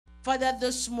Father,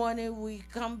 this morning we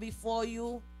come before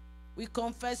you. We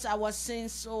confess our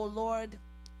sins, O Lord,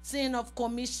 sin of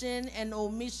commission and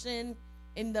omission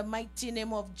in the mighty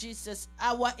name of Jesus.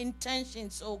 Our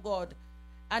intentions, O God,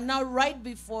 are now right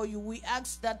before you. We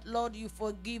ask that, Lord, you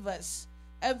forgive us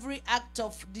every act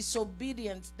of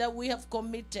disobedience that we have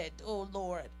committed, O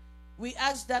Lord. We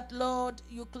ask that, Lord,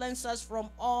 you cleanse us from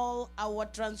all our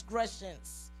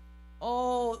transgressions.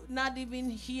 Oh, not even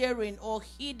hearing or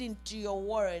heeding to your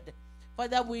word.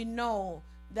 Father, we know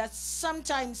that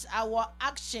sometimes our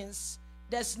actions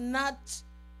is not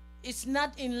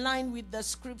in line with the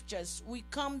scriptures. We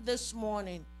come this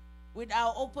morning with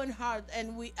our open heart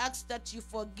and we ask that you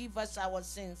forgive us our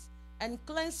sins and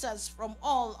cleanse us from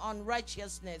all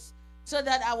unrighteousness, so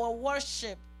that our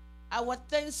worship, our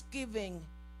thanksgiving,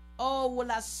 will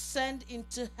ascend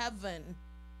into heaven.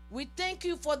 We thank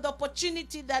you for the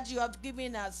opportunity that you have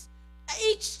given us.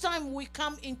 Each time we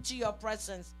come into your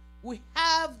presence, we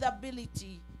have the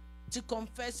ability to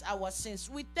confess our sins.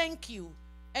 We thank you,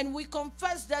 and we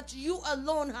confess that you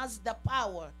alone has the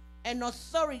power and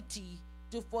authority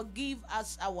to forgive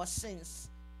us our sins.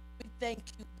 We thank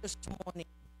you this morning.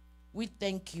 We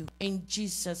thank you in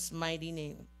Jesus' mighty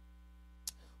name.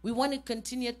 We want to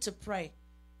continue to pray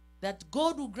that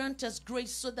God will grant us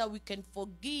grace so that we can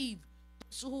forgive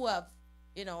those who have,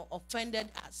 offended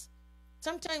us.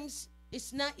 Sometimes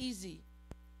it's not easy.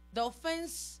 The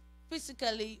offense,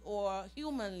 physically or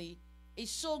humanly, is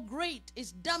so great,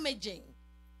 it's damaging,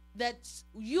 that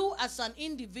you as an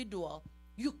individual,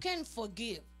 you can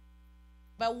forgive.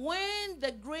 But when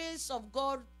the grace of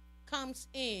God comes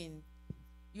in,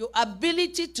 your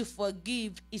ability to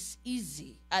forgive is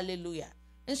easy. Hallelujah.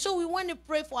 And so we want to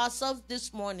pray for ourselves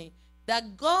this morning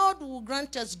that God will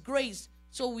grant us grace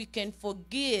so we can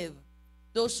forgive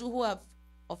those who have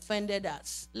offended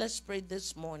us. Let's pray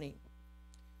this morning.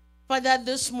 Father,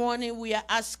 this morning we are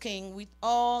asking with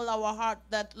all our heart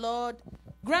that, Lord,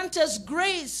 grant us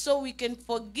grace so we can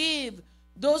forgive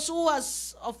those who have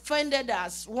offended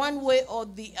us one way or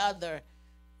the other.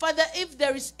 Father, if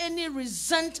there is any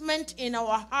resentment in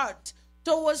our heart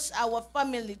towards our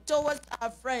family, towards our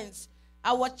friends,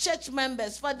 our church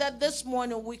members, Father, this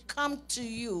morning we come to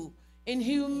you in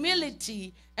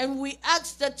humility and we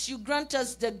ask that you grant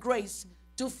us the grace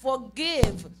to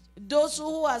forgive those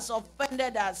who have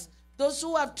offended us, those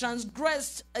who have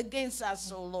transgressed against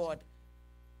us, oh Lord.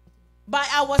 By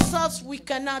ourselves, we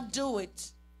cannot do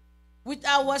it. With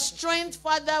our strength,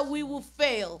 Father, we will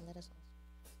fail.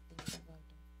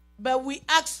 But we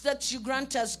ask that you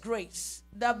grant us grace,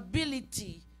 the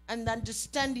ability and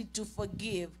understanding to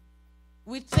forgive.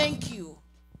 We thank you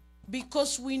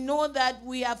because we know that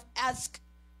we have asked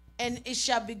and it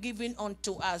shall be given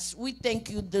unto us. We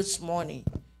thank you this morning.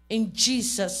 In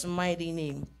Jesus' mighty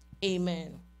name,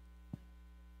 amen.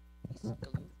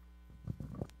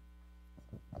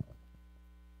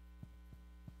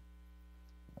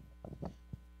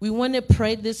 We want to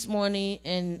pray this morning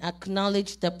and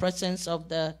acknowledge the presence of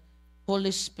the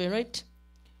Holy Spirit.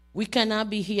 We cannot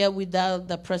be here without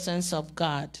the presence of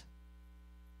God.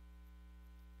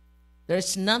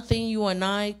 There's nothing you and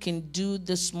I can do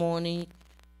this morning.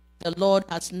 The Lord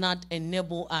has not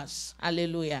enabled us.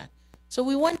 Hallelujah. So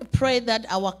we want to pray that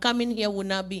our coming here will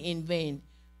not be in vain,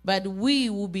 but we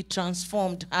will be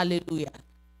transformed. Hallelujah.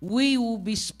 We will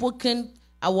be spoken.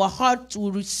 Our heart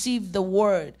will receive the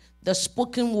word, the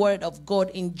spoken word of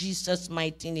God in Jesus'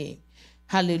 mighty name.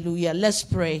 Hallelujah. Let's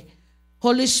pray.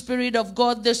 Holy Spirit of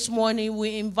God, this morning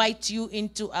we invite you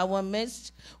into our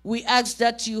midst. We ask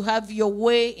that you have your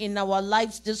way in our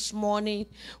lives this morning.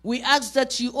 We ask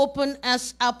that you open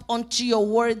us up unto your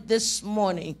word this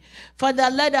morning. Father,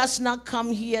 let us not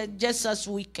come here just as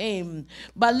we came,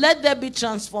 but let there be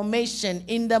transformation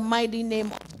in the mighty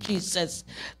name of Jesus.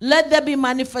 Let there be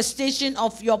manifestation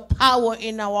of your power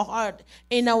in our heart,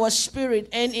 in our spirit,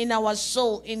 and in our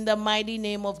soul in the mighty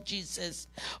name of Jesus.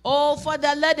 Oh,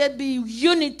 Father, let it be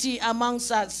unity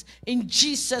amongst us in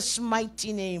Jesus'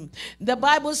 mighty name. The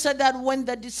Bible said that when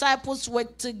the disciples were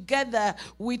together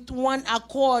with one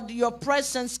accord, your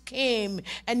presence came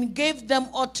and gave them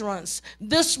utterance.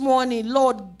 This morning,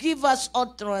 Lord, give us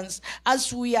utterance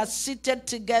as we are seated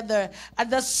together. At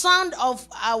the sound of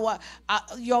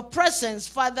your presence,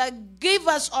 Father, give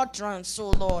us utterance,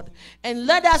 oh Lord, and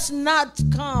let us not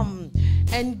come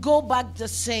and go back the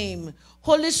same.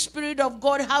 Holy Spirit of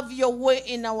God, have your way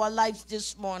in our lives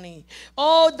this morning.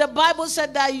 Oh, the Bible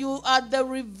said that you are the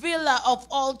revealer of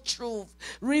all truth.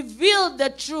 Reveal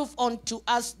the truth unto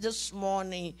us this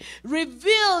morning.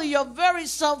 Reveal your very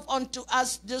self unto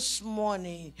us this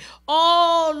morning.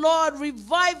 Oh, Lord,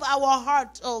 revive our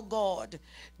heart, oh God.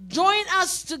 Join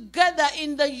us together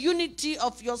in the unity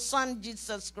of your Son,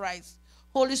 Jesus Christ.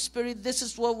 Holy Spirit, this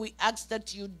is what we ask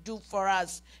that you do for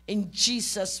us in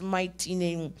Jesus' mighty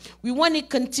name. We want to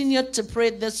continue to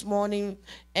pray this morning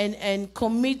and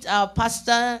commit our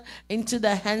pastor into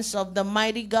the hands of the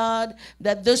mighty God,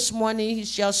 that this morning he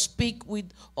shall speak with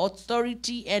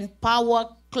authority and power,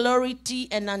 clarity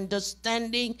and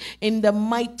understanding in the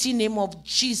mighty name of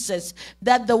Jesus,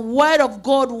 that the word of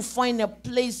God will find a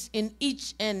place in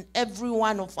each and every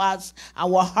one of us,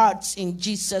 our hearts, in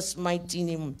Jesus' mighty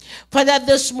name. Father,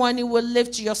 this morning we'll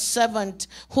lift your servant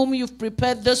whom you've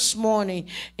prepared this morning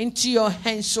into your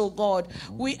hands, oh God.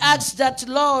 We ask that,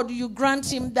 Lord, you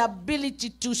grant him the ability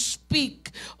to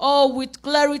speak, oh, with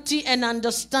clarity and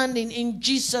understanding in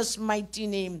Jesus' mighty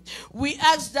name. We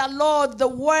ask that, Lord, the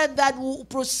word that will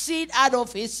proceed out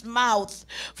of his mouth,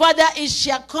 Father, it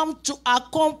shall come to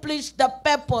accomplish the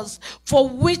purpose for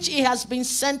which it has been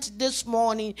sent this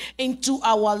morning into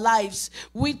our lives.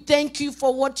 We thank you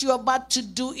for what you're about to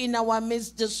do in our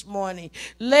midst this morning.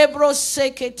 Lebro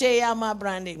seketeya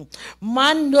mabrande,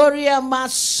 mandoria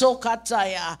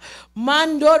masokataya,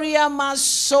 mandoria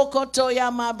masokotoya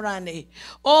mabrande.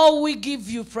 Oh, we give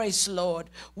you praise, Lord.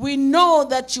 We know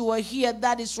that you are here.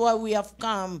 That is why we have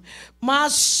come.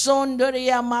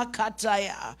 Masondoria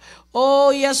makataya.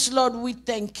 Oh, yes, Lord, we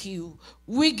thank you.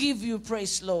 We give you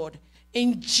praise, Lord,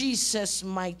 in Jesus'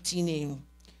 mighty name.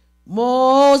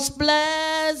 Most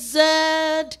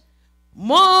blessed,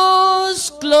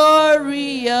 most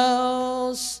glorious,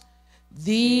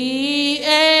 the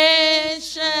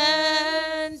ancient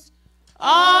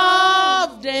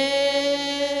of days,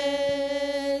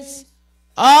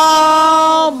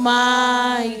 almighty,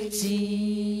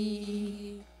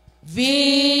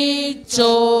 victorious,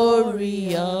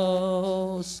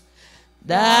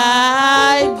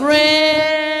 thy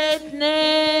great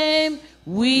name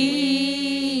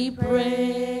we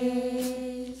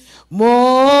praise.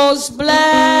 Most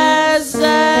blessed,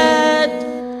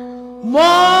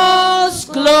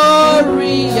 most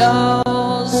glorious,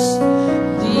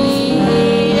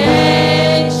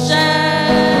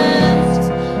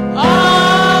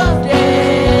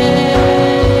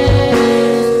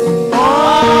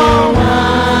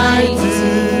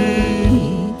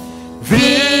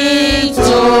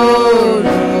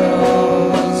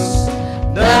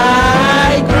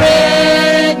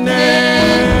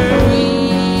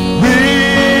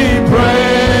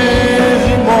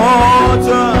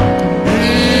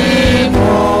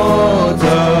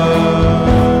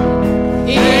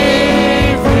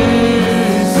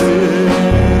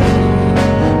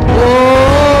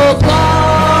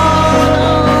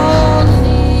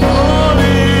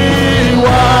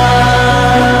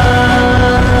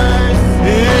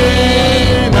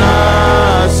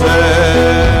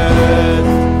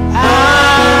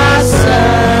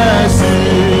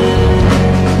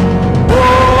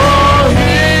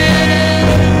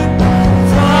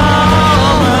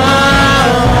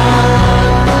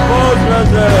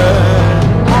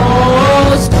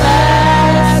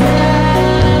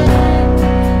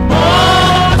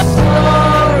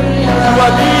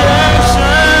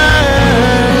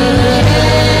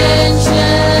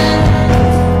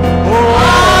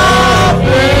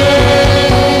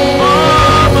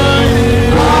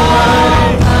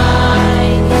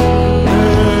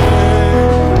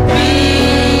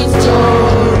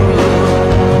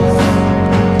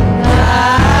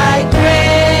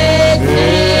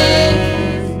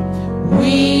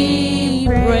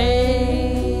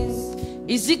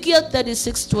 Ezekiel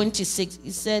 36:26,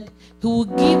 he said he will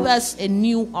give us a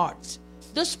new heart.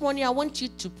 This morning I want you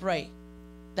to pray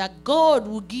that God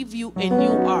will give you a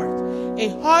new heart, a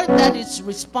heart that is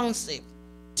responsive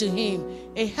to him,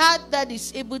 a heart that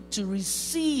is able to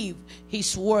receive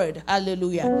his word.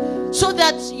 Hallelujah. So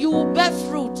that you will bear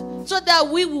fruit, so that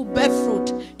we will bear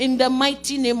fruit in the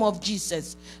mighty name of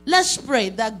Jesus. Let's pray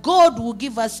that God will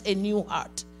give us a new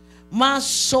heart.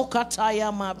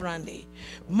 Masokataya mabrande.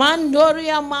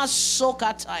 Mandoria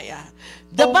masokataya.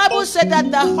 The Bible said that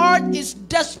the heart is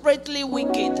desperately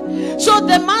wicked. So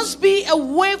there must be a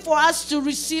way for us to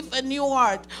receive a new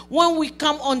heart when we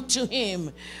come unto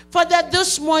him. Father,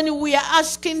 this morning we are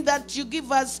asking that you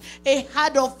give us a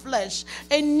heart of flesh,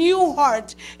 a new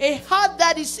heart, a heart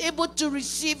that is able to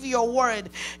receive your word,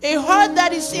 a heart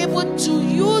that is able to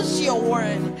use your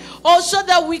word, also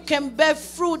that we can bear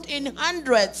fruit in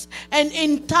hundreds and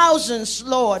in thousands,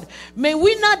 Lord. May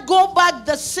we not go back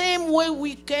the same way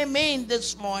we came in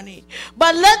this morning,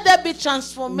 but let there be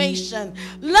transformation.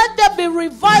 Let there be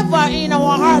revival in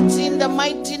our hearts in the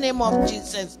mighty name of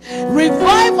Jesus.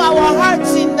 Revive our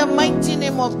hearts in the mighty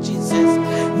name of Jesus.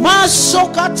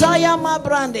 Masokataya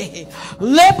mabrande,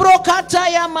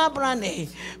 lebrokataya mabrande,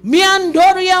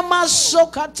 miandoria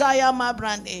masokataya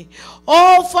mabrande.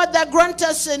 Oh, Father, grant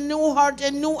us a new heart,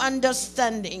 a new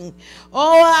understanding.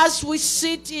 Oh, as we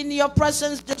sit in your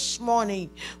presence this morning,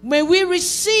 may we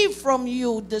receive from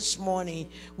you this morning.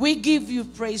 We give you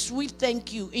praise. We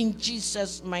thank you in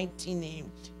Jesus' mighty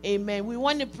name. Amen. We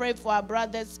want to pray for our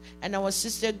brothers and our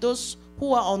sisters, those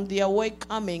who are on their way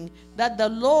coming, that the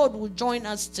Lord will join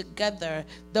us together.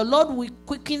 The Lord will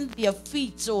quicken their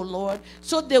feet, oh Lord,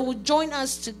 so they will join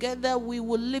us together. We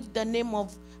will lift the name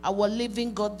of our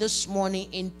living God this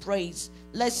morning in praise.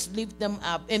 Let's lift them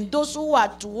up. And those who are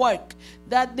to work,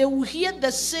 that they will hear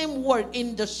the same word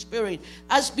in the spirit.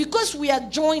 As because we are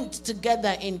joined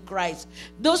together in Christ.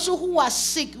 Those who are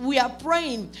sick, we are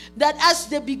praying that as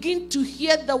they begin to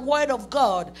hear the word of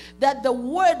God, that the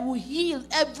word will heal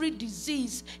every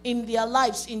disease in their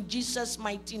lives in Jesus'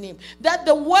 mighty name. That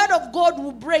the word of God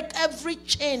will break every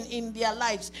chain in their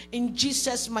lives in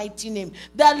Jesus' mighty name.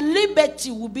 That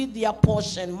liberty will be their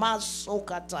portion.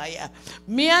 Masokataya.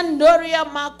 Miandoria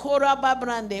makora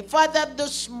babrande. Father,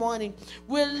 this morning,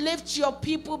 we lift your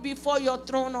people before your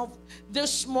throne of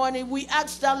this morning. We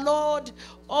ask the Lord,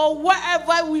 or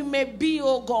wherever we may be,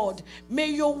 oh God, may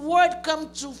your word come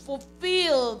to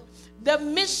fulfill the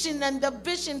mission and the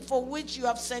vision for which you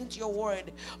have sent your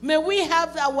word. May we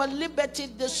have our liberty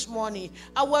this morning,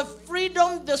 our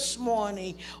freedom this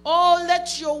morning. Oh,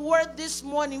 let your word this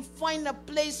morning find a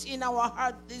place in our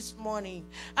heart this morning.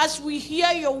 As we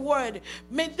hear your word,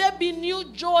 may there be new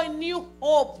joy, new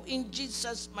hope in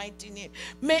Jesus' mighty name.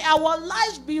 May our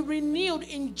lives be renewed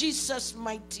in Jesus'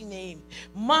 mighty name.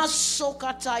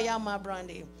 Masokataya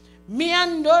mabrande.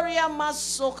 Miandoria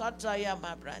masokataya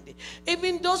mabrande.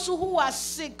 Even those who are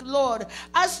sick, Lord,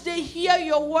 as they hear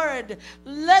your word,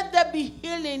 let there be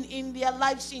healing in their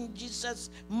lives in Jesus'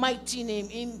 mighty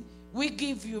name. We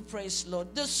give you praise,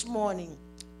 Lord. This morning,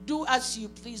 do as you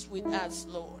please with us,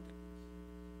 Lord.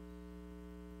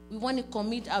 We want to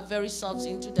commit our very selves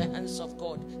into the hands of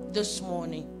God this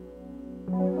morning,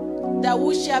 that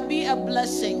we shall be a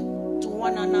blessing to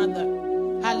one another.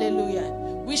 Hallelujah.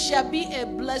 We shall be a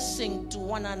blessing to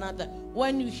one another.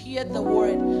 When you hear the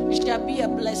word, you shall be a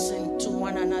blessing to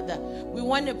one another. We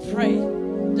want to pray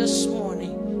this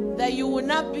morning that you will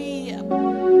not be,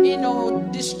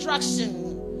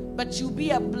 distraction, but you'll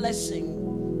be a blessing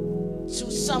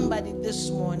to somebody this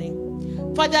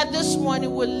morning. Father, this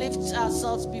morning we'll lift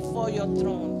ourselves before your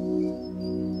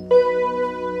throne.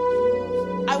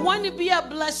 I want to be a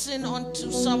blessing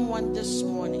unto someone this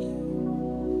morning.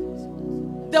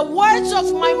 The words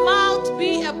of my mouth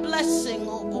be a blessing,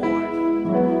 O God.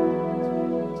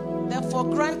 Therefore,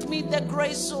 grant me the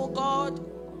grace, O God.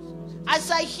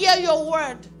 As I hear your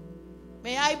word,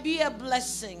 may I be a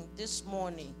blessing this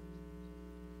morning.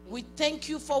 We thank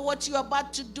you for what you are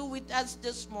about to do with us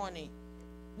this morning.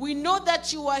 We know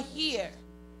that you are here.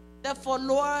 Therefore,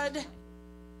 Lord,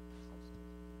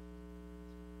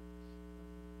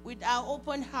 with our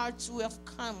open hearts, we have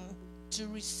come to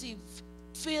receive.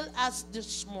 Fill us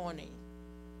this morning.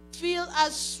 Fill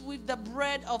us with the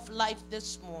bread of life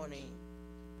this morning.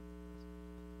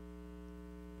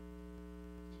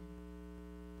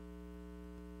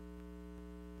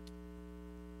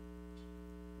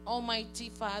 Almighty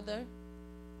Father,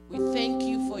 we thank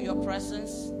you for your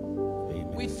presence.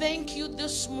 Amen. We thank you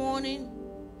this morning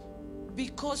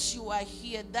because you are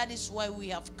here. That is why we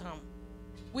have come.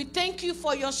 We thank you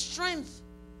for your strength.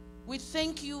 We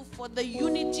thank you for the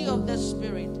unity of the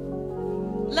Spirit.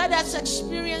 Let us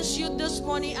experience you this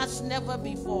morning as never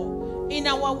before in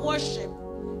our worship,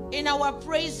 in our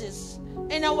praises,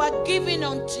 in our giving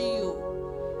unto you.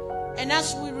 And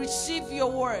as we receive your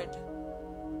word,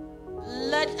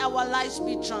 let our lives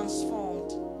be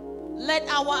transformed. Let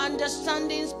our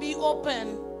understandings be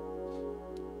open.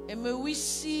 And may we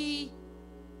see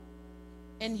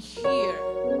and hear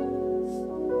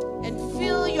and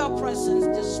feel your presence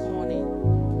this morning.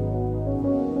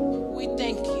 We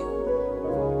thank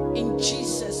you. In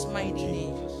Jesus' mighty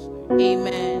name.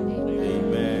 Amen.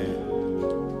 Amen.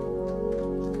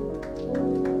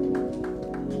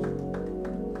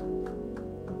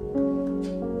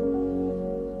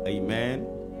 Amen.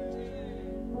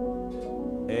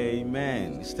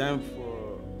 Amen. It's time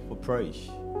for praise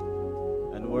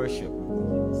and worship.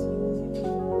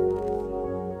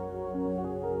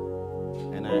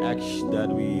 And I ask that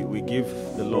we give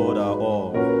the Lord our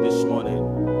all this morning,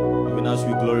 even as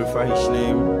we glorify His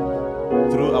name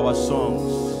through our songs.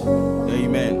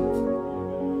 Amen.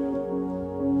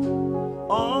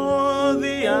 All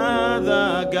the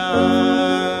other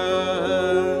gods,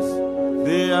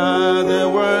 they are the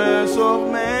words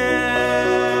of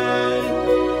man.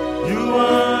 You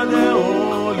are the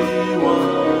only one.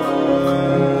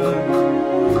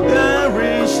 There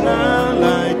is none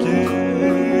like you.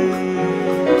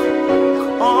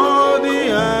 All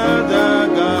the other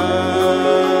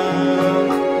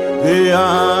gods, they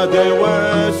are the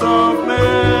words of man.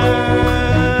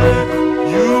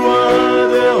 You are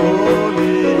the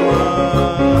only one.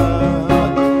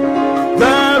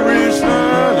 There is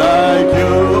none like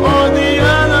you. All the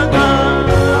other gods,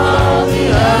 all the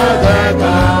other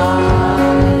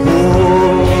gods, oh,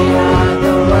 they are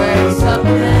the words of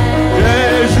man.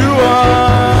 Yes, you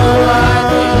are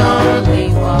the only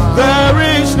one. There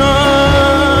is none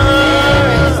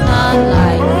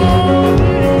like you. All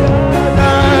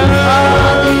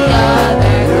the other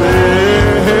gods,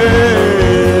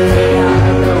 they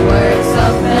are the words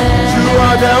of man. You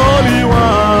are the only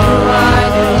one. You are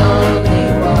the only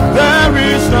one. There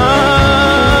is none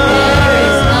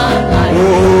like you.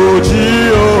 Oh,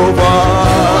 Jehovah.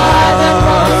 You are the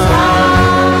most high.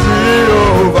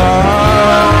 Jehovah. You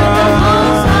are the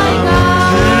most high God.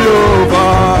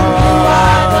 Jehovah. You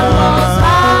are the most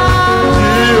high.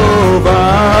 Jehovah.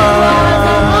 You are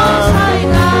the most high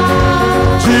God.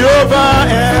 Jehovah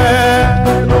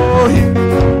Elohim.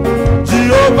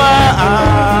 Jehovah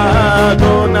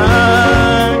Adonai.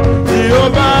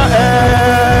 Jehovah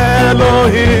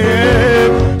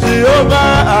Elohim.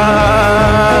 Jehovah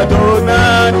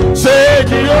Adonai. Say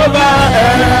Jehovah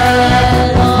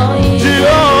Elohim.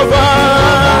 Jehovah.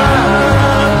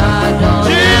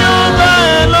 Jehovah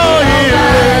Elohim.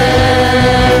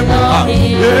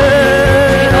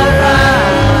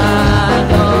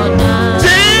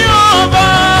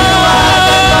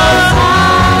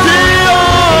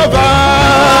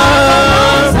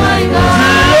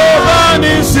 Jehovah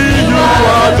Nisi, you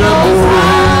are the most.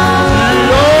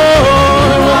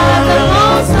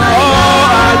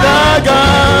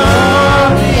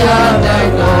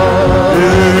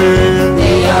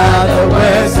 They are the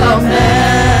words of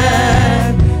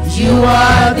man. You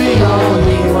are the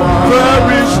only one.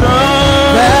 There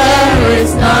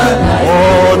is none like you.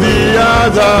 All the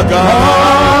other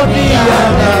gods,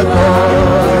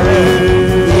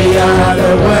 they are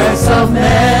the words of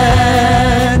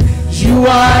man. You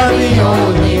are the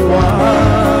only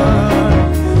one.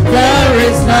 There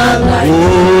is none like you.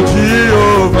 Oh,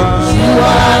 Jehovah. You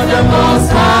are the most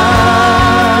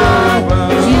high.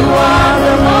 You are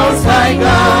the most high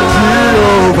God.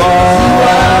 Jehovah. You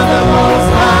are the most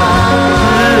high.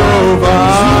 Jehovah.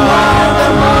 You are the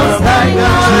most high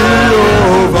God.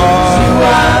 Jehovah. You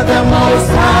are the most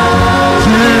high.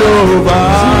 Jehovah.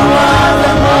 You are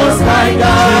the most high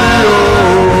God.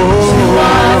 You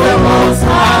are the most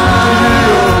high.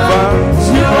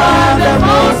 You are the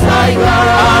most high God.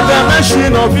 At the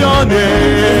mention of your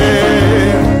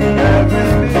name,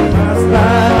 everything must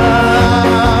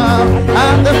bow.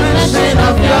 At the mention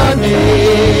of your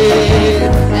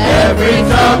name, every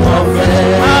tongue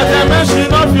confess. At the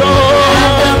mention of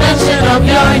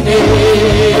your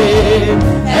name,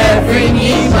 every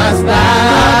knee must bow.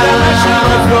 At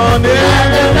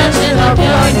the mention of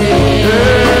your name,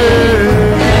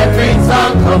 every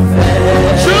tongue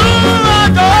confess. You are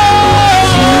God.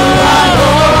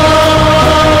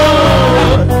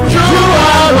 You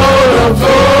are Lord of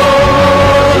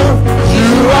Lords.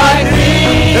 You are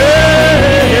King.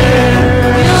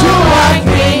 You are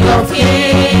King of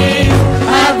Kings.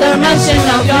 At the mention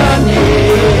of your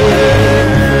name,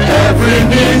 every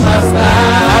knee must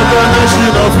bow. At the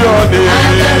mention of your name,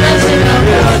 at the mention of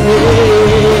your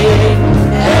name,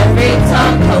 every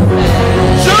tongue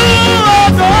confess. You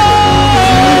are God.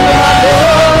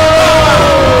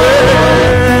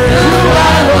 You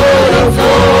are Lord of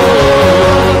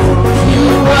Lords. You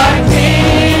are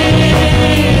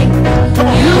King.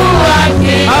 You are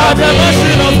King. At the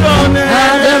mention of your name,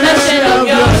 at the mention of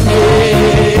your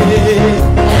name,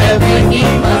 every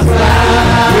knee must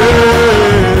bow.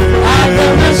 At the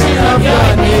mention of your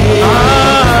name,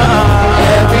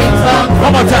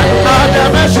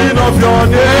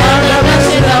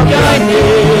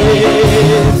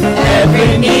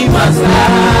 must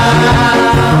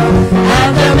bow at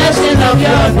the mention of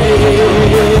your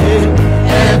name.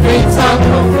 Every tongue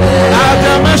confess. At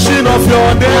the mention of your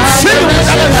name. Sing it.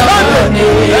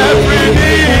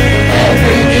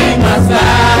 Every knee must bow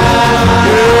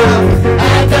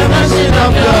at the mention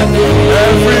of your name.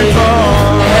 Every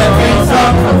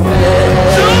tongue confess.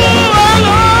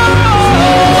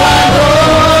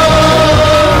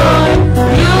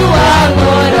 You are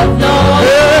Lord of Lords.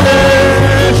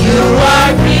 You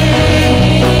are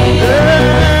King.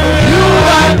 You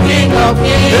are King of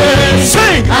Kings.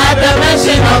 Sing. At the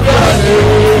mention of your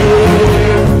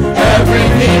name, every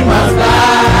knee must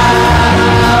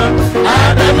bow.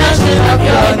 At the mention of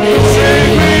your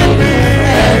name,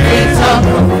 every tongue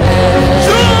confess.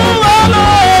 You are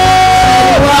Lord.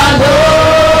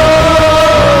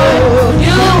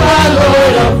 You are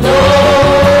Lord of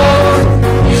Lords.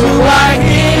 You are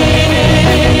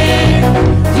King.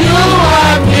 You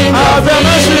are King of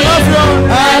Kings.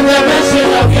 At the mention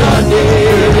of your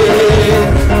name,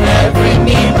 every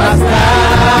knee must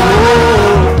bow.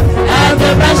 At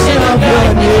the mention of your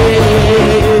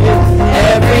name,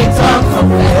 every tongue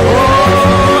confess.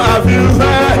 Oh, have you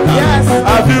heard? Yes.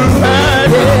 Have you heard?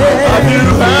 Have you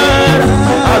heard?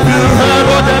 Have you heard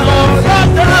what the Lord has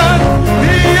done?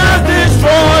 He has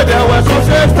destroyed the works of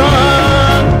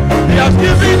Satan. He has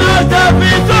given us the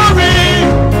victory.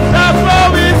 That's why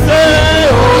we say,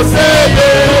 oh, say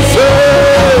yes.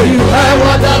 You heard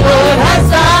what the Lord has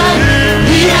done.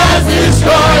 He has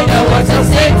destroyed the works of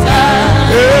Satan.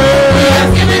 He has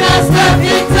given us the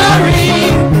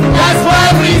victory. That's why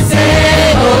we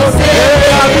say, oh, say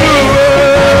yes. You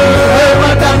heard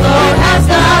what the Lord has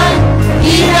done.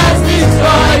 He has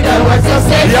destroyed the works of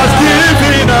Satan. He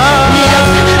has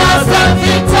given us the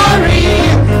victory.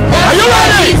 That's Are you why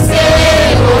ready? we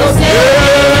say, oh, say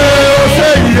yes.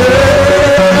 Say yes.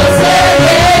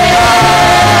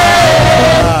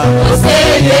 Oh, say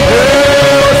yes.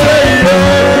 Oh, say yes.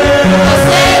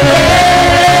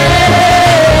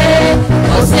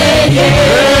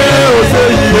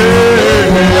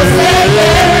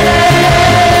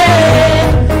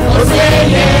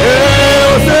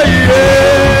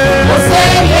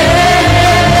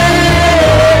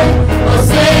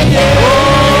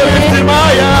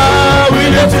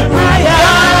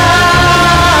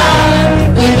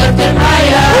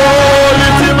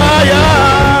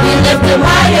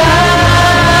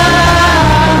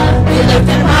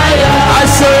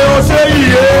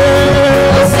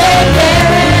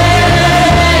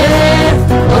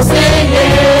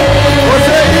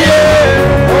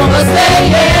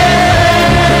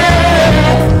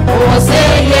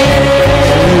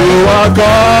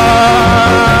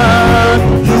 God,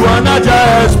 you are not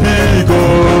just big, oh.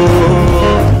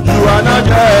 You are not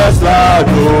just loud,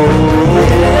 oh.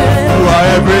 You are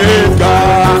a great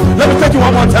God. Let me take you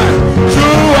one more time.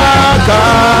 You are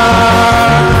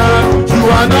God. You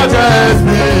are not just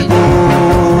big, oh.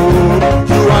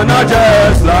 You are not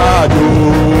just loud, oh.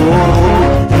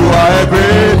 You are a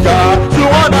great God. You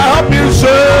wanna help me say,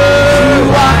 You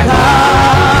are God.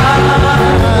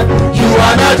 You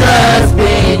are not just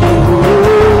big.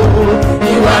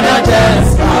 You are not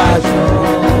just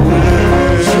casual.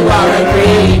 You are a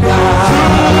great God.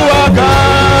 you are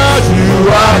God. You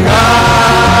are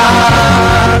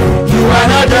God. You are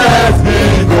not just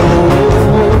big.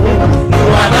 You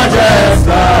are not just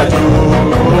casual.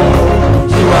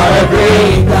 You are a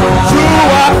great God. You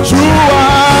are You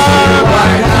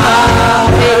are God.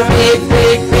 Big,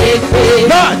 big, big, big.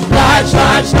 Large.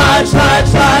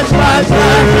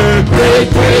 Great,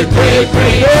 great, great,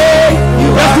 great. You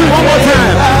Let's do it one more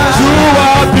time. You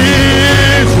are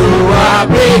big. You are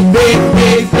big, big,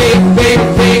 big, big, big,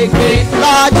 big, big.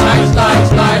 Large.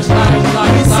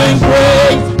 We sing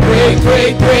great, great,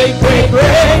 great, great, great,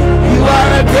 great. You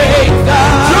are a great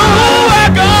God. You are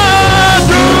God.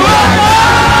 You are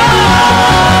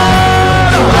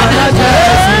God. You are not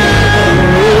just me.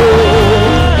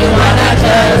 You are not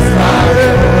just God.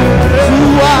 You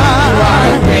are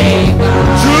a great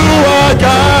God. You are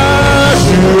God.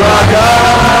 You are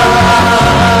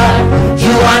God.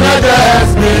 You are not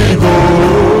just me.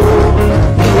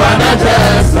 You are not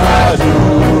just God.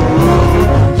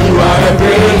 You are a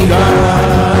great God.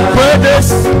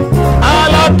 Greatest,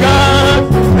 our God,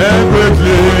 and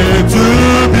greatly to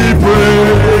be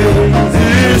praised.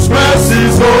 His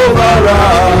mercies over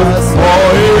us, for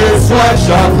His word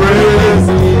shall praise.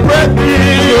 Greatly,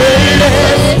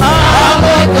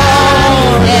 Our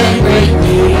God and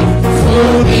greatly to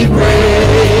be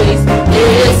praised.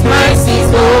 His mercies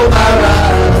over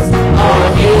us, all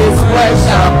His word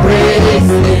shall praise.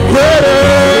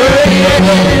 Great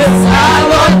is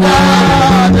our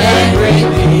God and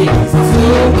greatly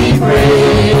to be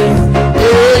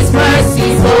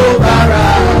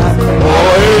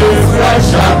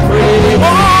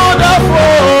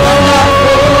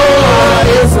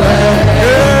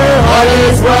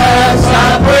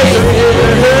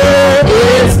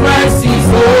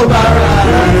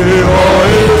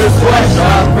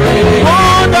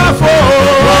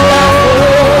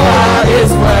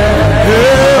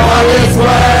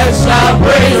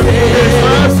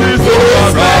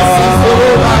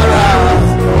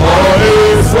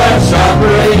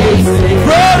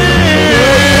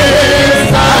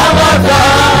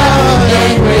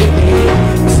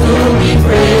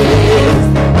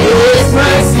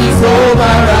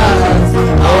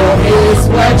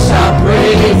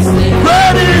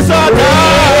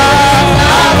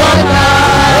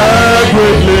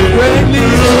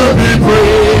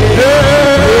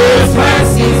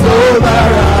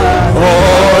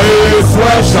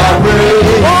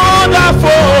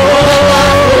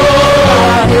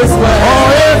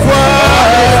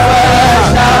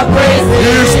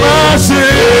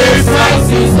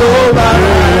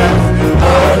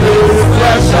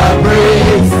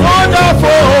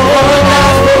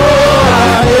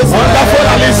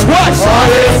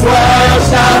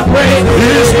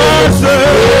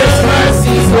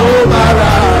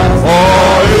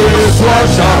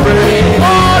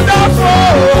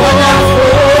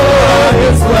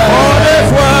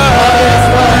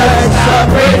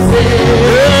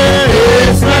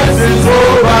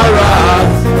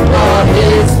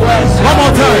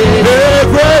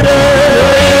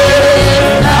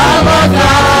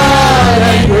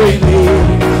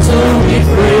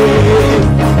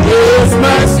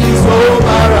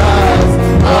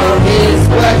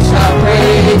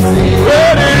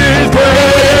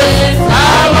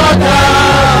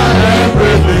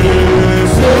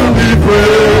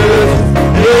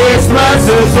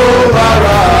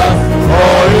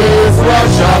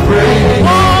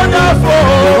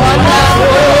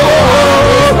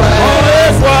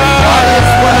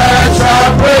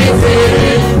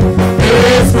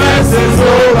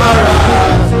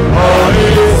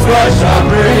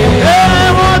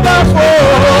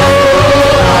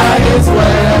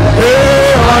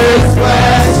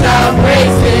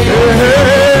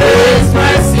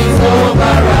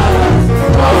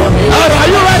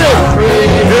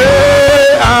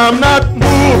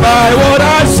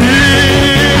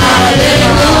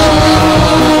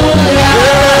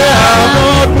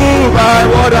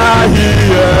I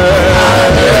hear.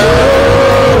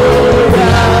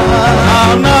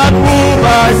 I'm not moved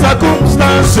by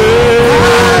circumstances.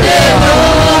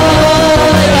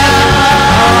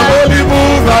 I'm only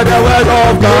moved by the word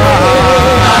of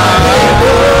God.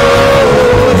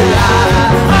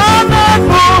 I'm not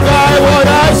moved by what I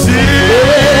see.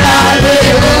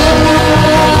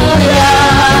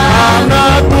 I'm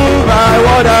not moved by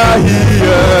what I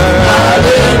hear.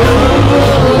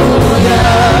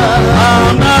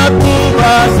 I'm not moved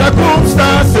by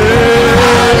circumstances.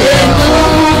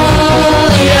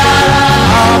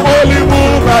 I'm only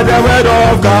moved by the word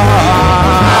of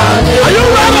God. Are you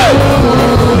ready?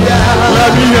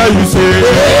 Let me hear you say.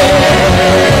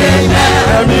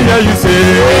 Let me hear you say.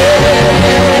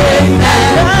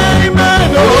 Amen.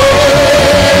 Oh,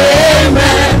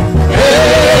 amen.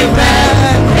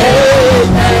 Amen.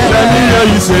 Amen. Let me hear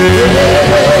you say.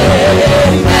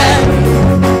 Amen.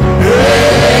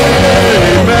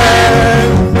 Amen.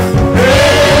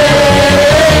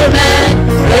 Amen.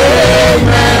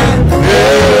 Amen.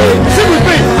 Sing with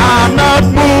me. I'm not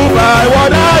moved by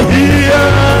what I hear.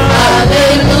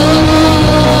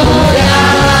 Hallelujah.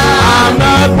 I'm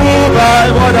not moved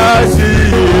by what I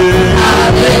see.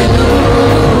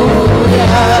 Hallelujah.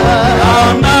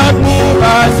 I'm not moved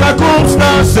by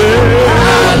circumstances.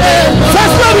 Hallelujah.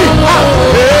 Just let me.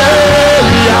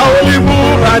 Hey, I only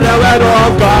move by the word of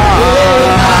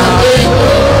God. Hallelujah.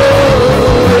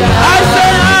 I say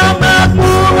I'm not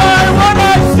moved by what I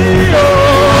see. Oh.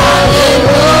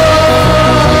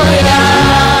 Hallelujah.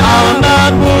 I'm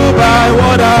not moved by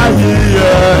what I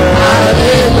hear.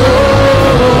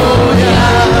 Hallelujah.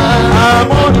 I'm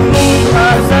only moved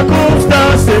by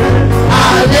circumstances.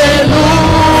 Hallelujah.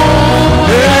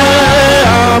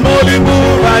 Yeah, I'm only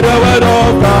moved by the word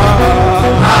of God.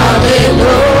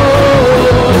 Hallelujah.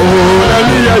 Oh, let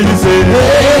me hear you say amen.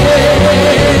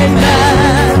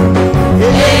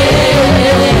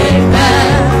 Amen. Amen.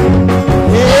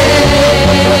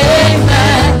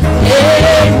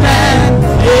 Amen.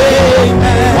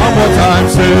 Amen. One more time,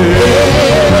 say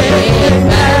amen.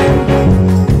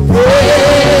 Amen.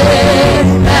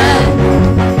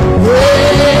 Amen.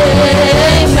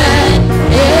 Amen.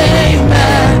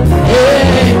 Amen.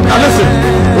 Now listen.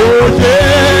 Oh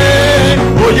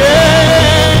yeah, oh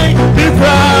yeah. The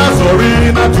cross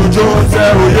arena to John say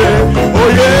oh yeah, oh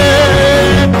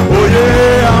yeah, oh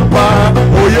yeah, Ampa, oh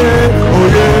yeah, oh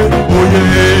yeah, oh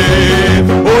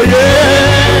yeah, oh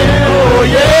yeah, oh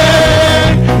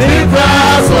yeah. The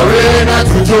cross arena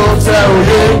to John say oh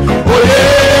yeah, oh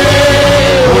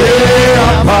yeah, oh yeah,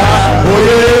 Ampa, oh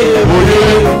yeah, oh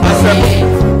yeah.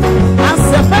 I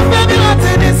said, baby,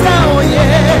 nothing is oh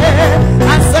yeah. I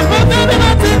said, baby,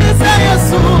 nothing is yes,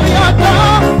 oh yeah, oh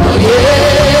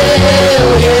yeah,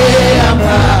 oh yeah,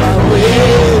 Ampa, oh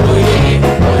yeah, oh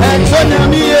yeah. And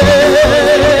Johnny,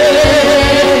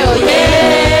 oh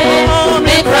yeah,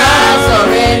 me cross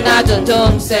arena to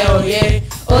John say oh yeah,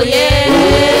 oh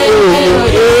yeah, oh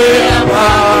yeah, Ampa,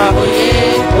 oh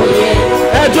yeah, oh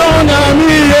yeah. And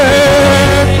Johnny,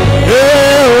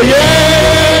 oh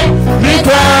yeah, me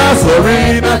cross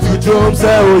arena to John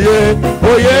say oh yeah,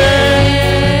 oh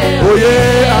yeah, oh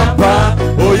yeah, Ampa,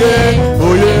 oh yeah,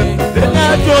 oh yeah.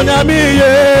 And Johnny,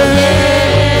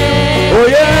 oh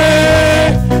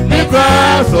yeah, me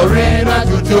cross arena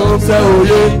to John say oh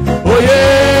yeah, oh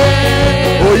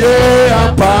yeah, oh yeah,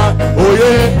 Ampa, oh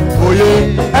yeah, oh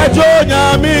yeah. And Johnny, oh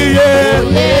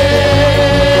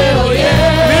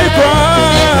yeah, me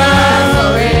cross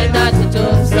arena to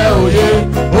John say oh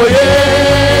yeah, oh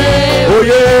yeah, oh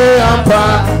yeah, Ampa,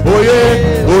 oh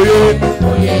yeah, oh yeah,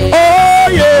 oh yeah, oh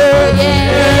yeah,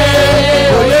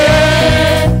 oh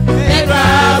yeah, me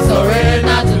cross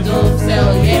arena to John say oh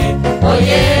yeah, oh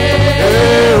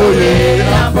yeah, oh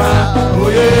yeah, Ampa, oh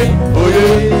yeah, oh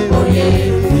yeah, oh yeah.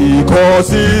 Because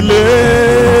he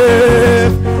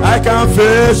lives, I can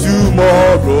face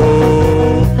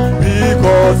tomorrow.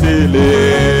 Because he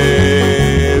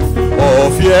lives, all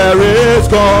fear is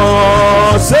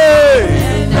gone. Say,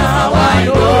 and now I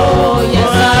know,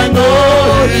 yes I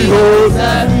know he holds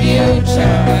the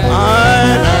future.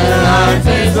 And life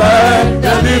is worth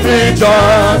the living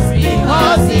just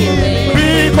because he lives.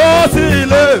 Because he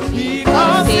lives.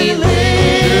 Because he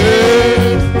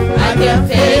lives, I can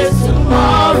face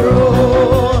tomorrow.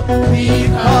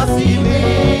 Because he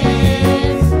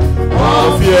lives,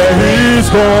 all fear is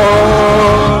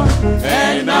gone.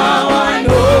 And now I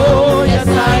know, yes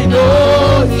I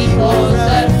know he holds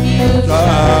the future.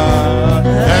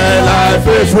 And life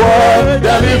is worth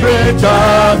the living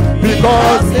just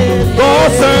because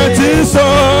God sent his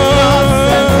son.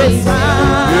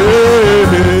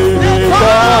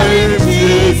 Yeah,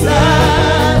 Jesus,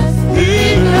 he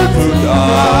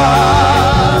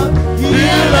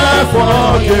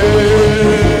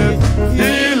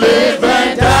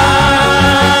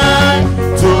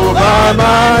are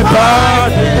my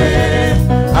pardon.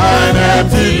 An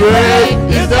empty grave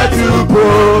is the true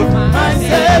proof. My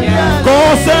Savior,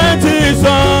 God sent his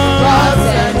son. God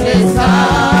sent his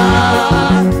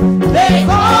son. They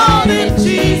called him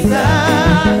Jesus.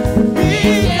 He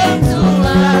came to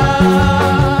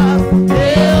love,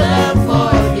 heal and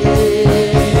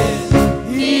forgive.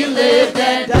 He lived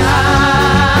and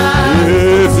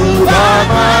died to buy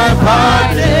my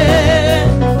pardon.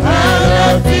 An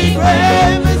empty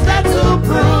grave is that to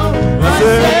prove my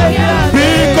Savior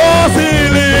Because he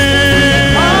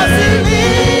lives.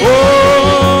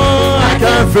 Oh, I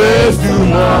can face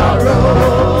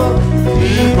tomorrow.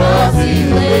 Because he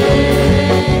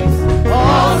lives,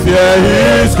 all Fear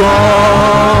is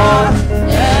gone.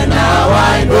 and now I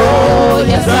know,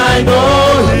 yes I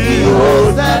know he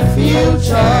holds the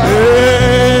future.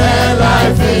 And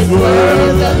life is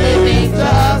worth the living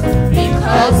just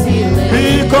because he lives.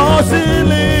 Because he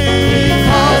lives.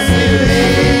 Because he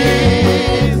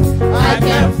lives, I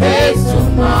can face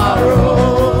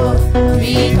tomorrow.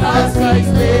 Because he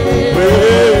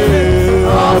lives,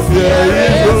 all fear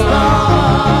is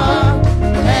gone.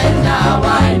 And now I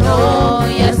know,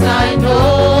 yes I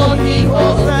know he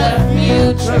holds the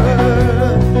future.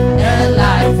 And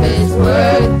life is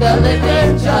worth the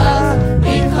living just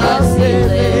because he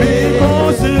lives.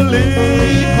 Because he lives.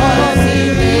 Because he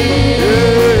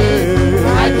lives, I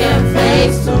can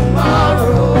face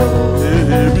tomorrow.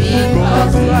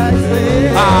 Because he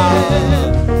lives,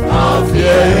 all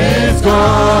fear is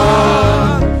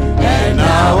gone. And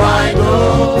now I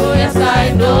know, yes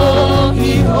I know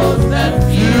he holds the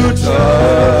future.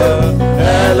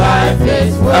 And life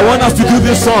is worth I want us to do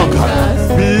this song.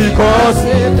 Because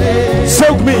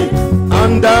soak me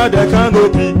under the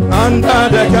canopy, under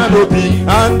the canopy,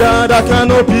 under the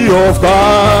canopy of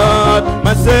God.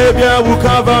 My Savior will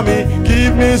cover me,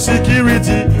 give me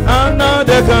security under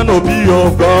the canopy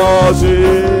of God.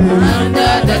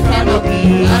 under the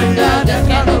canopy, under the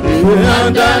canopy,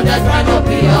 under the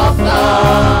canopy of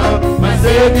God. My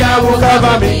Savior will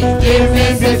cover me, give me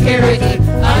security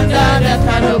under the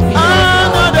canopy of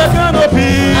Under the God.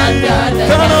 canopy, Under the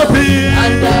canopy,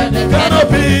 under the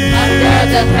canopy, under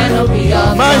the canopy of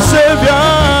my God. Savior.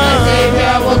 My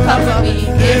Savior will cover me,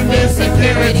 give me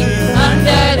security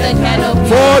under the canopy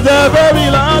For the very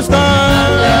last time,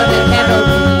 under the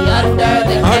canopy, under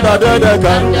the under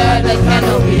the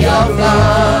canopy of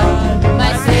God.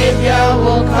 My Savior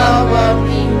will cover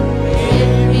me,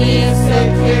 give me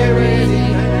security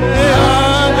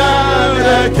under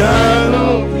the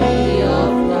canopy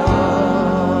of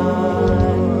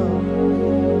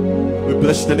God. We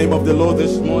bless the name of the Lord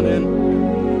this morning.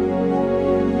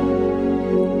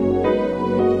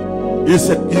 He's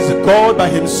a God by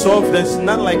himself. There's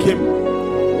none like him.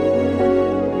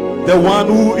 The one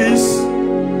who is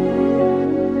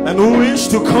and who is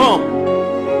to come.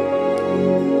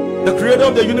 The creator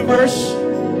of the universe,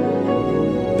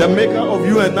 the maker of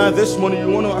you and I. This morning, you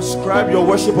want to ascribe your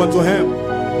worship unto him.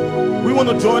 We want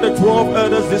to join the 12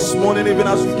 elders this morning, even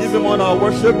as we give him all our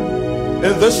worship in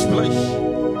this place.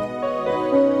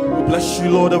 We bless you,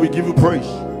 Lord, and we give you praise.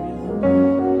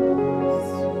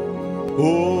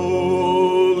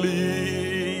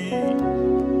 Holy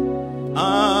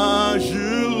are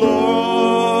you,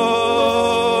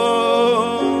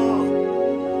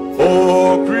 Lord,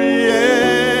 for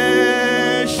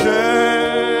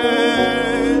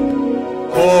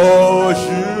creation, for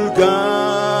you,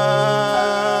 God,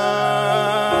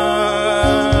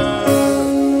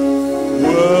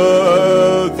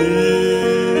 worthy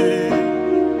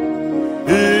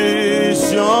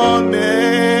is your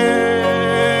name.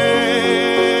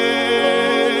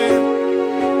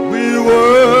 We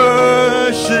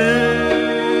worship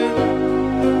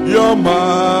your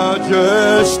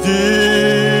majesty.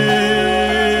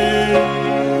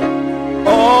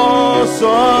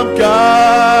 Awesome God,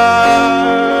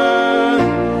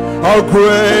 how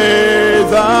great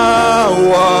thou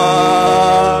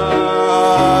art.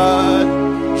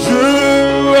 You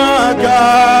are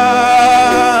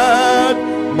God,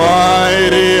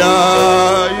 mighty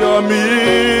are your miracles.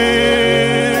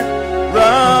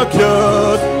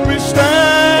 We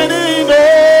stand in awe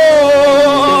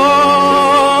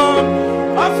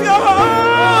of your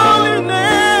holy name.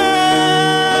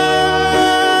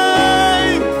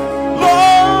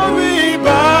 Lord, we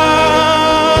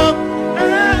bow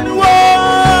and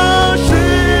worship.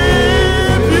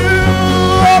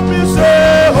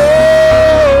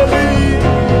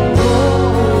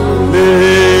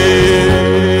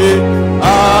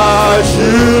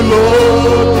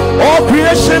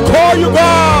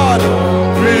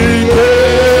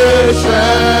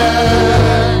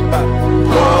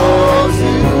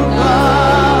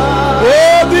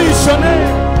 your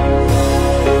name.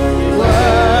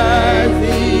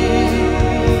 Worthy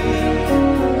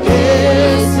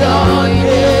is your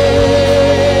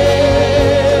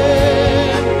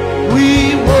name. We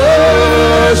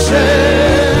worship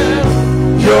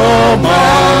your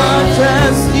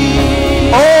majesty.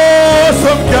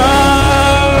 Awesome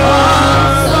God.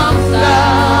 Awesome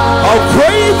God. How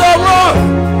great thou art.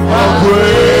 How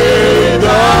great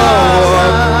thou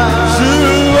art. You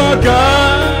are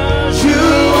God. You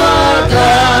are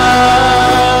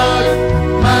God.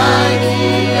 Mighty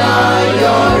are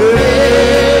your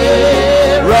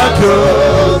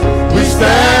miracles. We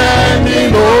stand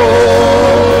in awe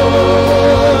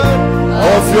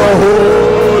of your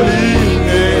holy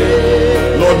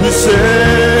name. Lord, we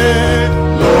say,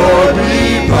 Lord, we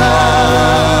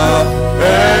bow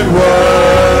and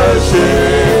worship.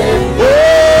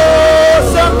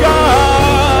 Awesome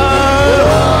God.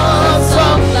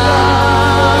 Awesome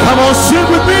God. Come on, sing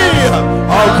with me.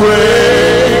 How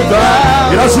great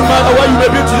thou. It doesn't matter where you may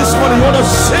be to this morning, you want to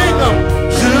sing them.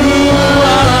 You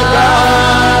are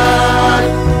God.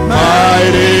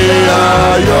 Mighty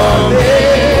are your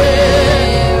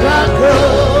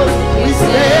miracles. We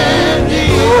stand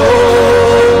in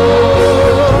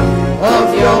awe of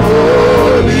your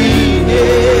holy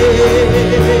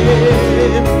name.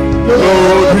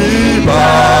 Lord, we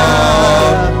bow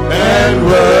and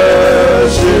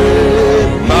worship.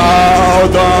 Bow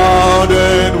down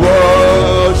and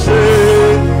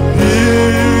worship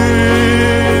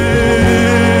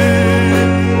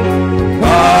Him.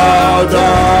 Bow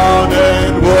down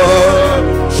and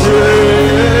worship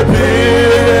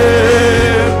Him.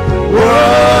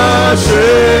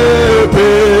 Worship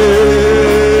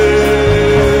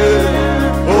Him.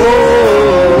 Oh,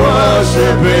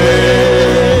 worship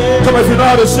Him. Come on, if you know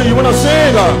how to sing, you want to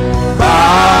sing.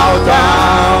 Bow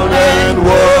down and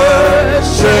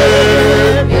worship.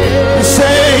 You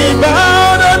say,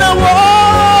 bow down and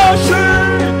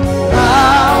worship.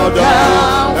 Bow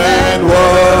down and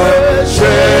worship.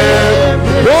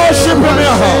 Worship Him in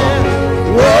your heart.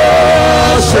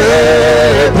 Worship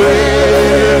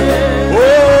Him. Oh,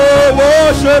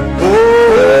 worship. Oh,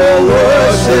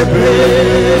 worship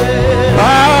Him.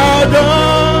 Bow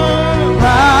down.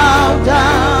 Bow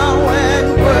down and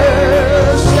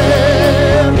worship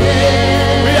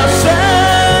Him. We are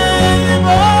saying,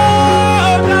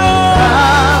 bow down.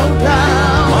 Bow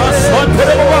down My and son,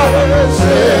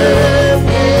 worship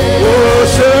Him.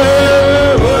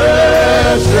 worship,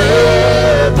 worship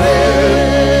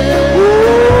Him.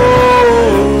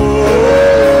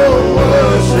 Oh,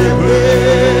 worship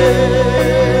Him.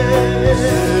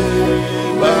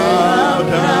 Bow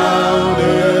down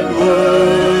and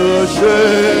worship.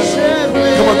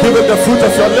 Come on, give Him the fruit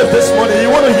of your lips this morning. He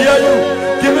want to hear you.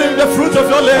 Give Him the fruit of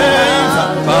your lips.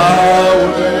 Bow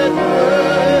and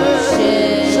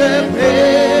Worship Him.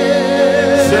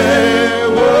 say,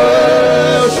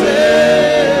 worship.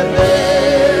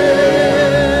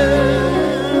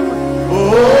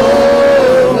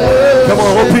 Come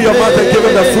on, open your mouth and give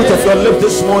Him the fruit of your lips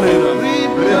this morning.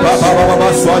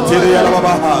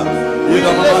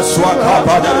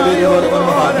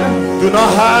 Do not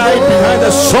hide behind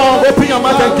the song. Open your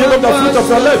mouth and give Him the fruit of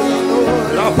your lips.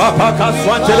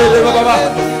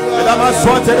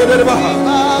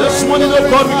 This morning, oh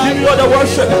God, we give you all the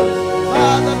worship.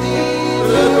 Father, be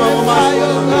glorified, O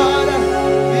God.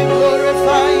 Be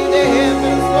glorified in the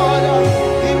heavens, Lord.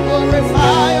 Be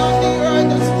glorified on the earth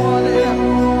this morning.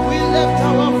 We lift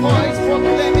our voice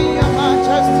proclaiming your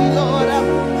majesty, Lord.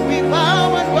 We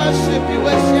bow and worship you,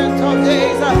 ancient of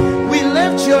days. We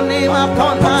lift your name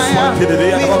upon high. We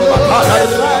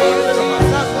glorify you,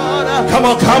 Jesus, God. Come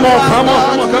on, come on, come on,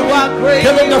 come on, come on.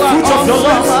 Give Him the fruit of your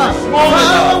lips.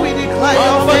 Father, we declare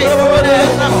your faithfulness.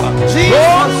 Jesus, you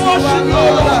are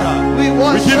Lord. We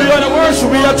We give you all the worship.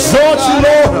 We exalt you,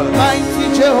 Lord. Mighty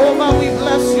Jehovah, we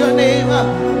bless your name.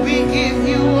 We give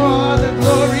you all the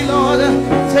glory, Lord.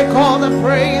 Take all the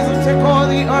praise and take all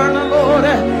the honor, Lord.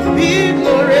 Be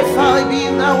glorified, be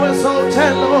thou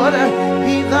exalted, Lord.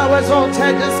 Be thou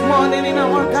exalted this morning in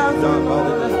our God,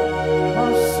 Lord.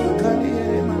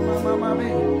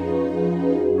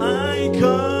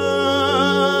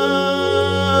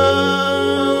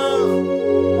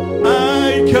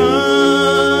 I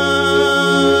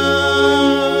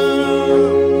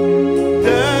come,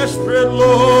 desperate,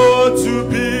 Lord, to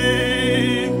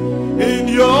be in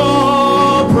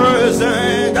your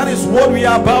presence. That is what we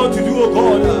are about to do, oh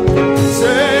God.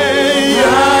 Say,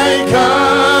 I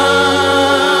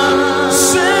come.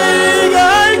 Sing,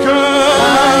 I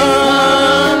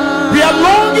come. We are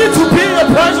longing to be in your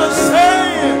presence. Say,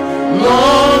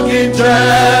 longing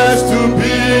just to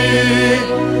be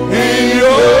in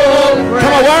your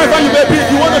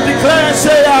going to declare and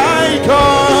say, I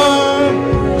come,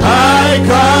 I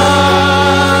come,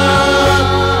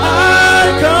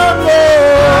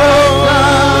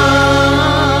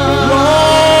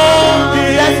 Lord,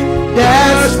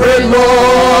 desperate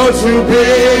Lord to be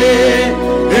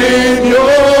in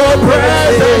your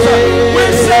presence. We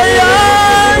say, I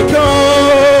come,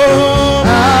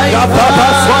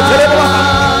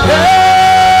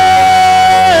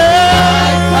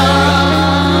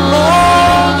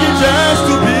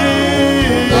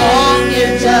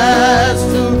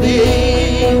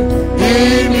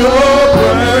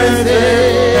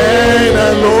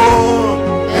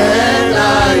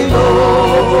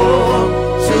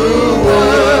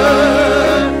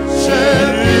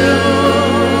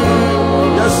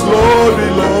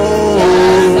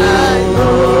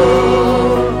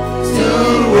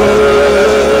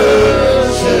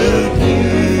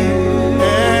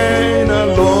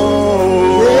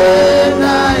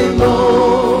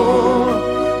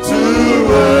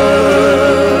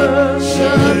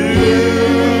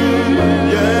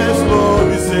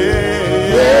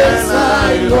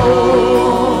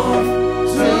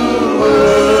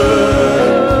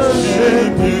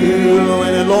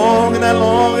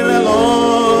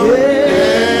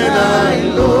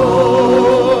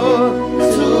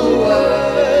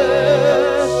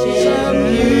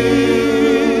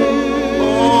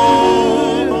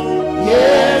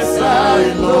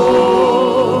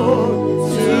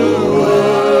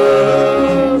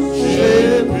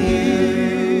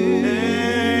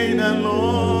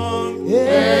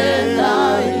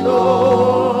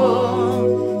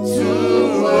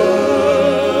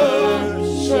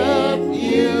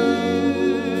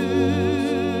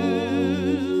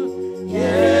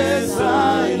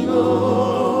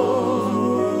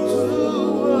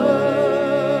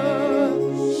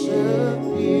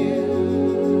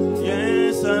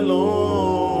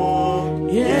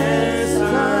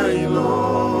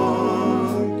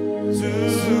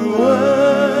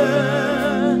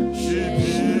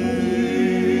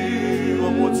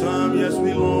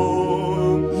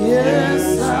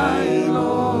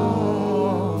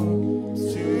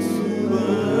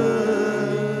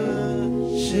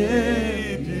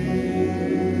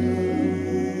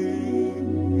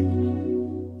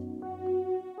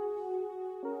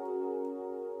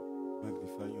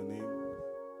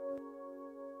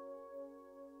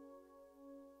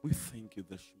 We thank you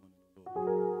this morning, Lord.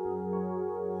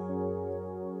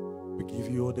 We give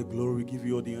you all the glory, we give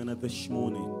you all the honor this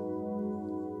morning.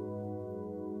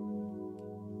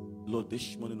 Lord,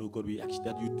 this morning, oh God, we ask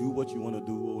that you do what you want to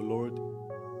do, oh Lord.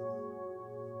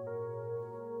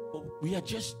 Oh, we are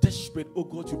just desperate, oh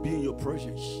God, to be in your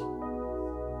presence.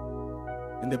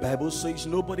 And the Bible says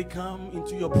nobody come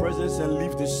into your presence and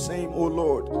live the same, oh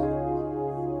Lord.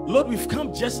 Lord, we've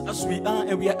come just as we are,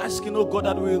 and we are asking, oh God,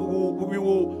 that we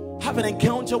will have an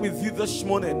encounter with you this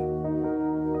morning.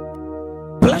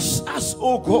 Bless us,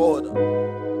 oh God.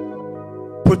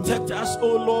 Protect us,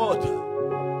 oh Lord.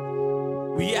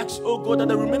 We ask, oh God, that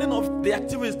the remaining of the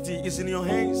activity is in your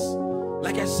hands.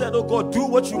 Like I said, oh God, do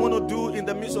what you want to do in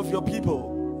the midst of your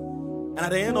people. And at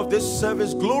the end of this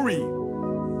service, glory,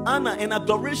 honor, and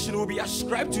adoration will be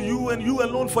ascribed to you and you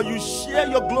alone, for you share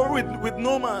your glory with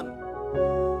no man.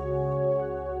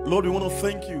 Lord, we want to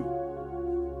thank you.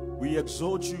 We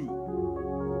exalt you.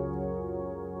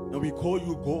 And we call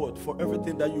you God for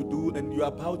everything that you do and you are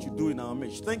about to do in our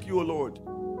midst. Thank you, O Lord.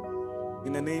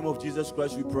 In the name of Jesus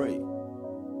Christ we pray.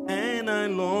 And I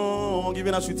long,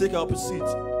 even as we take our seat,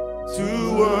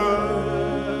 to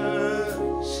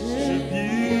worship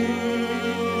you.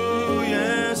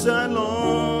 Yes, I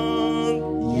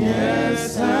long.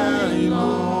 Yes, I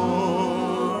long.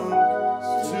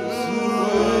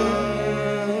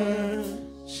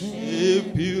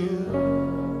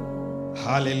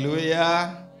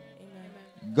 Hallelujah.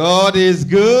 Amen. God is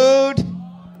good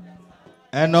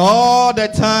and all the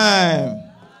time.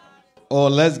 Oh,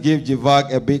 let's give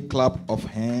Jivak a big clap of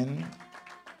hand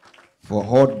for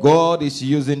what God is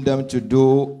using them to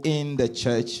do in the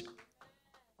church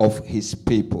of his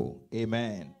people.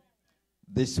 Amen.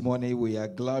 This morning we are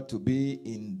glad to be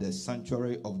in the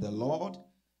sanctuary of the Lord.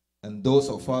 And those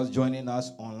of us joining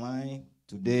us online,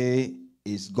 today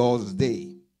is God's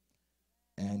day.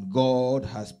 And God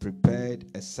has prepared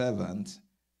a servant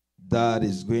that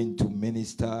is going to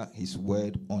minister his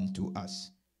word unto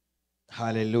us.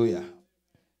 Hallelujah.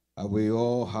 We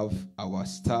all have our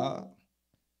style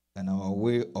and our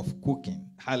way of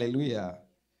cooking. Hallelujah.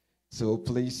 So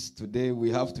please, today we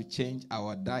have to change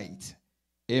our diet.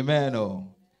 Amen.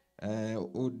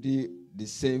 The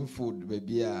same food,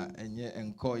 baby, and ye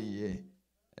enkoye.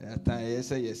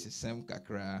 Yes, same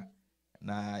kakra.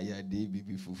 na ya de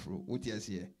bibi fufuro. What you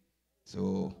say?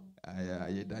 So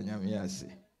I danyam yase.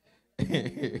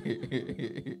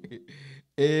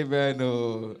 Amen.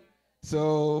 Oh.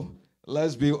 So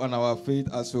let's be on our feet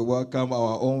as we welcome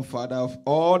our own Father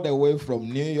all the way from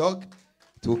New York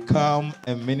to come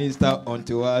and minister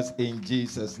unto us in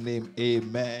Jesus' name.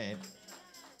 Amen.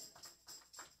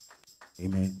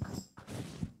 Amen.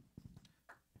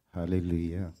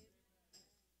 Hallelujah.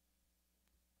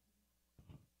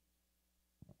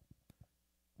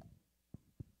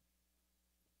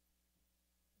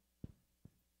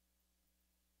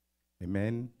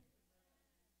 Amen.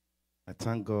 I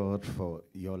thank God for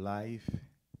your life,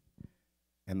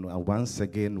 and I once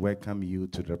again welcome you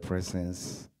to the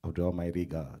presence of the Almighty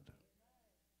God.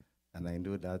 And I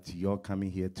know that your coming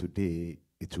here today,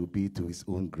 it will be to his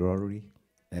own glory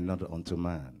and not unto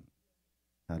man.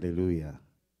 Hallelujah.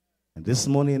 And this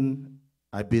morning,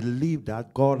 I believe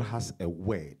that God has a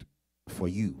word for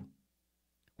you.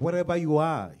 Wherever you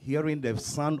are, hearing the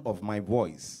sound of my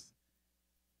voice,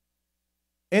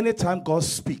 anytime God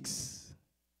speaks,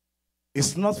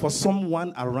 it's not for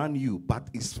someone around you, but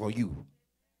it's for you.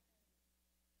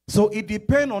 So it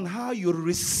depends on how you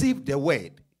receive the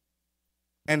word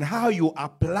and how you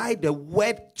apply the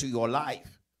word to your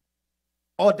life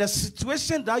or the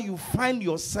situation that you find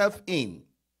yourself in.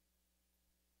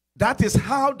 That is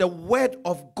how the word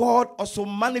of God also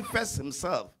manifests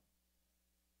himself.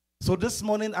 So this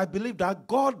morning, I believe that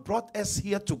God brought us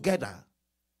here together,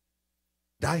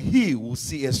 that he will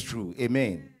see us through.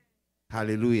 Amen.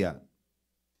 Hallelujah.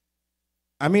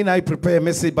 I prepared a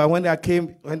message, but when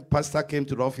Pastor came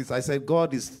to the office, I said,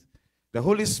 God is, the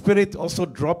Holy Spirit also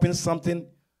dropping something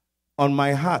on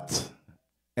my heart.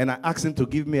 And I asked him to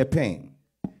give me a pen.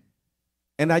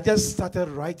 And I just started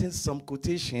writing some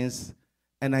quotations,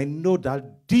 and I know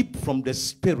that deep from the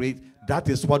Spirit, that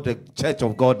is what the church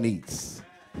of God needs.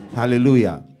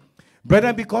 Hallelujah.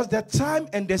 Brethren, because the time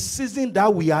and the season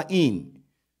that we are in,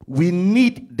 we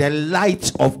need the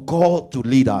light of God to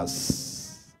lead us.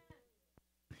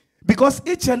 Because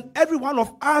each and every one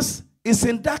of us is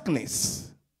in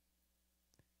darkness.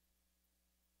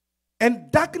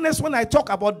 And darkness, when I talk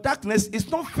about darkness, it's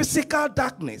not physical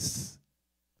darkness.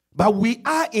 But we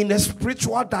are in a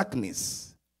spiritual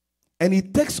darkness. And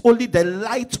it takes only the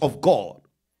light of God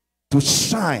to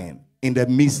shine in the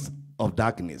midst of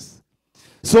darkness.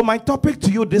 So my topic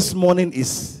to you this morning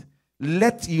is,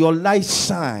 let your light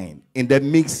shine in the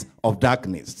midst of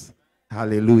darkness.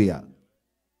 Hallelujah.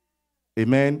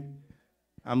 Amen.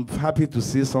 I'm happy to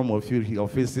see some of you, your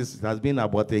faces. It has been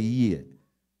about a year.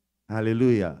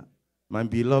 Hallelujah. My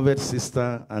beloved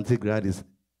sister, Auntie Gladys.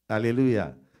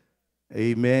 Hallelujah.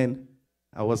 Amen.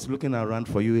 I was looking around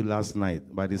for you last night,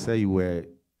 but they said you were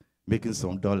making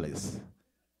some dollars.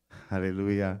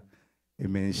 Hallelujah.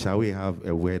 Amen. Shall we have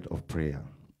a word of prayer?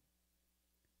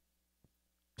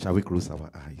 Shall we close our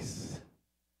eyes?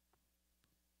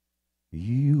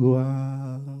 You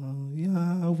are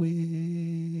Yahweh.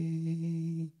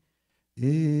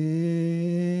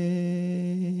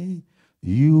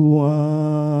 You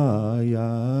are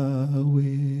Yahweh.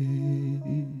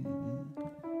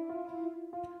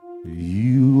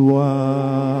 You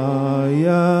are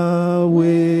Yahweh.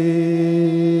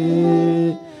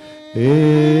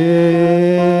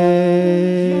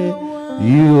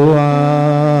 You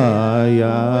are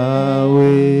Yahweh.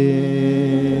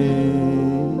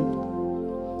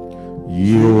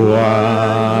 You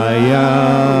are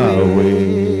Yahweh.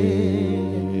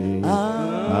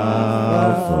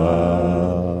 Alpha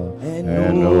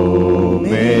and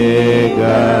Omega.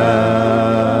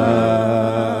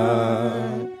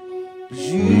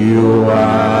 You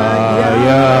are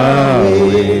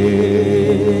Yahweh.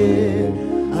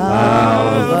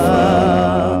 Alpha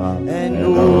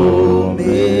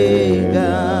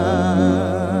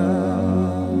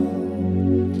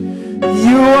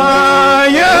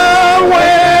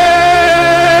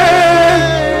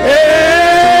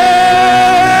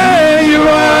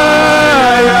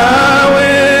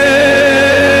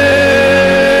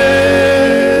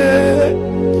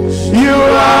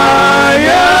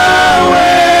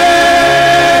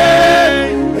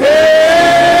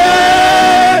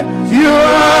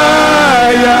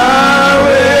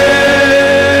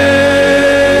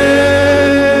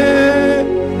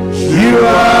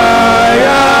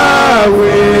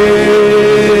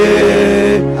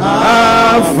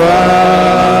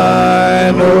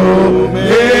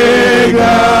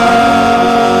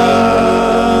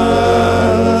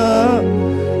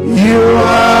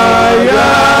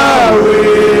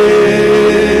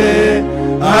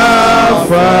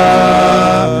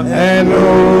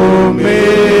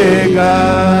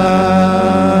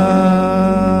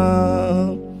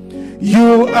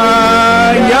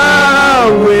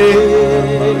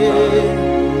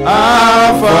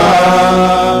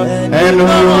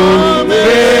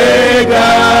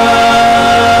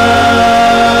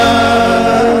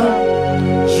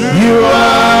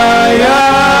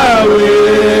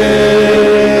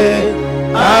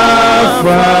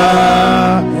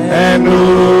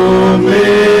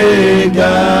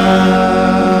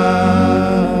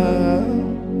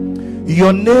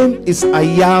Your name is I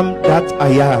am that I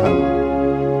am.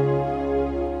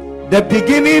 The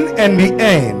beginning and the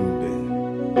end.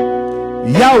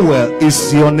 Yahweh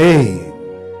is your name.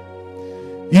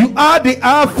 You are the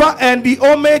Alpha and the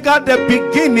Omega, the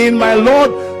beginning, my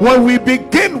Lord. When we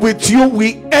begin with you,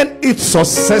 we end it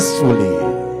successfully.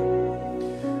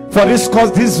 For this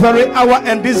cause, this very hour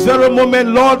and this very moment,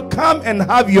 Lord, come and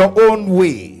have your own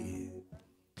way.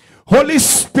 Holy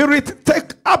Spirit,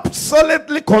 take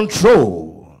absolutely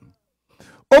control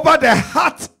over the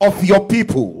heart of your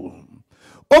people,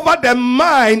 over the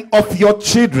mind of your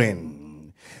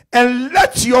children, and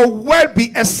let your word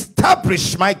be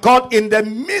established, my God, in the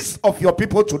midst of your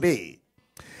people today.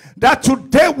 That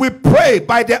today we pray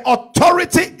by the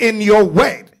authority in your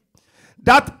word,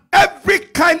 that every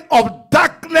kind of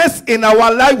darkness in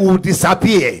our life will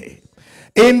disappear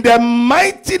in the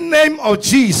mighty name of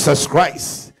Jesus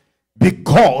Christ,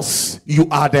 because you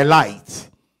are the light.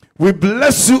 We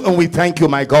bless you and we thank you,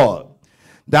 my God,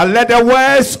 that let the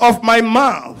words of my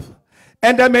mouth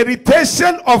and the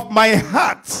meditation of my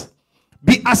heart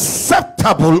be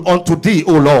acceptable unto thee,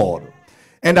 O Lord.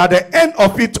 And at the end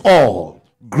of it all,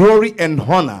 glory and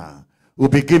honor will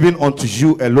be given unto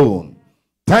you alone.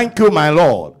 Thank you, my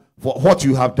Lord, for what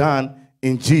you have done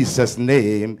in Jesus'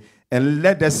 name. And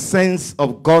let the saints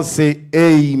of God say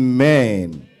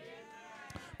amen.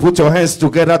 Put your hands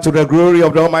together to the glory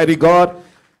of the Almighty God.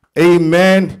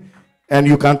 Amen. And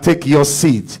you can take your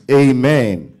seat.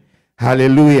 Amen.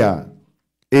 Hallelujah.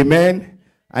 Amen.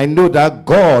 I know that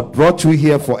God brought you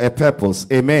here for a purpose.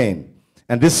 Amen.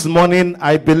 And this morning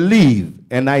I believe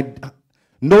and I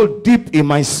know deep in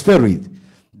my spirit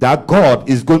that God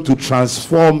is going to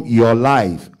transform your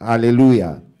life.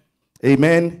 Hallelujah.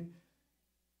 Amen.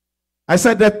 I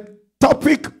said the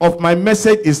topic of my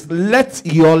message is let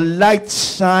your light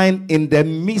shine in the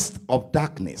midst of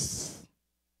darkness.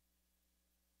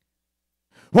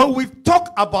 When we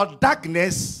talk about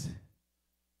darkness,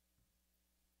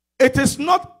 it is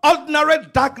not ordinary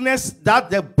darkness that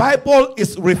the Bible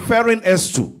is referring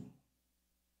us to,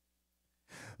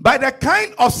 by the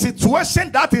kind of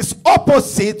situation that is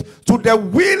opposite to the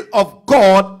will of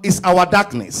God is our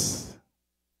darkness.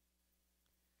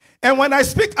 And when I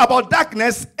speak about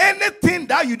darkness, anything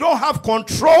that you don't have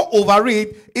control over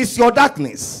it is your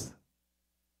darkness.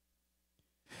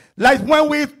 Like when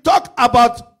we talk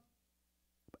about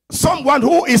someone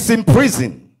who is in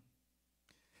prison,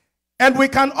 and we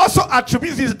can also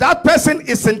attribute this, that person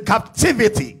is in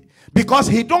captivity because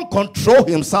he don't control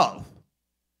himself.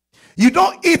 You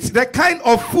don't eat the kind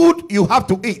of food you have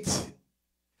to eat.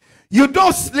 You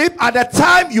don't sleep at the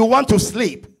time you want to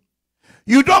sleep.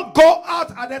 You don't go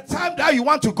out at the time that you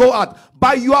want to go out.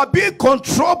 But you are being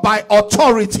controlled by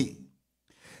authority.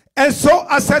 And so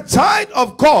as a child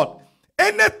of God,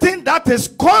 anything that is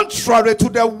contrary to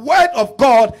the word of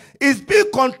God is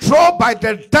being controlled by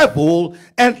the devil.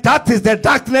 And that is the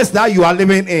darkness that you are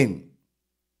living in.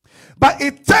 But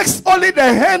it takes only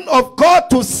the hand of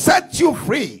God to set you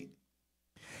free.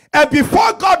 And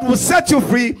before God will set you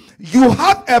free, you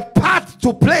have a part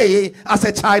to play as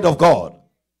a child of God.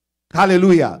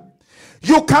 Hallelujah.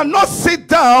 You cannot sit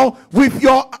down with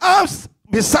your arms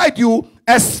beside you,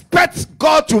 expect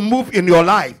God to move in your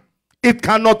life. It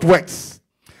cannot work.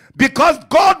 Because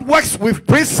God works with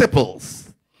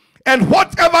principles. And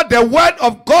whatever the word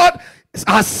of God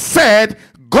has said,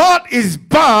 God is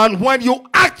bound, when you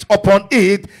act upon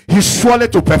it, he's surely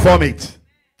to perform it.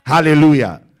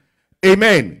 Hallelujah.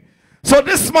 Amen. So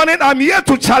this morning I'm here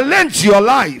to challenge your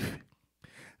life,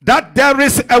 that there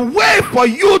is a way for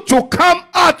you to come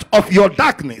out of your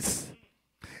darkness.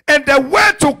 And the way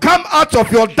to come out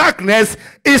of your darkness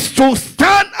is to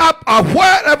stand up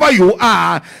wherever you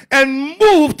are and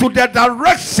move to the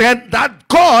direction that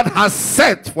God has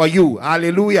set for you.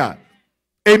 Hallelujah.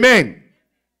 Amen.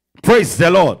 Praise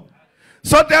the Lord.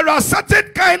 So there are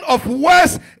certain kind of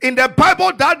words in the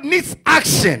Bible that needs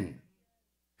action.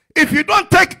 If you don't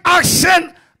take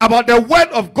action about the word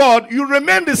of God, you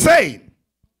remain the same.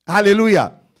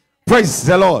 Hallelujah. Praise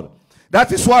the Lord.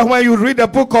 That is why when you read the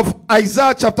book of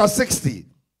Isaiah chapter 60,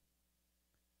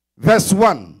 verse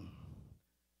 1,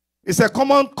 it's a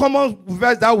common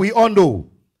verse that we all know.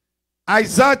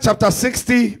 Isaiah chapter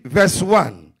 60, verse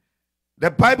 1.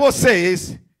 The Bible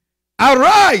says,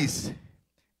 arise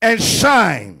and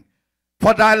shine,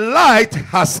 for thy light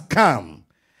has come,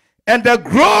 and the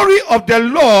glory of the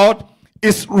Lord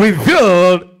is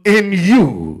revealed in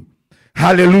you.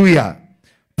 Hallelujah.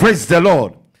 Praise the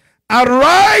Lord.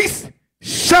 Arise,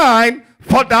 shine,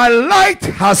 for thy light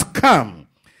has come,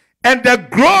 and the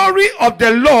glory of the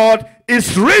Lord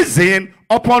is risen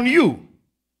upon you.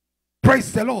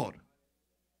 Praise the Lord.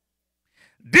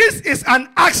 This is an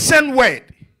action word.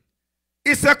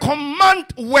 It's a command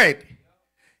word.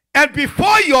 And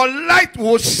before your light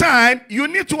will shine, you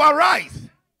need to arise.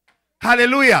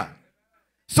 Hallelujah.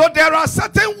 So there are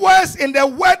certain words in the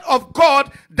word of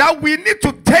God that we need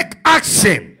to take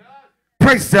action.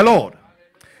 Praise the Lord.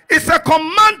 It's a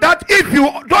command that if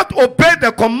you don't obey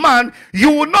the command,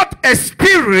 you will not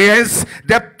experience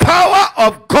the power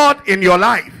of God in your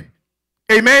life.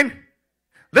 Amen.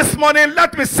 This morning,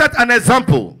 let me set an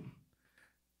example.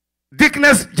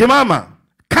 Deaconess Jemama,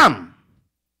 come.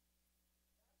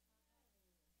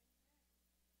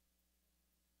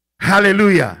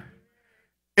 Hallelujah.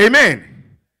 Amen.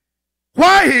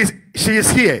 Why she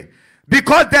is here?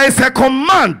 Because there is a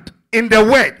command in the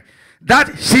word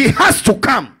that she has to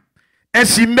come and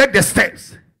she make the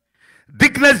steps.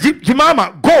 Deaconess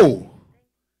Jemama, go.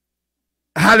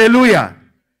 Hallelujah.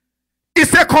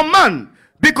 It's a command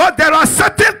because there are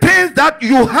certain things that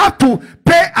you have to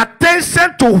pay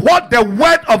attention to what the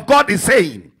word of God is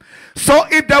saying. So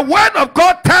if the word of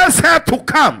God tells her to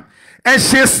come and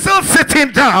she's still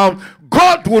sitting down,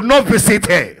 God will not visit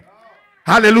her.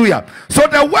 Hallelujah. So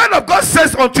the word of God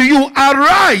says unto you,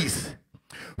 arise.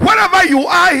 Wherever you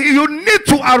are, you need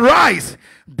to arise.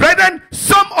 Brethren,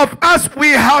 some of us, we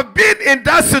have been in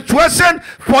that situation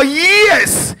for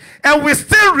years and we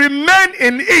still remain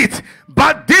in it.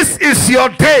 But this is your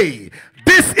day.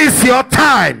 This is your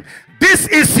time. This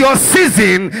is your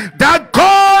season that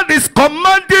God is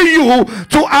commanding you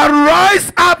to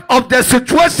arise up of the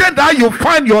situation that you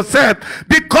find yourself,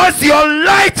 because your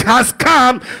light has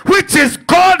come, which is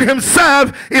God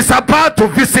himself is about to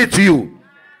visit you.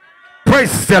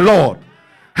 Praise the Lord.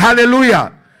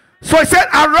 Hallelujah. So he said,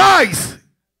 arise.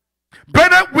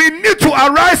 Brother, we need to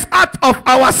arise out of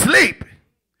our sleep.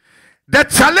 The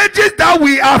challenges that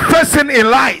we are facing in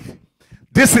life,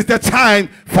 this is the time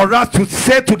for us to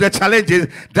say to the challenges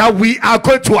that we are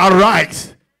going to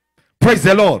arise. Praise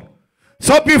the Lord.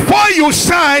 So before you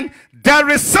shine, there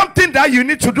is something that you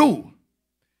need to do.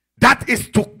 That is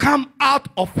to come out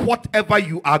of whatever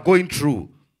you are going through.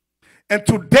 And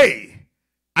today,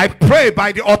 I pray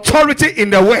by the authority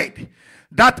in the word,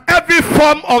 that every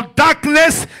form of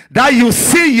darkness that you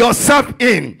see yourself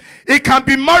in, it can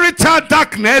be marital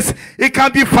darkness, it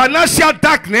can be financial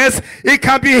darkness, it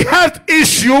can be health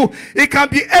issue, it can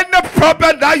be any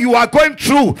problem that you are going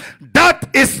through that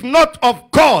is not of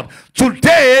God.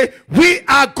 Today we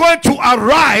are going to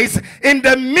arise in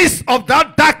the midst of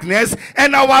that darkness,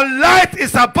 and our light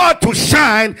is about to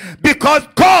shine because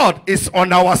God is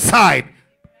on our side.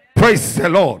 Praise the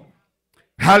Lord.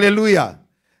 Hallelujah.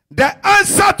 The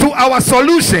answer to our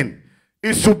solution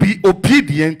is to be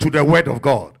obedient to the word of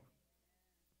God.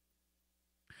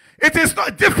 It is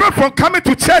not different from coming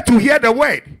to church to hear the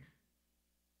word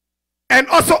and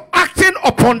also acting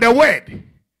upon the word.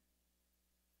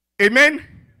 Amen.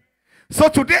 So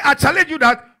today I challenge you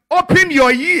that open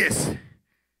your ears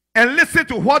and listen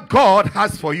to what God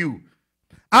has for you.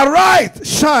 Arise,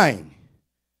 shine,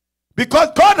 because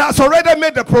God has already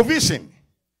made the provision.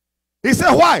 He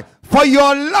said, why? For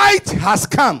your light has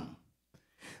come.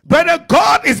 Brother,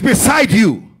 God is beside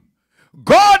you.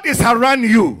 God is around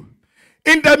you.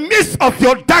 In the midst of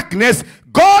your darkness,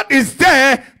 God is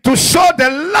there to show the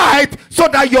light so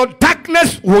that your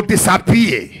darkness will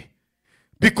disappear.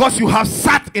 Because you have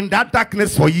sat in that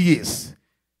darkness for years.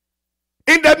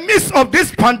 In the midst of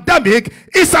this pandemic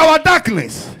is our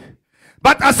darkness.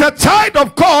 But as a child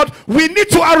of God, we need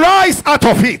to arise out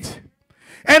of it.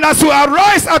 And as you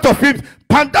arise out of it,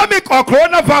 pandemic or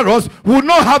coronavirus will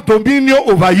not have dominion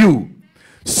over you.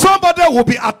 Somebody will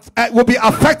be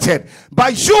affected,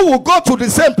 but you will go to the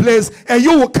same place and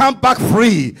you will come back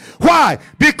free. Why?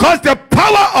 Because the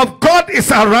power of God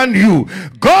is around you.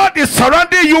 God is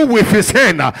surrounding you with his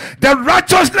hand. The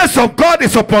righteousness of God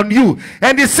is upon you.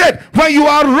 And he said, when you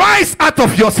arise out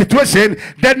of your situation,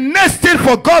 the next thing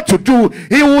for God to do,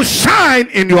 he will shine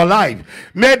in your life.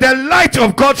 May the light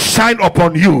of God shine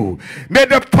upon you. May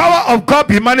the power of God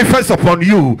be manifest upon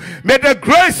you. May the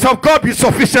grace of God be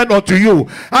sufficient unto you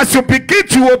as you begin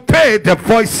to obey the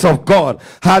voice of God.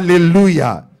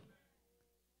 Hallelujah.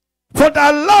 For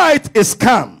the light is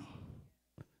come.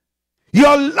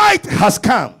 Your light has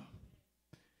come.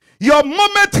 Your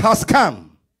moment has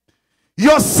come.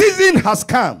 Your season has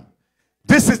come.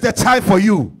 This is the time for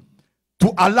you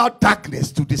to allow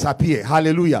darkness to disappear.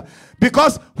 Hallelujah.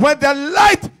 Because when the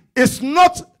light is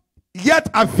not yet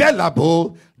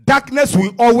available, darkness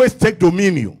will always take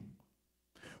dominion.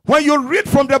 When you read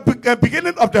from the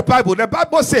beginning of the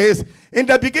Bible says, in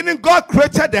the beginning God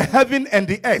created the heaven and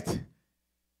the earth.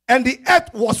 And the earth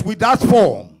was without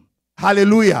form.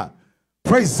 Hallelujah.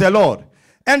 Praise the Lord.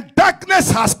 and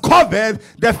darkness has covered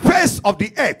the face of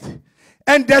the earth.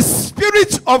 And the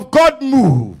Spirit of God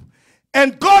moved.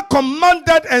 And God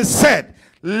commanded and said,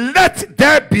 let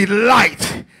there be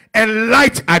light. And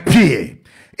light appeared.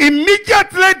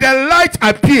 Immediately the light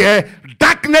appeared,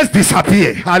 darkness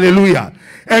disappeared. Hallelujah.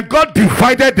 And God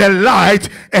divided the light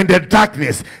and the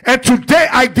darkness. And today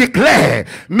I declare,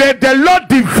 may the Lord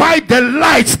divide the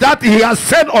lights that he has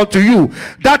sent unto you,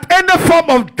 that any form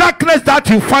of darkness that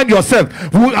you find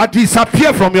yourself will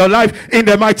disappear from your life in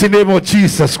the mighty name of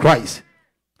Jesus Christ.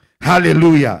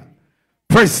 Hallelujah.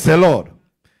 Praise the Lord.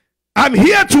 I'm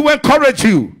here to encourage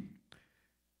you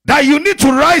that you need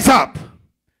to rise up,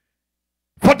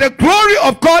 for the glory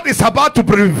of God is about to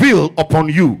be revealed upon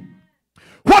you.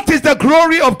 What is the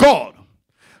glory of God?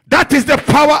 That is the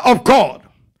power of God.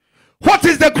 What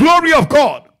is the glory of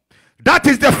God? That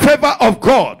is the favor of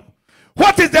God.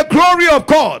 What is the glory of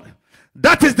God?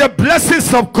 That is the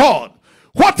blessings of God.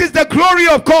 What is the glory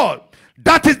of God?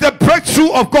 That is the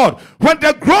breakthrough of God. When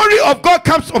the glory of God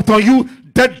comes upon you,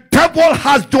 the devil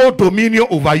has no dominion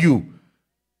over you,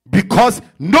 because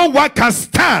no one can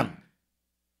stand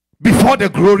before the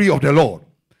glory of the Lord.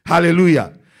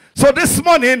 Hallelujah. So this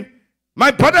morning,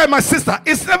 my brother and my sister,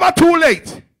 it's never too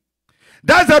late.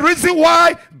 That's the reason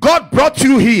why God brought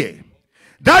you here.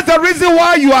 That's the reason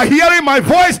why you are hearing my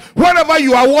voice wherever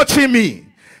you are watching me.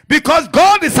 Because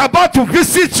God is about to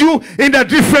visit you in a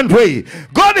different way.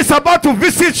 God is about to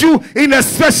visit you in a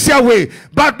special way.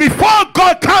 But before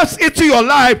God comes into your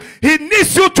life, he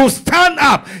needs you to stand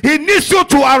up. He needs you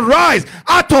to arise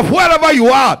out of wherever you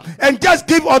are and just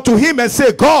give unto him and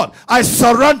say, God, I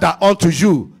surrender unto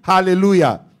you.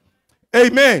 Hallelujah.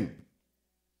 Amen.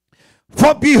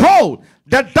 For behold,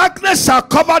 the darkness shall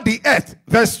cover the earth.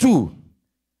 Verse 2.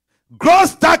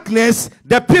 Gross darkness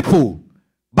the people,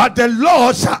 but the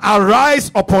Lord shall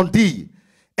arise upon thee,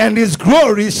 and his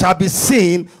glory shall be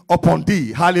seen upon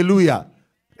thee. Hallelujah.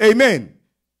 Amen.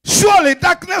 Surely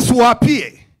darkness will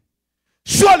appear.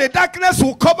 Surely darkness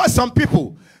will cover some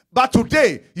people. But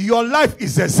today, your life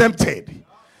is exempted.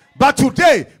 But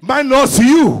today, minus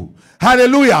you.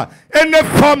 Hallelujah. Any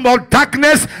form of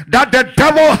darkness that the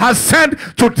devil has sent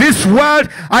to this world,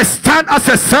 I stand as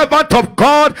a servant of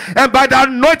God, and by the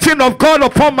anointing of God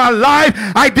upon my life,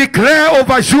 I declare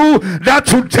over you that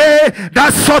today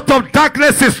that sort of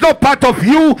darkness is not part of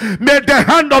you. May the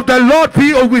hand of the Lord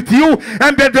be with you,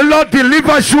 and may the Lord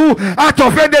deliver you out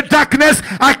of any darkness.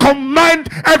 I command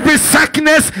every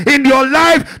sickness in your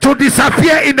life to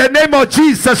disappear in the name of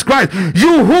Jesus Christ.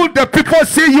 You who the people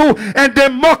see you and they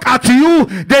mock at you,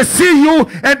 they see you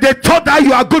and they thought that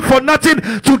you are good for nothing.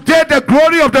 Today the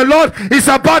glory of the Lord is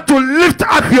about to lift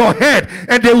up your head,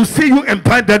 and they will see you and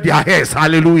bended their heads.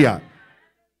 Hallelujah.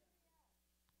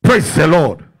 Praise the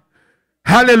Lord.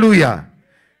 Hallelujah.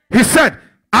 He said,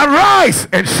 arise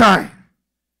and shine,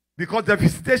 because the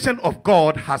visitation of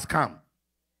God has come.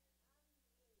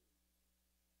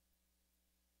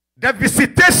 The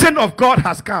visitation of God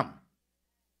has come.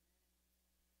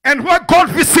 And when God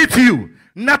visits you,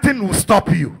 nothing will stop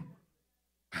you.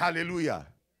 Hallelujah.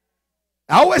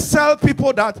 I always tell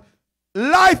people that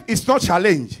life is not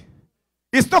challenge.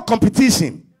 It's not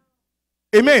competition.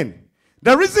 Amen.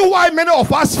 The reason why many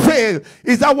of us fail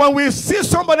is that when we see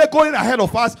somebody going ahead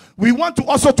of us, we want to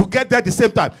also to get there at the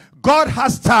same time. God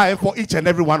has time for each and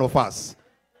every one of us.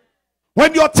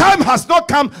 When your time has not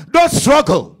come, don't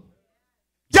struggle.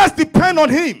 Just depend on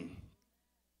him.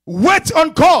 Wait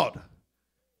on God.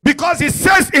 Because he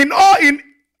says in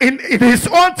his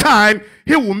own time,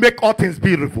 he will make all things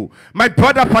beautiful. My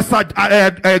brother, Pastor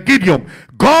Gideon,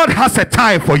 God has a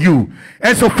time for you.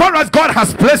 And so far as God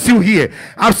has placed you here,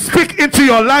 I speak into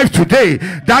your life today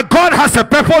that God has a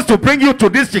purpose to bring you to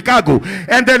this Chicago.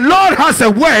 And the Lord has a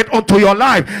word unto your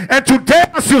life. And today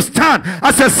as you stand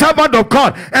as a servant of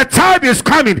God, a time is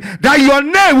coming that your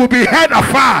name will be heard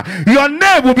afar. Your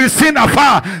name will be seen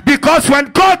afar. Because when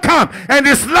God comes and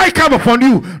his light come upon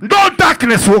you, no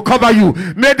darkness will cover you.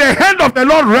 May the hand of the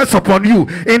Lord rest upon you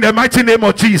in the mighty name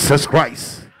of Jesus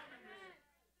Christ.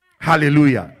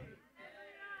 Hallelujah.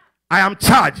 I am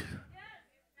charged.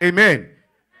 Amen.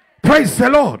 Praise the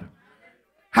Lord.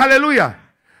 Hallelujah.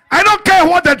 I don't care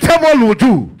what the devil will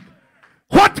do.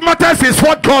 What matters is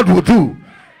what God will do.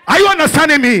 Are you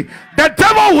understanding me? The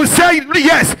devil will say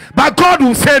yes, but God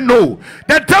will say no.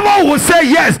 The devil will say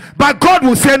yes, but God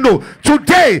will say no.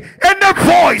 Today, any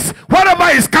voice, whatever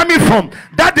is coming from,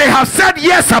 that they have said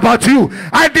yes about you,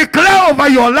 I declare over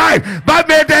your life, but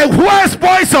may the worst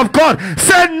voice of God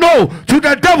say no to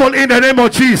the devil in the name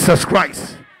of Jesus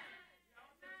Christ.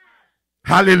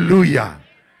 Hallelujah.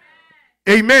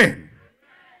 Amen.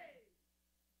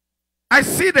 I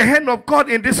see the hand of God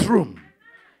in this room.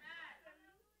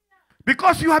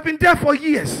 Because you have been there for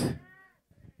years.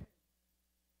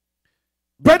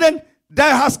 Brethren,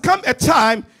 there has come a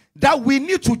time that we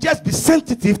need to just be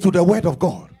sensitive to the word of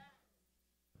God.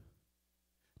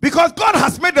 Because God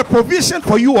has made a provision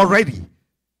for you already.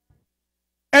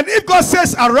 And if God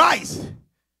says arise,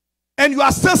 and you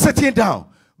are still sitting down,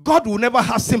 God will never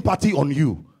have sympathy on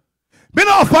you.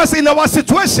 Many of us in our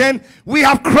situation, we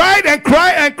have cried and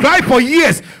cried and cried for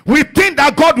years. We think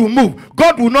that God will move.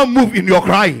 God will not move in your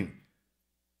crying.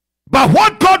 But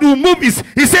what God will move is,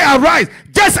 he said arise.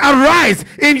 Just arise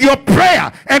in your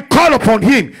prayer and call upon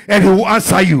him, and he will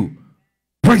answer you.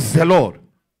 Praise the Lord.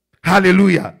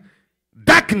 Hallelujah.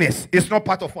 Darkness is not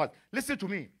part of us. Listen to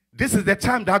me. This is the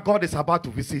time that God is about to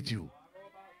visit you.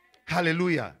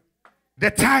 Hallelujah.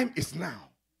 The time is now.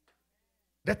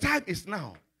 The time is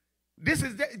now. This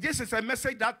is a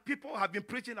message that people have been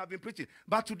preaching.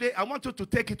 But today, I want you to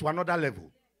take it to another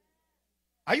level.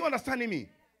 Are you understanding me?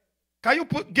 Can you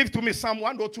give to me Psalm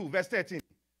 102, verse 13?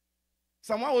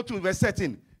 Psalm 102, verse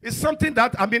 13. It's something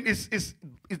that,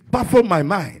 it baffled my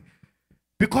mind.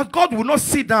 Because God will not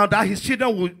sit down that his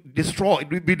children will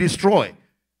be destroyed.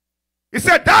 He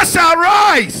said, thou shalt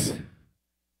rise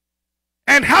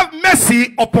and have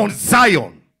mercy upon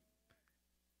Zion.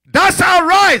 Thou shalt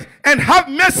rise and have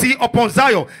mercy upon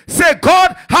Zion. Say,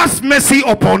 God has mercy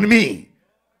upon me.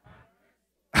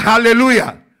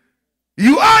 Hallelujah.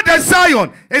 You are the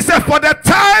Zion. It said, for the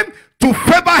time to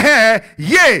favor her,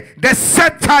 yea, the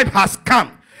set time has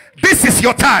come. This is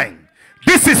your time.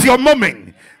 This is your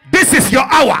moment. This is your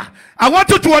hour. I want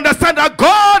you to understand that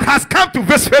God has come to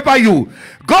favor you.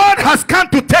 God has come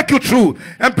to take you through.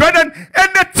 And brethren,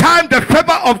 anytime the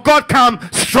favor of God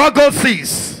comes, struggle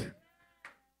cease.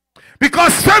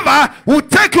 Because favor will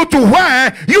take you to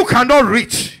where you cannot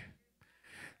reach.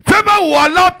 Favor will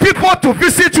allow people to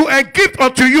visit you and give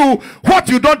unto you what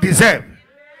you don't deserve.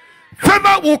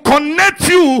 Favor will connect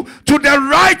you to the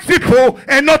right people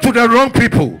and not to the wrong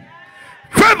people.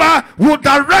 Favor will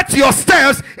direct your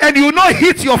steps and you will not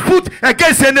hit your foot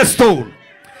against any stone.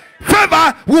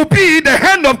 Favor will be the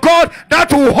hand of God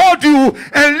that will hold you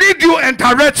and lead you and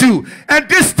direct you. And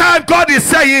this time God is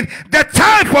saying the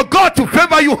time for God to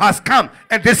favor you has come,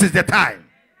 and this is the time.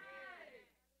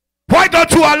 Why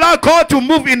don't you allow God to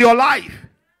move in your life?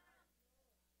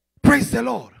 Praise the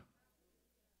Lord.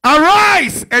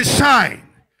 Arise and shine,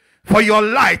 for your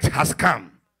light has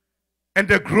come, and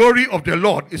the glory of the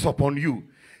Lord is upon you.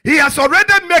 He has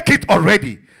already made it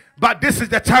already, but this is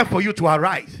the time for you to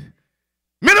arise.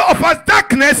 Many of us,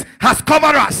 darkness has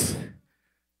covered us.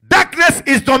 Darkness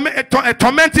is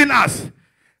tormenting us,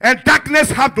 and darkness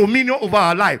have dominion over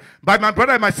our life. But my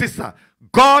brother and my sister,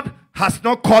 God has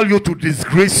not called you to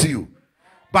disgrace you,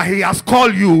 but he has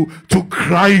called you to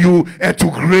crown you and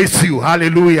to grace you.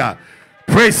 Hallelujah.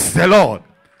 Praise the Lord.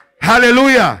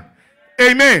 Hallelujah.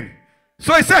 Amen.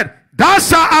 So he said, thou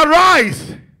shalt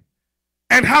arise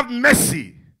and have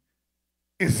mercy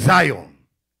in Zion.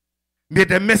 May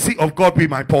the mercy of God be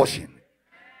my portion.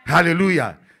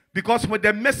 Hallelujah. Because when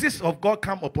the mercies of God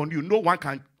come upon you, no one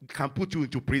can put you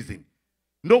into prison.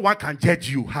 No one can judge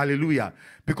you. Hallelujah.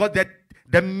 Because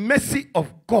the mercy of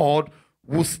God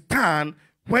will stand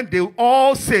when they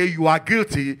all say you are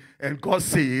guilty and God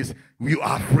says you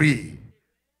are free.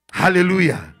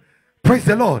 Hallelujah. Praise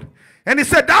the Lord. And he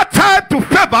said that time to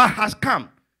favor has come.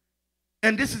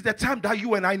 And this is the time that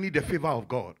you and I need the favor of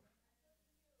God.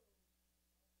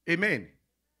 Amen.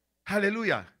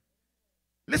 Hallelujah.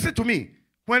 Listen to me.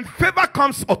 When favor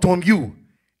comes upon you,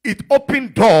 it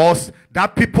opens doors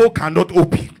that people cannot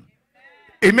open.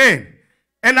 Amen.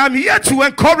 And I'm here to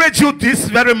encourage you this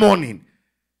very morning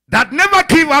that never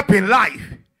give up in life.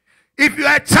 If you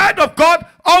are a child of God,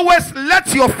 always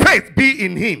let your faith be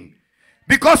in him.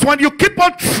 Because when you keep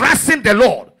on trusting the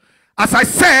Lord, as I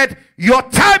said, your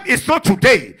time is not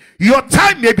today. Your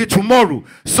time may be tomorrow.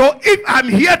 So if I'm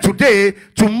here today,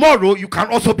 tomorrow you can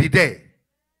also be there.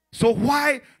 So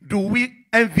why do we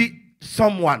envy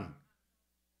someone?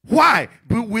 Why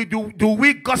do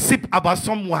we gossip about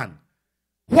someone?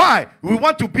 Why we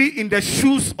want to be in the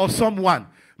shoes of someone?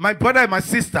 My brother and my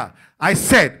sister, I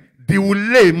said,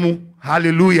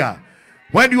 hallelujah.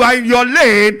 When you are in your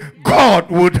lane,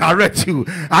 God will direct you.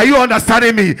 Are you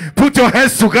understanding me? Put your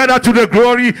hands together to the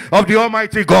glory of the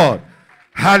Almighty God.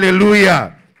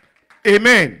 Hallelujah.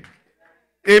 Amen.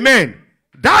 Amen.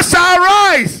 Thou shalt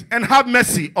arise and have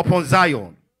mercy upon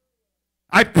Zion.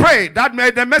 I pray that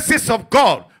may the mercies of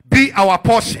God be our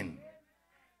portion.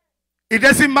 It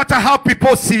doesn't matter how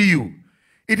people see you.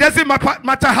 It doesn't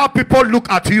matter how people look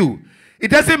at you. It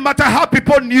doesn't matter how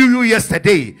people knew you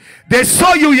yesterday. They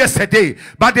saw you yesterday,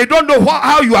 but they don't know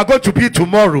how you are going to be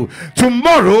tomorrow.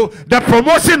 Tomorrow, the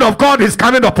promotion of God is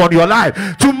coming upon your life.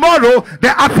 Tomorrow,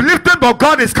 the uplifting of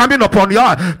God is coming upon your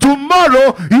life.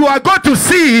 Tomorrow, you are going to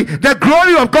see the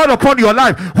glory of God upon your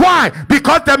life. Why?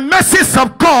 Because the message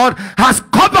of God has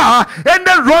covered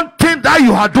any wrong thing that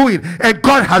you are doing, and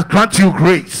God has granted you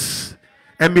grace.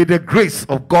 And may the grace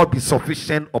of God be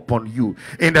sufficient upon you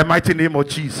in the mighty name of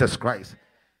Jesus Christ.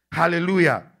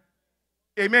 Hallelujah.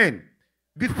 Amen.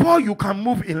 Before you can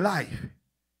move in life,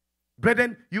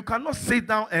 brethren, you cannot sit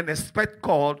down and expect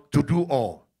God to do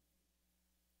all.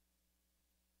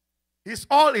 He's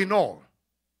all in all.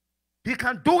 He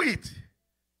can do it.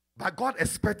 But God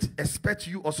expects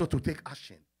you also to take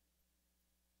action.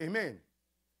 Amen.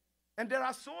 And there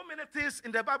are so many things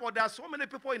in the Bible, there are so many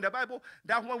people in the Bible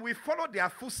that when we follow their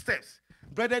footsteps,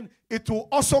 brethren, it will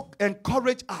also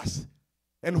encourage us.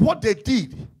 And what they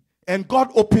did, and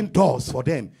God opened doors for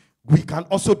them, we can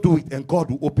also do it, and God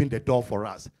will open the door for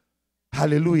us.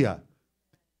 Hallelujah.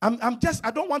 I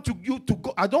don't want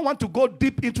to go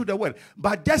deep into the word,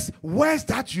 but just words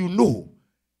that you know,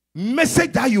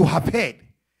 message that you have heard.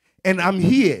 And I'm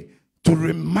here to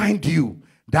remind you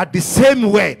that the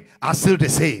same word are still the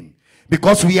same.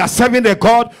 Because we are serving a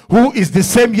God who is the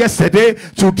same yesterday,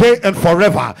 today, and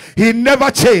forever. He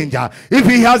never changed. If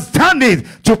he has done it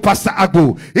to Pastor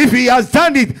Agu, if he has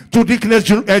done it to Deaconess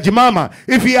Jimama,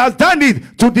 if he has done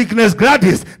it to Deaconess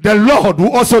Gladys, the Lord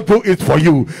will also do it for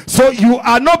you. So you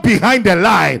are not behind the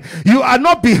line. You are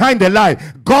not behind the line.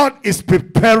 God is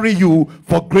preparing you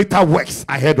for greater works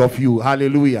ahead of you.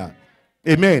 Hallelujah.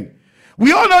 Amen.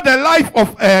 We all know the life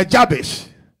of Jabez.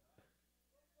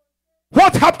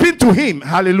 What happened to him?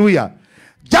 Hallelujah.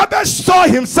 Jabez saw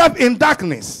himself in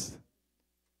darkness.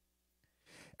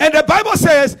 And the Bible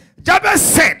says, Jabez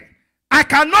said, I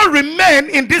cannot remain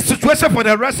in this situation for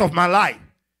the rest of my life.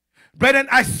 Brethren,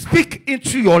 I speak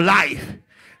into your life.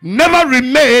 Never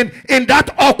remain in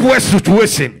that awkward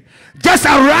situation. Just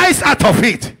arise out of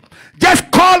it.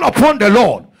 Just call upon the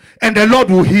Lord, and the Lord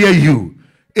will hear you.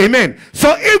 Amen.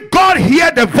 So if God hear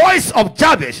the voice of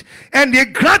Jabez and they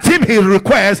grant him his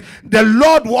request, the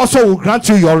Lord also will grant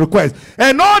you your request.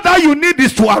 And all that you need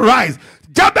is to arise.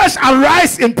 Jabez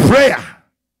arise in prayer,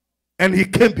 and he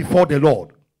came before the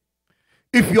Lord.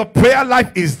 If your prayer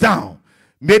life is down,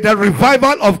 may the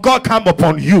revival of God come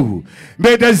upon you.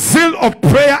 May the zeal of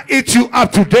prayer eat you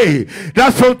up today.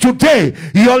 That from today,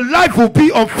 your life will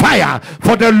be on fire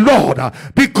for the Lord.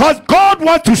 Because God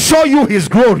wants to show you his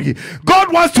glory.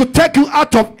 God wants to take you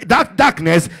out of that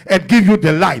darkness and give you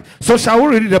the light. So shall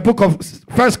we read the book of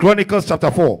 1 Chronicles chapter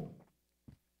 4.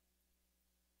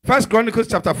 1 Chronicles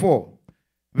chapter 4,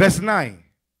 verse 9.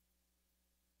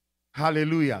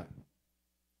 Hallelujah.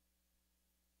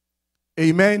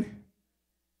 Amen.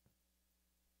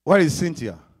 Where is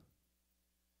Cynthia?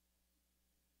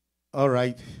 All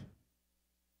right.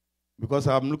 Because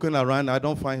I'm looking around, I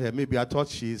don't find her. Maybe I thought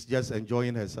she's just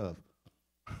enjoying herself.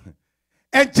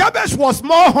 And Jabez was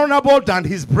more honorable than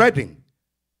his brethren.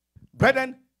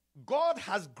 Brethren, God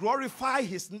has glorified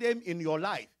his name in your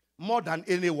life more than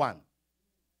anyone.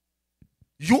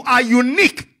 You are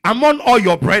unique among all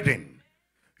your brethren.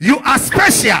 You are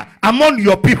special among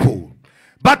your people.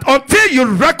 But until you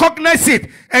recognize it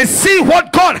and see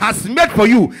what God has made for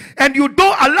you, and you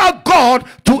don't allow God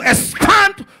to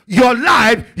expand your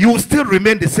life, you will still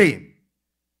remain the same.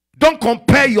 Don't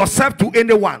compare yourself to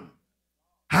anyone.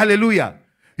 Hallelujah.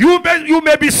 You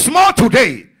may be small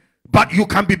today, but you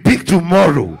can be big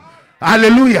tomorrow.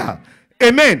 Hallelujah.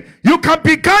 Amen. You can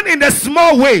begin in a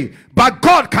small way, but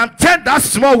God can turn that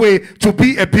small way to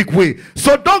be a big way.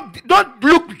 So don't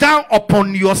look down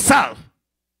upon yourself.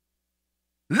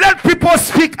 Let people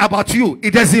speak about you.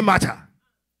 It doesn't matter.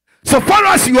 So far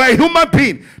as you are a human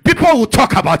being, people will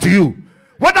talk about you.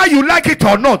 Whether you like it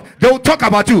or not, they will talk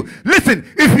about you. Listen,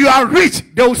 if you are rich,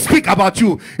 they will speak about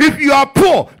you. If you are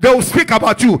poor, they will speak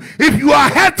about you. If you are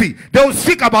healthy, they will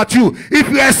speak about you.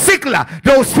 If you are sickler,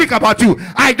 they will speak about you.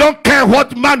 I don't care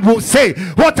what man will say.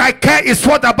 What I care is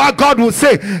what about God will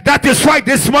say. That is why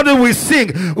this morning we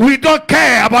sing. We don't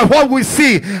care about what we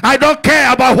see. I don't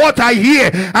care about what I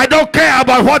hear. I don't care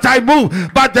about what I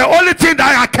move. But the only thing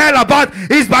that I care about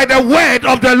is by the word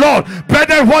of the Lord.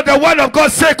 Brethren, what the word of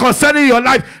God says concerning your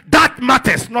life, that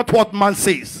matters, not what man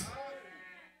says.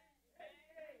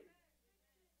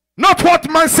 Not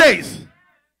what man says.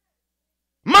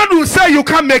 Man will say you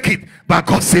can't make it, but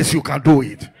God says you can do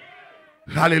it.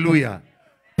 Hallelujah.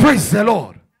 Praise the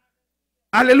Lord.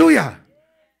 Hallelujah.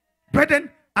 Brethren,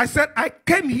 I said I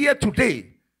came here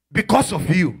today because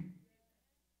of you.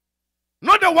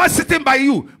 Not the one sitting by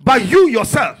you, but you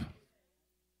yourself.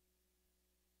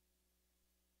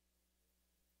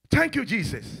 Thank you,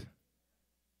 Jesus.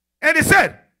 And he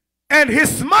said, and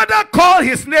his mother called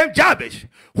his name Jabez.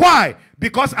 Why?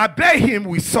 Because I bear him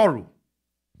with sorrow.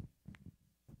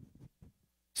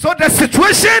 So the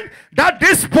situation that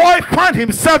this boy found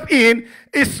himself in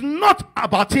is not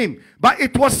about him, but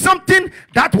it was something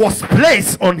that was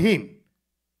placed on him.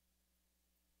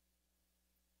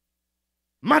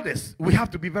 Mothers, we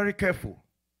have to be very careful.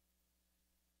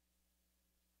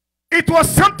 It was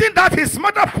something that his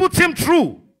mother put him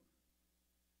through.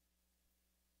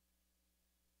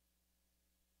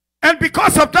 And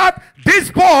because of that,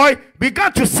 this boy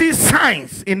began to see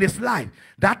signs in his life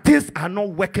that things are not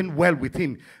working well with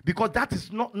him, because that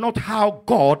is not how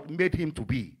God made him to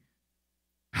be.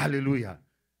 Hallelujah.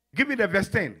 Give me the verse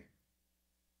 10.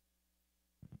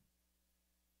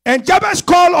 And Jabez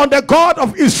called on the God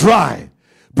of Israel.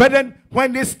 But then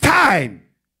when it's time,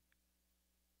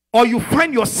 or you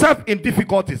find yourself in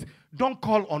difficulties, don't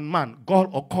call on man, God,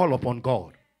 or call upon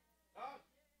God.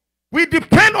 We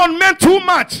depend on men too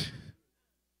much.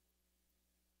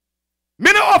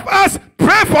 Many of us,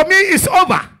 pray for me is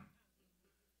over.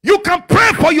 You can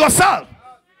pray for yourself.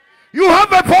 You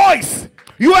have a voice.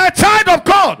 You are a child of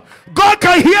God. God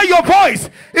can hear your voice.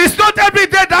 It's not every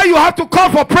day that you have to call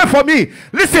for pray for me.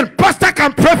 Listen, pastor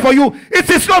can pray for you. It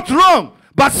is not wrong.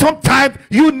 But sometimes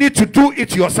you need to do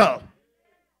it yourself.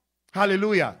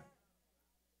 Hallelujah.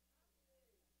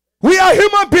 We are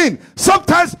human beings.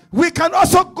 Sometimes we can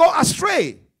also go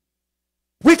astray.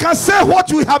 We can say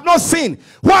what we have not seen.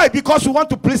 Why? Because we want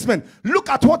to please men. Look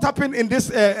at what happened in this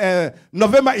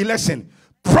November election.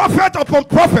 Prophet upon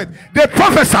prophet, they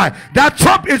prophesied that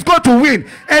Trump is going to win.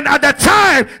 And at the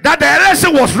time that the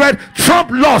election was read, Trump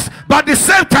lost. But at the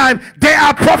same time, they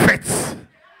are prophets.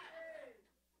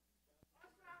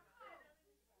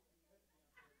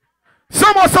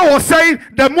 Some also was saying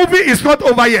the movie is not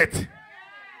over yet.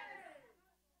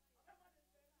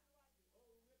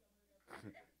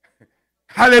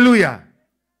 Hallelujah.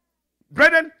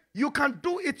 Brethren, you can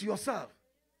do it yourself.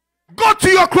 Go to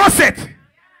your closet.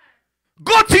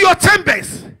 Go to your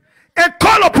chambers and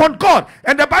call upon God.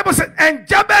 And the Bible says, and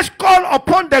Jabez called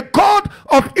upon the God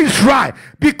of Israel,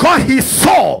 because he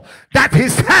saw that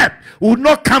his help will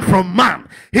not come from man.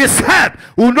 His help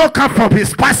will not come from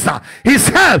his pastor. His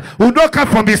help will not come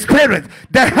from his parents.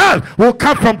 The help will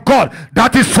come from God.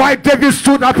 That is why David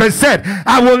stood up and said,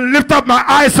 I will lift up my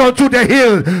eyes unto the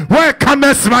hill. Where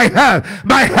cometh my help?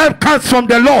 My help comes from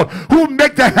the Lord, who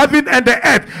made the heaven and the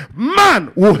earth.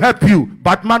 Man will help you,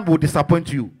 but man will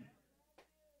disappoint you.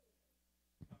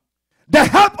 The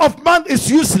help of man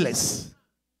is useless.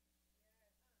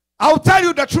 I'll tell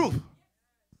you the truth.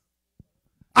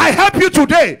 I help you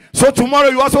today, so tomorrow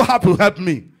you also have to help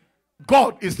me.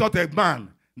 God is not a man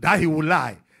that he will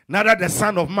lie, neither the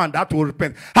son of man that will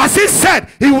repent. Has he said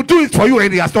he will do it for you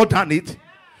and he has not done it?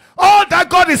 All that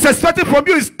God is expecting from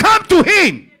you is come to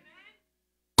him.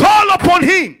 Call upon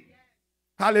him.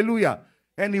 Hallelujah.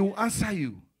 And he will answer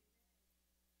you.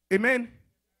 Amen.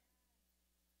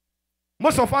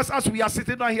 Most of us, as we are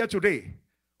sitting down here today,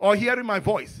 or hearing my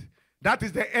voice, that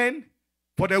is the end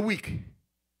for the week.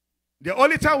 The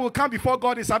only time we'll come before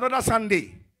God is another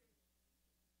Sunday.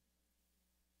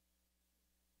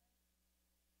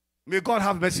 May God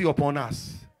have mercy upon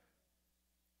us.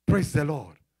 Praise the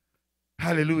Lord.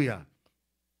 Hallelujah.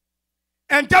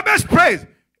 And Jabez prays,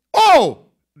 oh,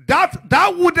 that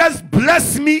thou wouldest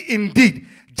bless me indeed.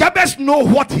 Jabez know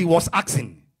what he was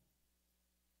asking.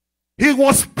 He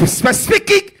was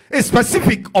specific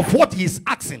of what he is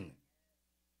asking.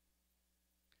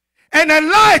 And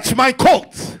enlarge my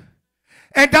coat,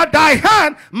 and that thy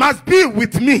hand must be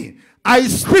with me. I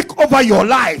speak over your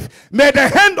life. May the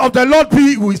hand of the Lord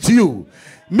be with you.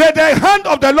 May the hand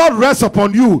of the Lord rest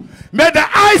upon you. May the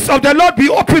eyes of the Lord be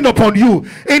opened upon you.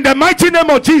 In the mighty name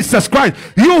of Jesus Christ.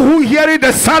 You who hearing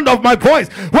the sound of my voice,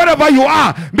 wherever you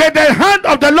are, may the hand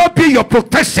of the Lord be your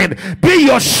protection, be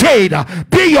your shade,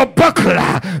 be your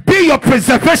buckler, be your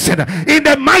preservation. In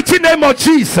the mighty name of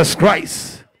Jesus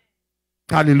Christ.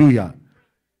 Hallelujah.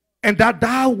 And that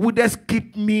thou wouldest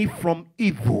keep me from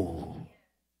evil.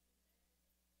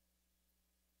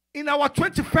 In our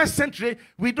 21st century,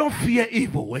 we don't fear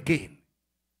evil again.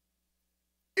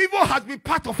 Evil has been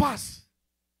part of us.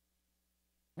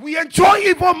 We enjoy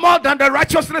evil more than the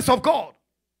righteousness of God.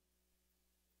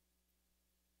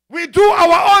 We do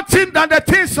our own thing than the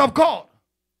things of God.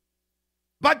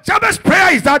 But Jabez's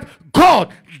prayer is that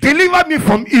God, deliver me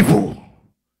from evil.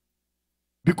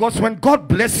 Because when God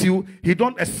bless you, he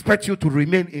don't expect you to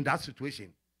remain in that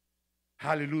situation.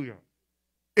 Hallelujah.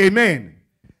 Amen.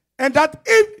 And that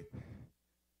if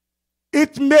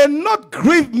it may not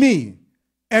grieve me,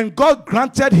 and God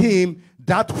granted him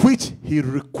that which he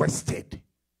requested.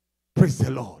 Praise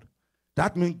the Lord.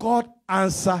 That means God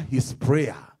answer his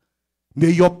prayer.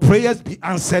 May your prayers be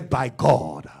answered by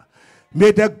God.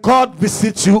 May the God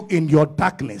visit you in your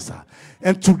darkness.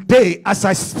 And today, as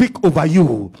I speak over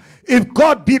you, if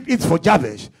God did it for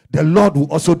Jabez, the Lord will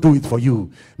also do it for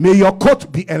you. May your court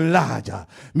be enlarged.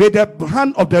 May the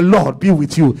hand of the Lord be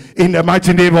with you in the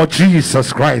mighty name of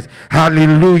Jesus Christ.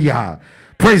 Hallelujah.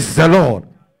 Praise the Lord.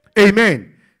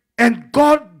 Amen. And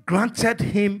God granted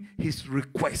him his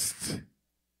request.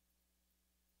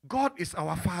 God is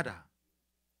our Father.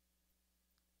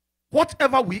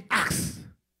 Whatever we ask,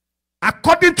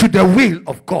 according to the will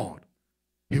of God,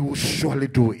 he will surely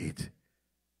do it.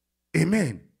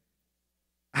 Amen.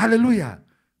 Hallelujah.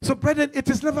 So, brethren, it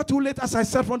is never too late, as I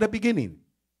said from the beginning.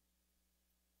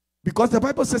 Because the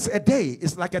Bible says a day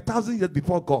is like 1,000 years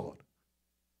before God.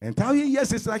 And 1,000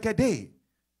 years is like a day.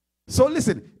 So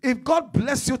listen, if God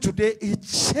bless you today, it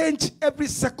changes every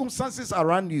circumstances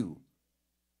around you.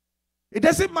 It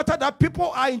doesn't matter that people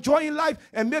are enjoying life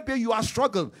and maybe you are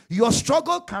struggling. Your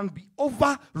struggle can be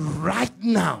over right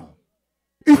now.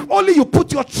 If only you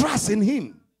put your trust in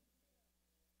him.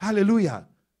 Hallelujah.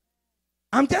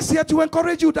 I'm just here to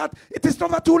encourage you that it is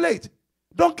never too late.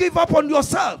 Don't give up on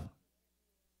yourself.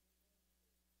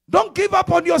 Don't give up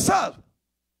on yourself.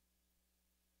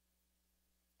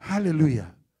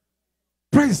 Hallelujah.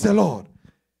 Praise the Lord.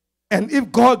 And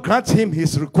if God grants him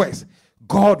his request,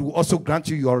 God will also grant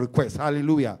you your request.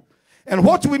 Hallelujah. And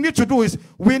what we need to do is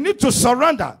we need to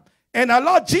surrender and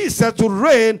allow Jesus to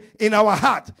reign in our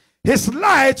heart. His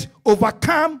light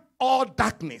overcome all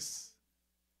darkness.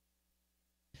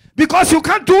 Because you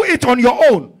can't do it on your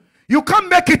own. You can't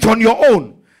make it on your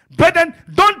own. Brethren,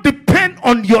 don't depend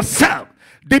on yourself.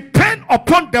 Depend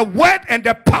upon the word and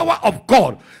the power of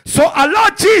God. So allow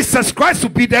Jesus Christ to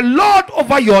be the Lord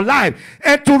over your life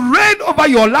and to reign over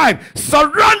your life.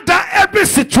 Surrender every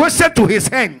situation to his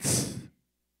hands.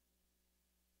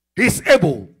 He's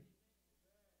able.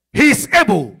 He's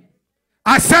able.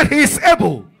 I said he's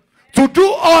able to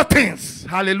do all things.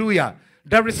 Hallelujah.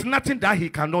 There is nothing that he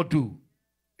cannot do.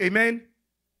 Amen.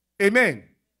 Amen.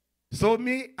 So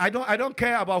me, I don't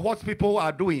care about what people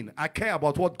are doing. I care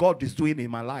about what God is doing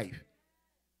in my life.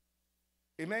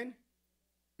 Amen.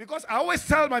 Because I always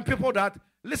tell my people that,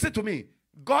 listen to me,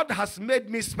 God has made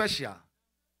me special.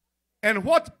 And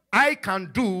what I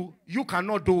can do, you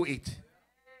cannot do it.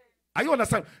 Are you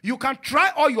understand? You can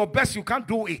try all your best, you can't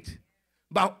do it.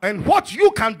 And what you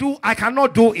can do, I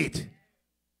cannot do it.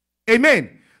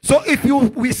 Amen. So if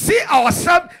we see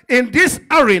ourselves in this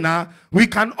arena, we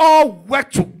can all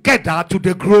work together to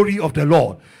the glory of the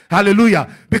Lord.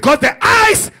 Hallelujah. Because the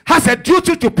eyes has a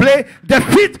duty to play, the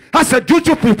feet has a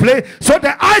duty to play. So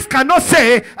the eyes cannot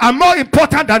say, I'm more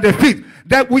important than the feet.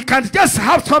 That we can just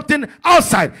have something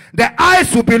outside. The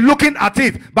eyes will be looking at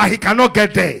it, but he cannot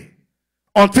get there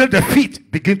until the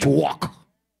feet begin to walk.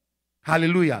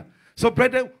 Hallelujah. So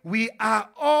brethren, we are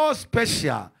all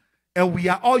special and we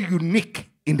are all unique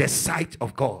in the sight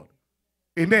of God.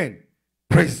 Amen.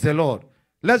 Praise the Lord.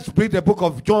 Let's read the book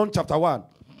of John chapter 1.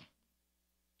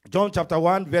 John chapter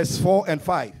 1 verse 4 and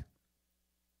 5.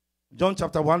 John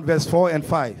chapter 1 verse 4 and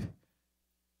 5.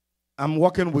 I'm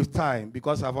working with time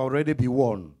because I've already been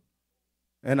warned.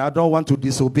 And I don't want to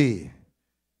disobey.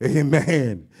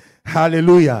 Amen.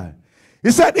 Hallelujah.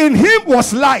 He said, in him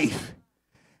was life.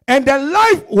 And the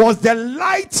life was the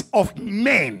light of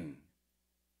men.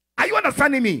 Are you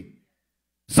understanding me?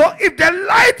 So if the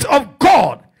light of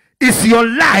God is your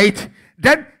light,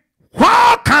 then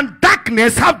how can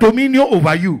darkness have dominion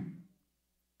over you?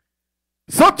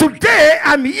 So today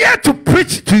I'm here to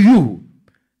preach to you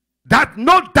that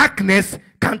no darkness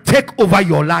can take over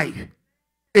your life.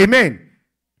 Amen.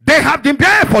 They have been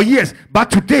there for years,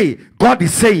 but today God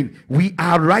is saying we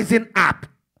are rising up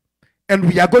and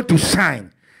we are going to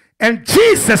shine. And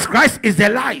Jesus Christ is the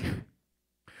life.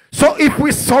 So if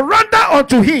we surrender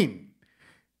unto him,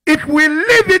 if we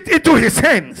leave it into his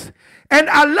hands and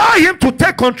allow him to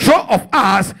take control of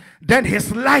us, then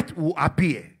his light will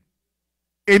appear.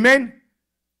 Amen.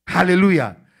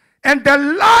 Hallelujah. And the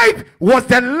light was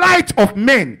the light of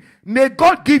men. May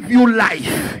God give you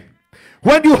life.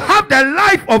 When you have the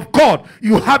life of God,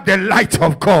 you have the light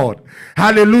of God.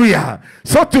 Hallelujah.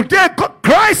 So today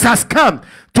Christ has come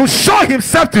to show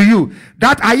himself to you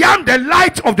that I am the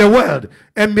light of the world,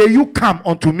 and may you come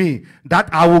unto me,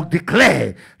 that I will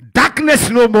declare darkness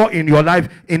no more in your life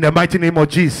in the mighty name of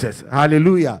Jesus.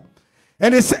 Hallelujah.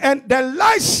 And the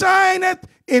light shineth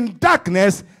in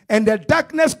darkness, and the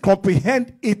darkness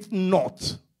comprehend it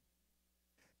not.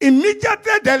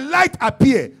 Immediately the light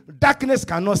appear, darkness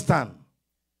cannot stand.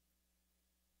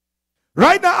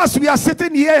 Right now, as we are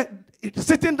sitting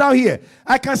down here,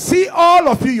 I can see all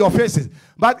of you, your faces.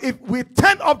 But if we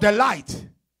turn off the light,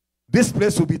 this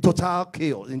place will be total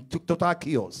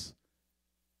chaos.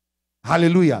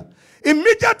 Hallelujah.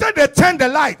 Immediately they turn the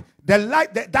light,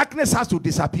 the darkness has to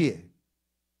disappear.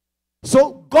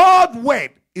 So God's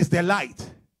word is the light.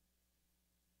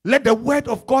 Let the word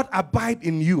of God abide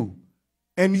in you,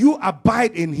 and you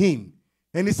abide in him.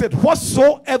 And he said,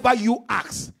 whatsoever you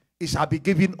ask, it shall be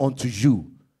given unto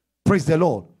you. Praise the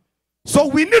Lord. So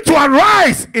we need to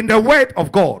arise in the word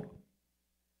of God.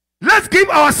 Let's give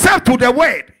ourselves to the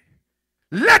word.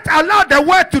 Let's allow the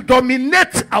word to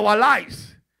dominate our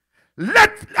lives.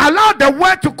 Let's allow the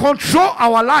word to control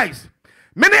our lives.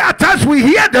 Many a times we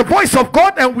hear the voice of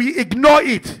God and we ignore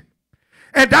it.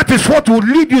 And that is what will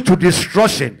lead you to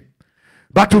destruction.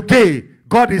 But today,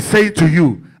 God is saying to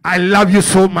you, I love you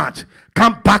so much.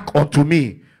 Come back unto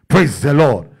me. Praise the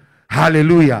Lord.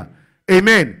 Hallelujah.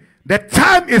 Amen. The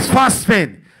time is fast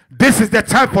spent. This is the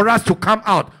time for us to come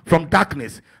out from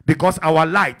darkness, because our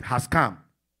light has come.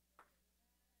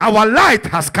 Our light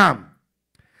has come.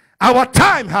 Our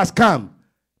time has come.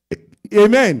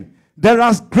 Amen. There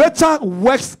are greater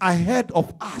works ahead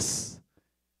of us.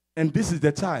 And this is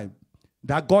the time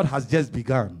that God has just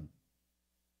begun.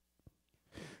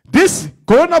 This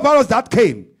coronavirus that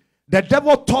came, the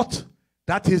devil thought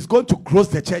that he's going to close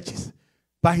the churches.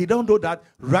 But he don't know that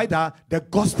right now the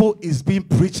gospel is being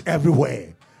preached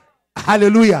everywhere.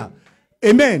 Hallelujah.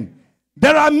 Amen.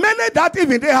 There are many that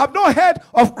even they have not heard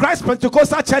of Christ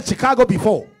Pentecostal Church Chicago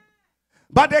before.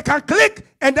 But they can click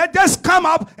and they just come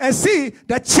up and see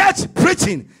the church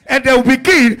preaching, and they will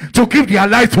begin to give their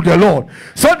life to the Lord.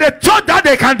 So they thought that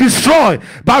they can destroy,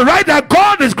 but right now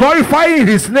God is glorifying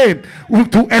his name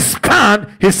to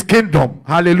expand his kingdom.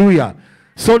 Hallelujah.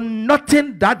 So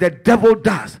nothing that the devil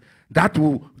does that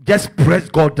will just press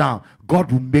God down.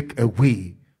 God will make a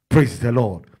way. Praise the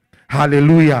Lord.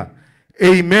 Hallelujah.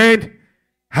 Amen.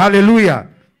 Hallelujah.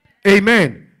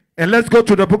 Amen. And let's go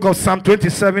to the book of Psalm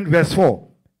 27 verse 4.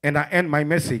 And I end my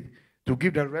message to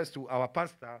give the rest to our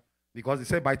pastor, because he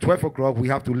said by 12 o'clock we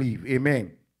have to leave.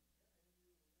 Amen.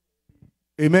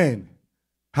 Amen.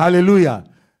 Hallelujah.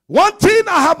 One thing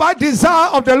I have I desire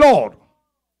of the Lord,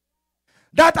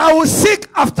 that I will seek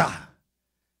after,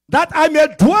 that I may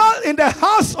dwell in the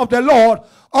house of the Lord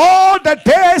all the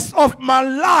days of my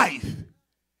life,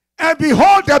 and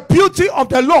behold the beauty of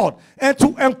the Lord, and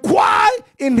to inquire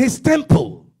in his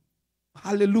temple.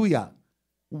 Hallelujah.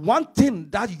 One thing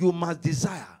that you must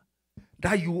desire,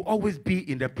 that you will always be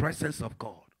in the presence of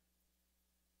God.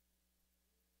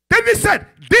 David said,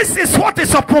 this is what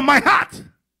is upon my heart.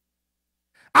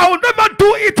 I will never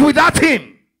do it without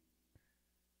him.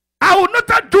 I will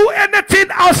not do anything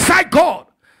outside God.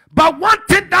 But one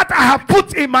thing that I have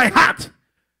put in my heart,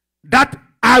 that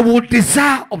I will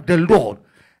desire of the Lord,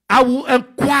 I will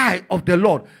inquire of the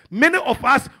Lord. Many of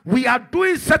us, we are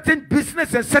doing certain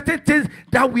business and certain things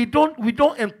that we don't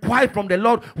inquire from the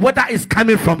Lord whether it's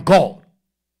coming from God.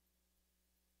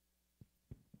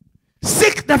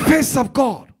 Seek the face of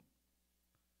God.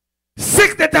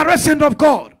 Seek the direction of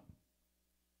God.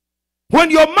 When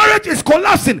your marriage is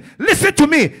collapsing, listen to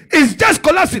me, it's just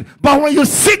collapsing. But when you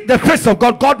seek the face of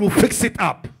God, God will fix it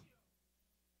up.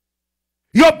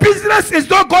 Your business is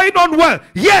not going on well.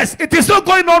 Yes, it is not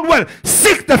going on well.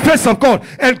 Seek the face of God,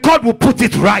 and God will put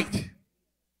it right.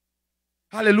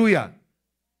 Hallelujah.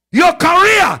 Your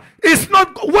career is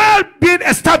not well being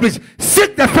established.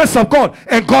 Seek the face of God,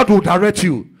 and God will direct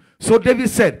you. So David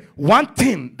said, one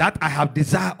thing that I have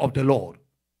desire of the Lord.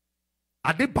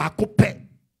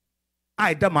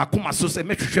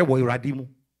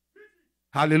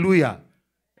 Hallelujah.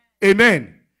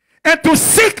 Amen. And to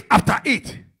seek after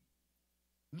it.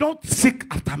 Don't seek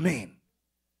after men.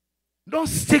 Don't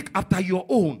seek after your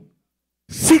own.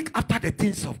 Seek after the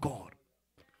things of God.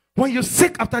 When you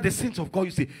seek after the things of God,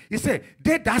 you see, he said,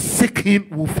 they that seek him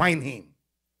will find him.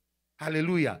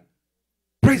 Hallelujah.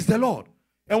 Praise the Lord.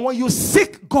 And when you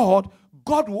seek God,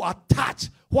 God will attach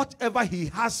whatever he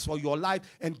has for your life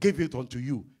and give it unto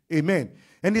you. Amen.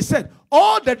 And he said,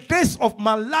 all the days of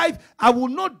my life, I will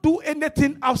not do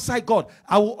anything outside God.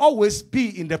 I will always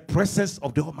be in the presence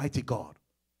of the Almighty God.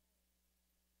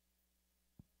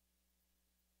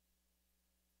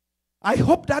 I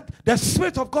hope that the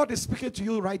Spirit of God is speaking to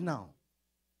you right now.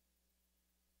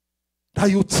 That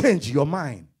you change your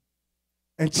mind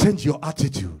and change your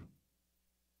attitude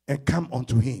and come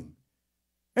unto him.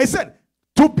 He said,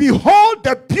 to behold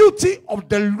the beauty of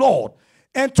the Lord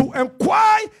and to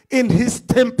inquire in his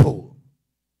temple.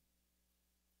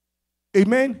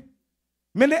 Amen.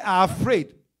 Many are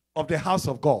afraid of the house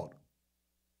of God.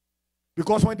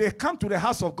 Because when they come to the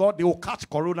house of God, they will catch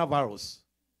coronavirus.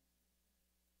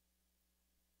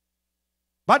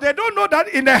 But they don't know that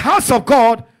in the house of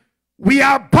God, we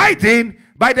are abiding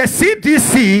by the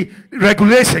CDC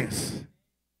regulations.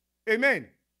 Amen.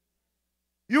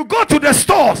 You go to the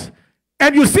stores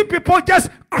and you see people just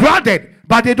crowded,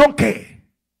 but they don't care.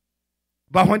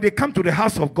 But when they come to the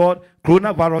house of God,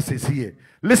 coronavirus is here.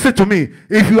 Listen to me.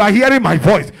 If you are hearing my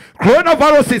voice,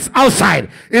 coronavirus is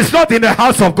outside. It's not in the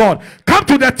house of God. Come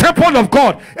to the temple of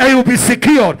God and you'll be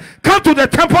secured. Come to the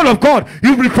temple of God,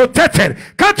 you'll be protected.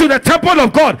 Come to the temple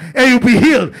of God and you'll be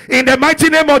healed. In the mighty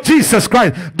name of Jesus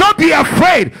Christ. Don't be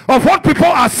afraid of what people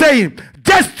are saying.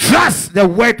 Just trust the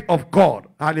word of God.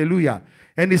 Hallelujah.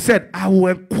 And he said, I will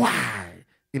inquire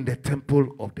in the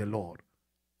temple of the Lord.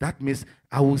 That means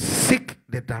I will seek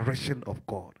the direction of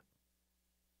God.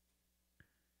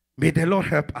 May the Lord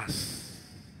help us.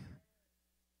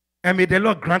 And may the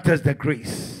Lord grant us the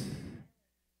grace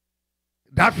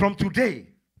that from today,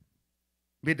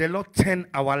 may the Lord turn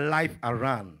our life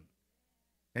around.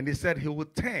 And he said he will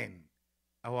turn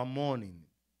our mourning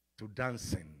to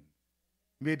dancing.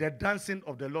 May the dancing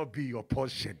of the Lord be your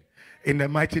portion in the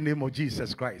mighty name of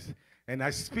Jesus Christ. And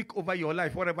I speak over your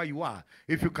life, wherever you are.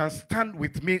 If you can stand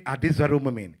with me at this very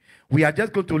moment, we are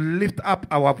just going to lift up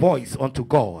our voice unto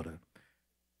God.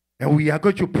 And we are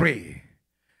going to pray.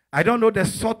 I don't know the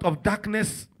sort of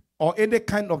darkness or any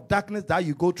kind of darkness that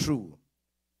you go through.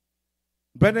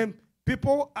 But then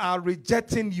people are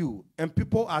rejecting you and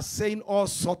people are saying all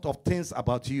sorts of things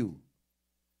about you.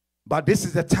 But this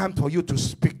is the time for you to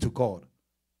speak to God.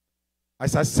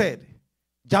 As I said,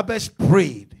 Jabez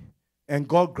prayed and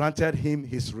God granted him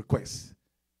his request.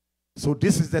 So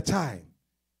this is the time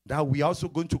that we are also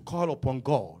going to call upon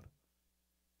God.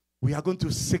 We are going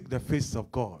to seek the face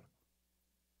of God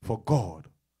for God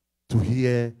to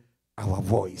hear our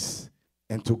voice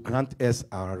and to grant us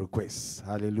our requests.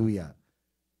 Hallelujah.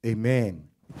 Amen.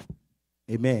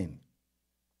 Amen.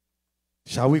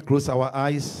 Shall we close our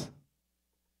eyes?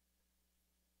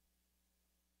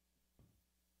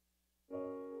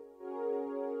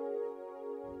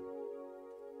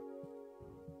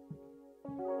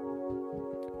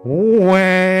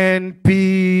 When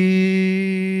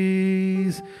peace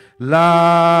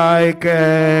like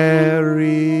a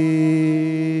river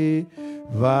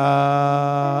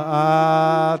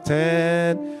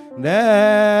attended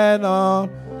on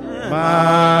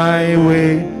my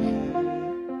way,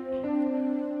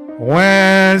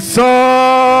 when sorrows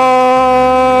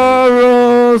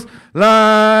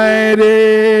like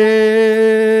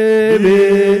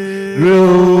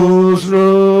billows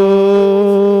roll,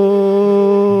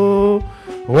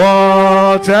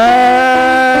 whatever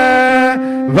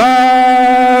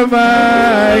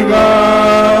my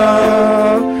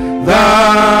God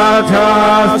that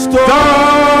has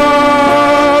taught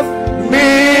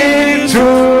me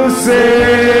to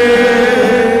say,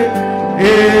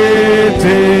 it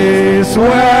is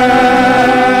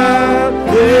well,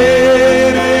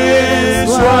 it is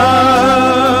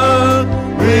well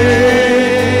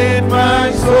with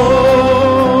my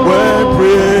soul.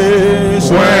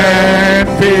 When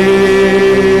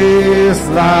peace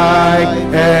like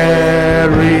a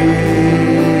river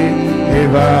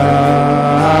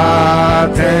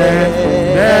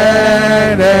attended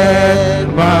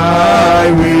my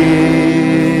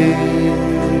way,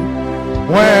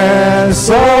 when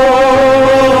sorrows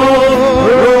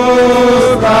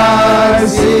I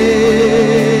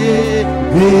see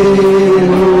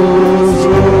billows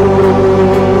roll,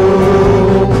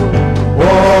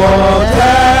 whatever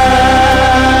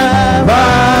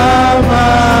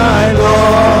my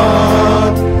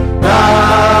Lord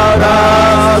thou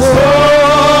hast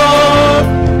taught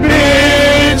me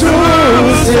to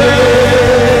say,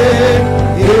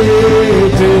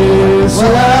 it is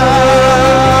well,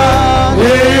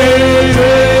 it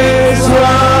is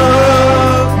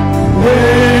well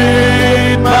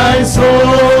with my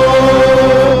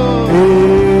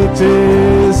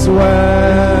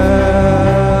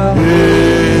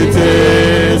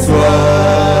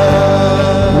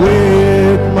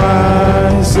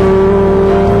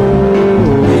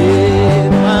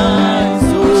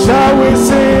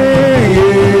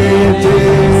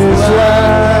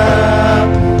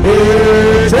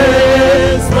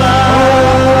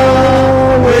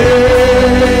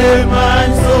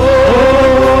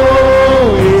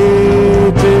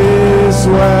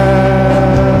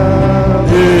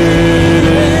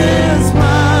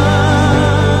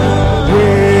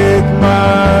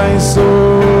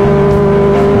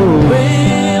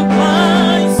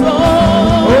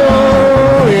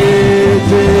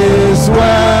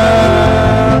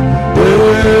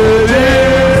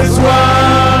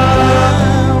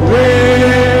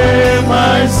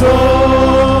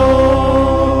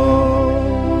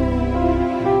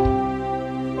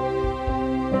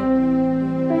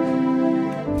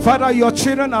Father, your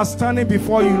children are standing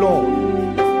before you, Lord.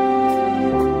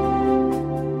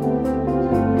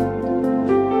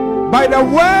 By the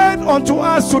word unto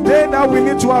us today that we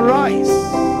need to arise.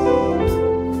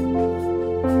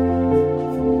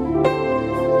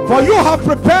 For you have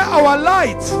prepared our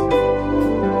light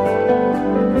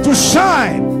to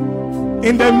shine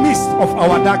in the midst of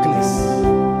our darkness.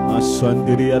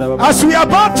 As we are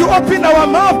about to open our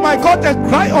mouth, my God, and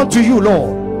cry unto you,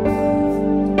 Lord,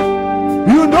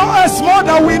 you know us more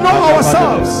than we know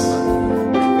ourselves.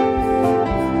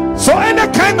 So any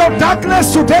kind of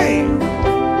darkness today,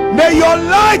 may your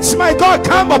lights, my God,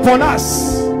 come upon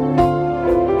us,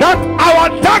 that our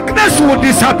darkness will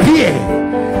disappear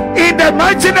in the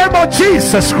mighty name of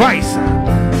Jesus Christ.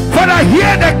 Father,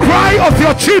 hear the cry of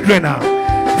your children.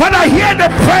 Father, hear the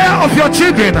prayer of your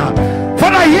children.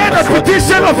 Father, hear the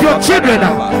petition of your children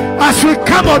as we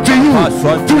come unto you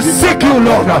to seek you,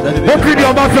 Lord. Open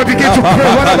your mouth and begin to pray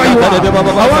wherever you are.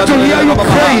 I want to hear you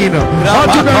praying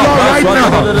unto the Lord right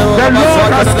now. The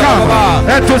Lord has come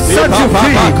and to set you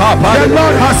free. The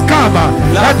Lord has come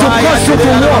and to cause you to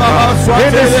walk in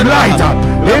His light.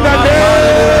 In the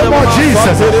name of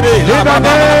Jesus. In the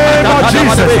name of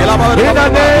Jesus. In the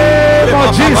name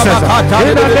of Jesus.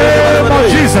 In the name of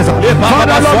Jesus.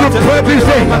 Father, Lord, we pray this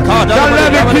day that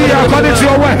let it be according to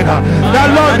your word. That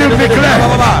Lord, we declare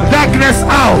darkness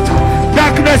out.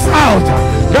 Darkness out.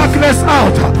 Darkness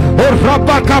out.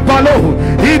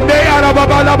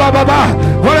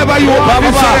 Wherever you are,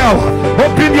 Israel,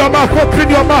 open your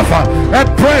mouth and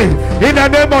pray in the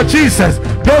name of Jesus.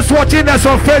 Those watching us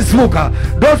on Facebook,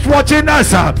 those watching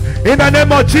us in the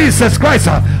name of Jesus Christ,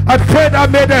 I pray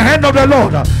that may the hand of the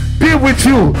Lord be with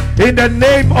you in the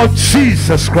name of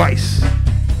Jesus Christ.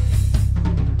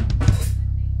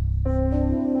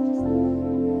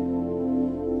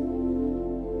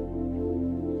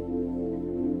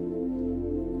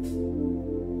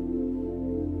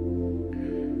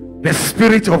 The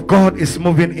Spirit of God is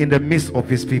moving in the midst of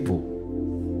His people.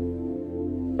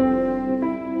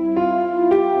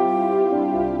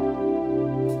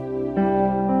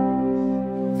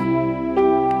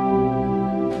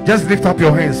 Just lift up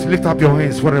your hands. Lift up your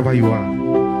hands wherever you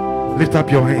are. Lift up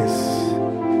your hands.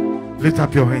 Lift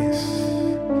up your hands.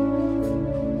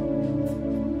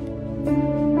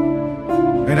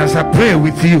 And as I pray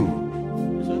with you,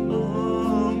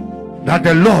 that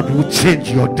the Lord will change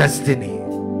your destiny.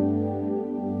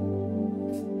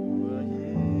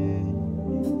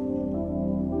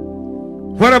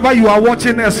 Wherever you are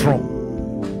watching us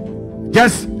from,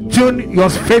 just tune your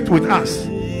faith with us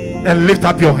and lift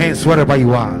up your hands wherever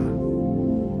you are.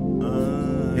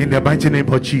 In the mighty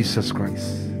name of Jesus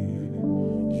Christ.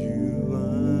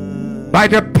 By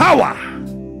the power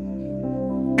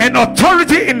and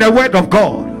authority in the word of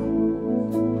God,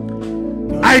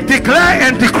 I declare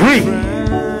and decree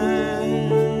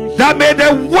that may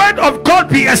the word of God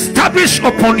be established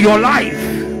upon your life.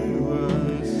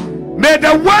 May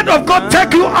the word of God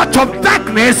take you out of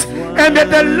darkness, and may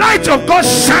the light of God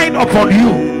shine upon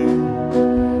you.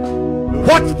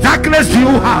 What darkness do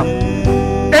you have?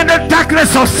 Any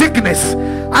darkness of sickness,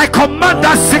 I command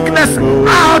that sickness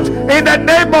out in the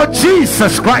name of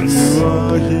Jesus Christ.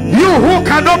 You who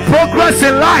cannot progress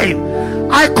in life,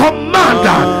 I command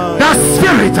that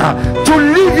spirit to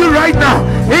leave you right now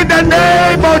in the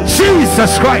name of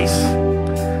Jesus Christ.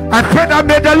 I pray that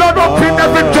may the Lord open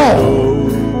every door.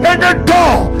 Any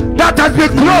door that has been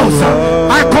closed,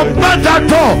 I command that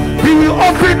door be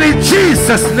opened in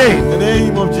Jesus' name.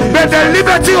 May the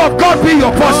liberty of God be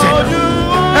your portion,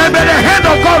 and may the hand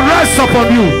of God rest upon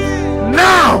you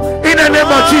now in the name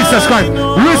of Jesus Christ.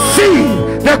 Receive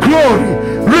the glory,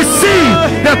 receive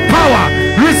the power,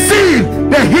 receive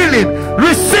the healing,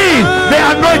 receive the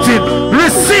anointing,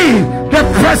 receive the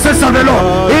presence of the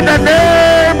Lord in the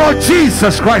name of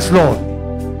Jesus Christ, Lord.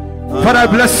 Father, I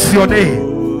bless your name.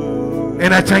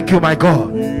 And I thank you, my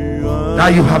God,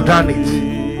 that you have done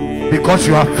it because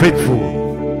you are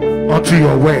faithful unto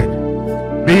your word.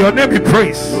 May your name be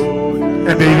praised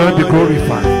and may your name be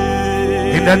glorified.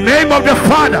 In the name of the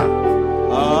Father,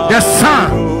 the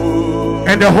Son,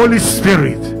 and the Holy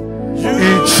Spirit.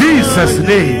 In Jesus'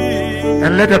 name.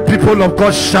 And let the people of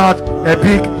God shout a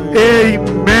big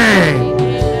amen.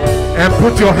 And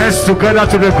put your hands together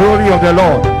to the glory of the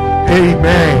Lord.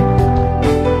 Amen.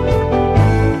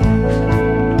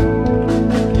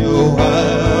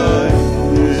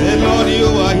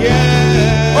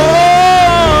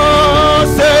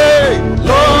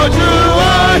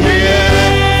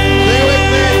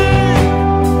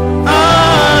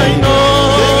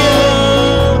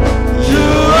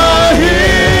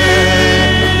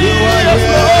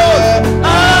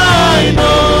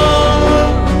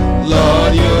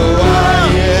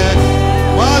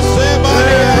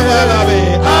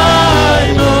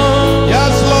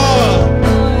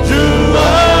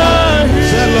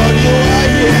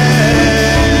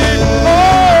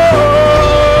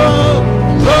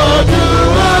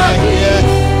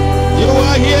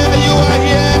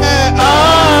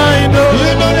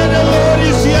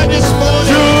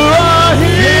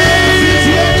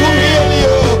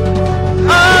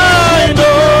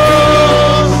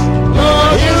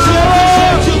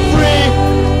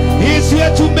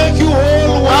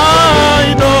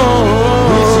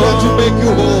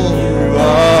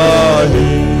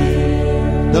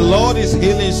 The Lord is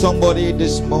healing somebody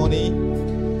this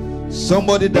morning.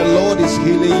 Somebody, the Lord is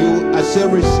healing you. I say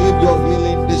receive your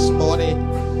healing this morning.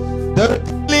 The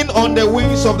healing on the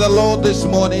wings of the Lord this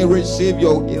morning. Receive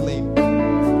your healing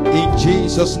in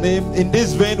Jesus' name. In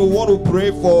this vein, we want to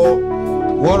pray for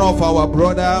one of our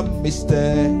brother,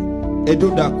 Mr.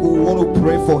 Edu Daku. We want to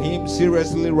pray for him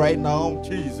seriously right now.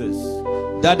 Jesus.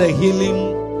 That the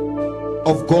healing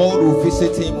of God will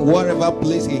visit him wherever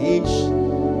place he is.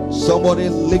 Somebody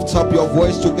lift up your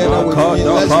voice together with me.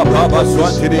 Let's pray for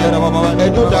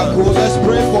Edu Daku. Let's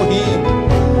pray for him.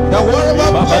 That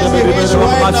wherever place he is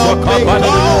right now, may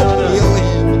God heal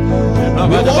him.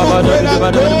 We want to pray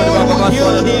that God will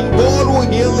heal him. God will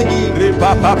heal him.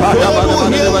 God will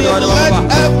heal him. Let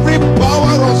every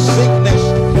power of sickness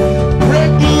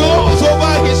break loose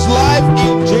over his life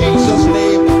in Jesus'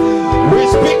 name. We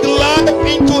speak life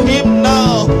into him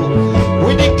now.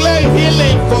 We declare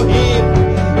healing for him.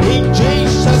 In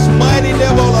Jesus' mighty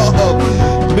name, Lord,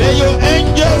 may your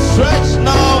angels stretch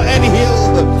now and heal.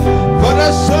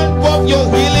 Father, send forth your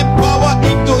healing power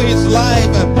into his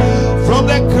life, from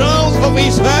the crowns of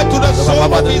his head to the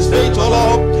sole of his feet, oh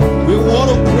Lord. We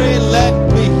want to pray, let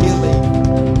me healing.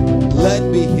 Let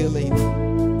me healing.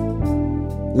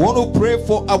 We want to pray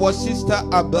for our sister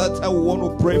Alberta. We want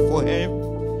to pray for him,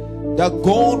 that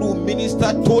God will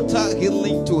minister total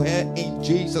healing to her in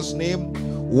Jesus' name.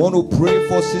 We want to pray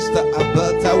for Sister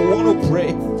Alberta. We want to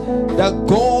pray that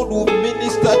God will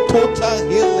minister total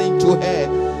healing to her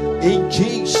in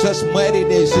Jesus' mighty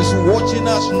name. She's watching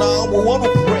us now. We want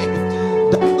to pray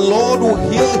that the Lord will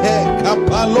heal her.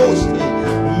 Kapalosti,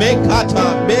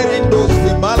 Mekata,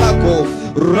 Merendosti, Malako,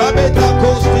 Rabeta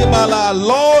Kosti Mala.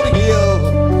 Lord, heal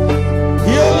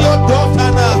your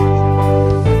daughter now.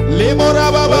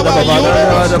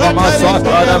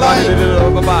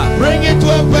 Bring it to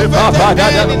a perfect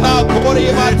end now.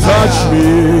 Touch me.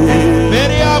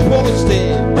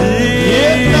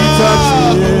 Touch me.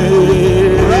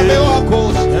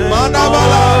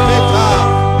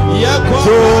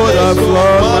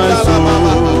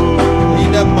 In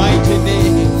the mighty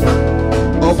name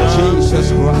of Jesus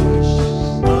Christ.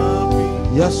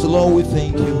 Yes, Lord, we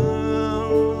thank you.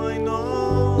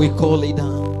 We call it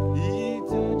down.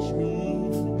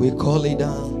 We call it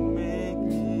down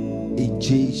in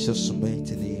Jesus'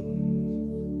 mighty name.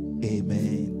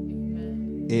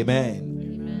 Amen.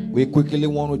 Amen. We quickly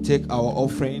want to take our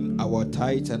offering, our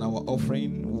tithe and our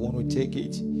offering. We want to take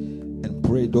it and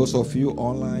pray. Those of you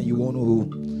online, you want to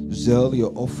Zelle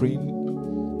your offering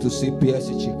to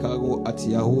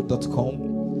cpschicago@yahoo.com.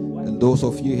 And those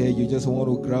of you here, you just want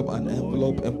to grab an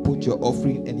envelope and put your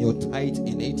offering and your tithe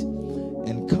in it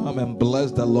and come and bless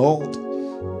the Lord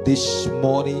this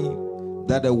morning,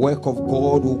 that the work of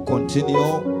God will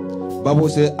continue. Bible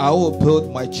says, I will build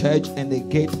my church and the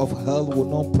gate of hell will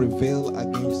not prevail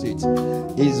against it.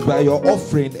 It's by your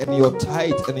offering and your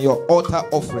tithe and your altar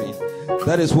offering.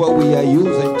 That is what we are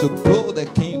using to build the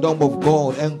kingdom of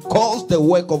God and cause the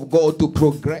work of God to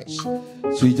progress.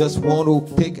 So you just want to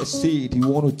take a seed. You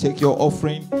want to take your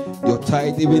offering, your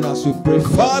tithe, even as we pray.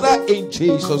 Father, in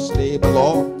Jesus' name,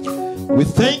 Lord, we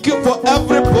thank you for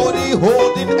everybody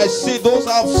holding a seed. Those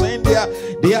have sent their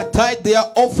tithe, their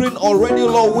offering already,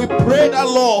 Lord. We pray that,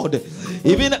 Lord,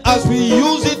 even as we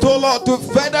use it, oh Lord, to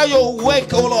further your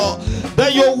work, oh Lord,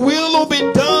 that your will be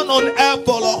done on earth,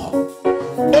 oh Lord.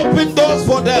 Open doors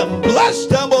for them. Bless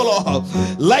them, oh Lord,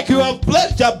 like you have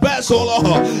blessed Jabez, oh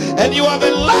Lord, and you have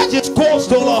enlarged his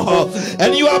coast, oh Lord,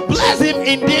 and you have blessed him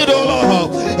indeed, oh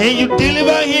Lord, and you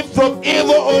deliver him from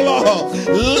evil, oh Lord.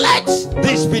 Let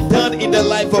this be done in the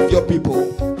life of your people.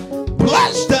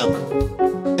 Bless them,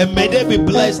 and may they be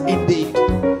blessed indeed.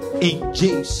 In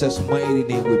Jesus' mighty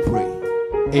name we pray.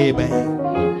 Amen.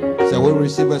 So we'll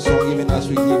receive a song even as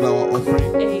we give our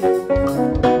offering.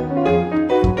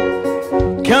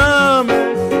 Come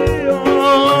and see,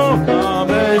 oh,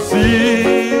 come and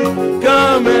see,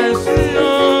 come and see,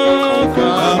 oh,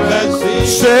 come and see.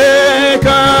 Say,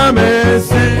 come and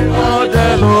see what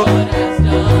the Lord has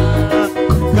done.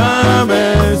 Come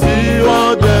and see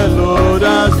what the Lord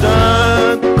has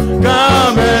done.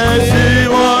 Come and see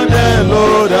what the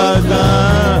Lord has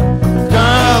done.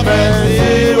 Come and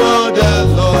see what the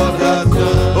Lord has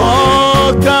done.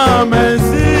 Oh, come and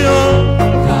see, oh,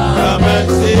 come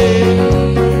and see.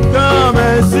 Come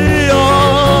and see, oh,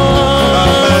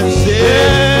 come and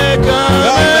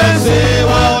see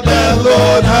what the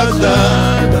Lord has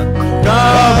done.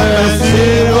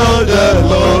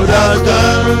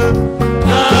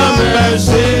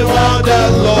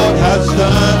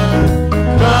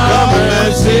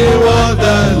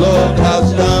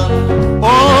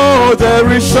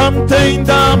 something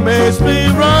that makes me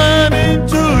run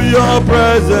into your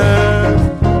presence,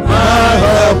 my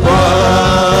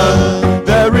helper.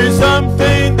 There is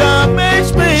something that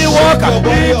makes me walk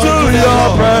into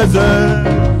your presence,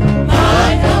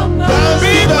 my helper.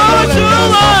 Because you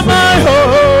are my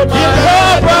hope, my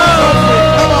helper.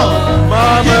 Come on,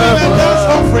 my give him a dance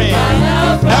offering, a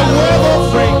word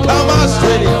offering. Come on,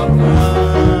 steady.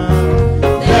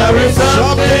 There is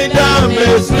something that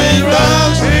makes me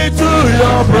run into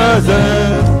your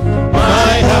presence,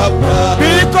 My helper,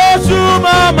 because you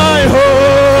are my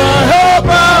hope, my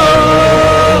helper,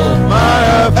 my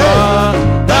helper,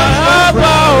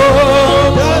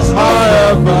 my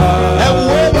helper. a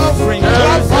word offering,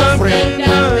 clap offering,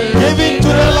 give it to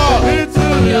the Lord. Into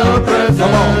your presence.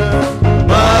 Come on,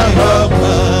 my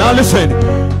helper. Now listen,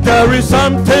 there is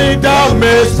something that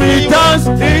makes me dance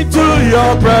into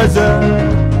your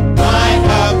presence. My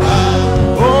helper,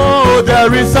 Oh,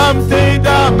 there is something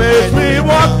that makes me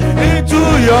walk into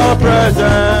your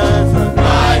presence,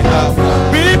 my helper,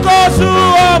 because you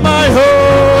are my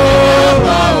hope,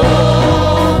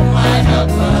 my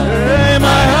helper, hey,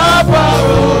 my helper,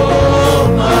 oh,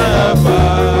 my helper.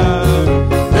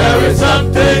 There is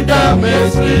something that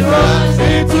makes me walk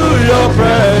into your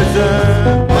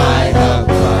presence, my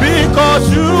helper, because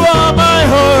you are my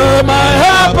hope, my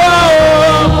helper, oh,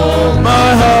 my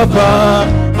helper,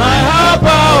 my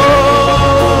helper, oh,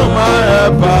 my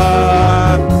helper.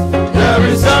 There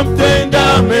is something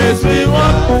that makes me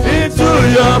walk into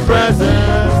your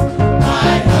presence,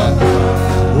 my helper.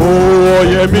 oh,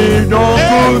 yeah, me no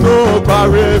kuno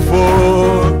parefo,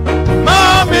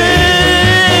 mommy,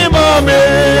 mommy,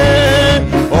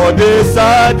 oh, this I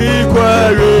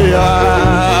declare,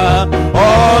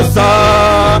 osa,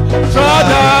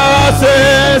 trada se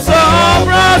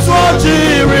sobras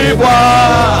wachiriwa,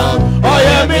 oh,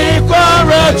 yeah, me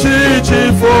kwara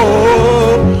chichifo,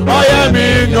 oh, yeah, me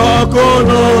no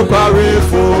kuno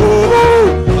parefo,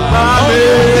 mommy,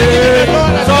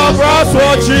 sobras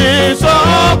wachiriwa,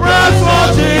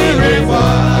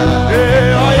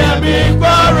 oh, yeah, me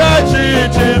kwara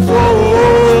chichifo,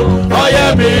 oh,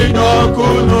 yeah, me no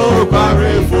kuno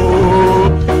parefo,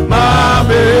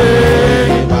 mommy,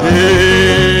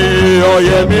 oh,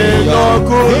 yeah, me no He's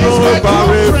my kuno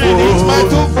true friend, he's my parefo,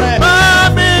 true friend.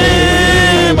 mommy,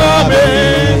 mommy.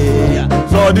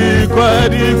 So the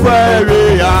query,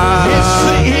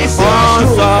 He's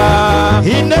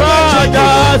He never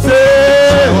changes.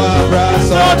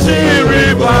 Such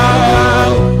river,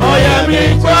 oh yeah, me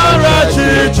kwara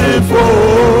chichifo,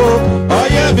 Oh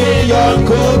yeah, me young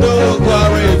kodo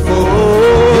kwarefo.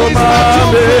 He's my true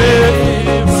friend.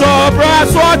 Sobra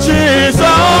swachi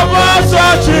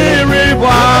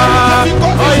river,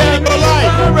 oh yeah, me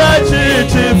kwara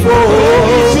chichifo,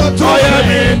 oh yeah,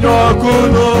 me no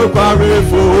kuno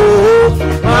kwarefo,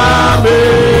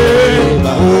 amen.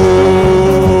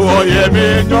 Oh yeah, me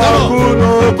no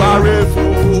kuno kwarefo.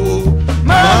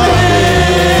 Mami,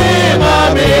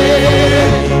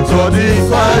 so this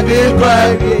one is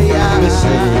great.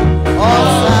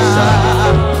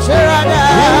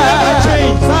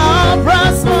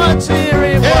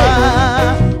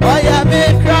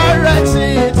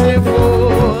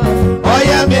 Oh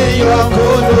yeah, me your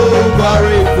kodo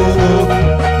kwarefo.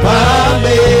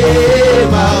 Mami,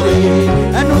 mami.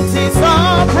 And who sees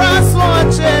some brass one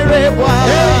cherry boy?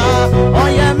 Oh,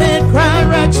 yeah, me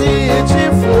cry,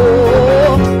 chichifo.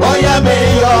 Oh yeah, me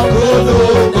your kodo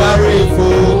kwarefo.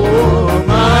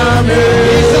 Mami,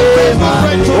 He's a faithful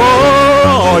friend to me. oh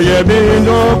yeah, me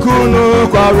no kuno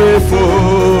kwarefo.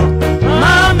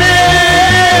 Mami,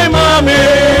 mami,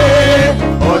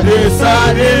 oh this I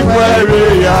did worry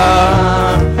ya.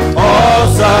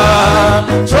 Osa,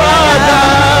 trada,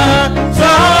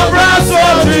 sobra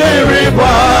soti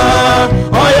riba.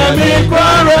 Oh yeah, me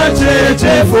kwara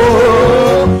chichifo.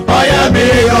 Oh yeah, me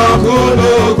your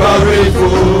kuno kwarefo.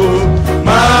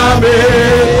 Mami,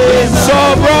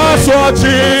 sobra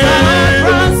soti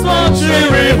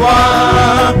riba.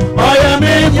 Oh yeah,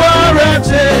 me kwara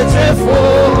chichifo.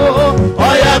 Oh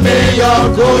yeah, me your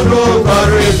kuno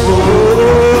kwarefo.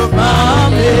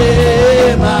 Mami,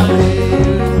 mami.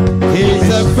 He's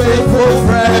a faithful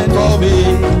friend to me.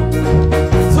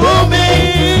 To me,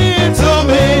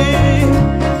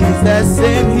 he's the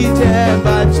same, he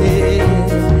never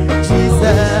changed.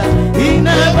 Jesus, he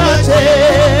never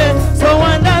changed. So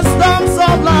when the storms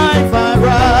of life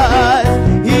arise,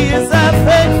 he is a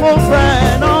faithful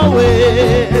friend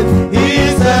always. He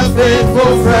is a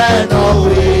faithful friend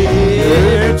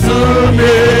always. To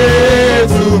me.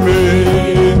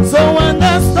 So when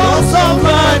the storms of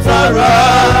life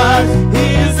arise, he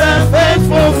is a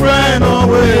faithful friend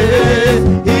always.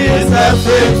 He is a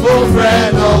faithful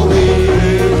friend always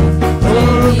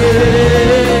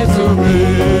to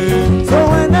me. So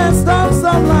when the storms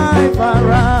of life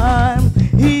arrive,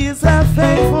 he is a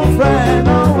faithful friend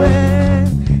always.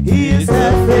 He is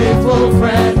a faithful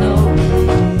friend always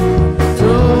to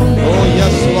me. Oh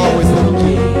yes, Lord, we thank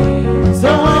you. So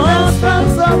when the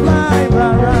storms of life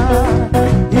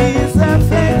arrive, he is a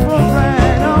faithful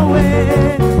friend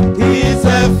always. He is a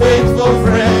faithful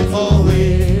friend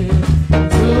always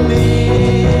to me.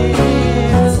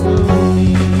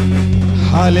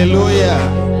 Hallelujah.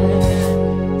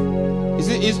 You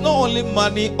see, it's not only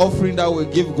money offering that we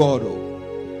give God.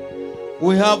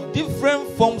 We have different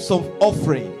forms of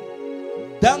offering.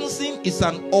 Dancing is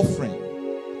an offering.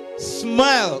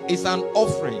 Smile is an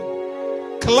offering.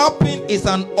 Clapping is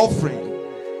an offering.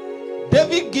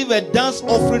 David gave a dance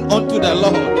offering unto the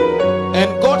Lord.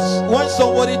 And God, when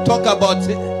somebody talk about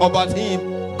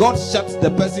him, God shuts the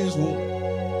person's womb.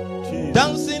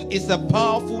 Dancing is a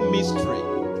powerful mystery.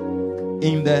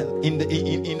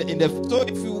 So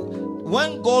if you,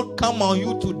 when God come on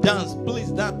you to dance, please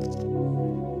dance.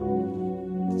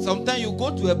 Sometimes you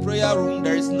go to a prayer room,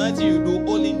 there is nothing you do,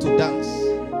 only to dance.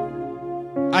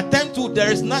 Attend to,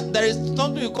 there is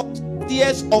something you call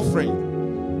tears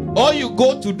offering. All you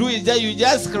go to do is that you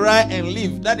just cry and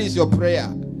leave. That is your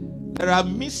prayer. There are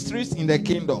mysteries in the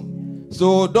kingdom.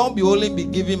 So don't be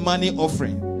giving money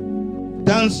offering.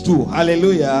 Dance too.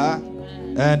 Hallelujah.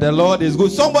 And the Lord is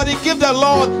good. Somebody give the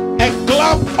Lord a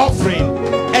clap offering.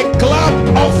 A clap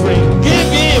offering.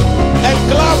 Give him a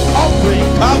clap offering.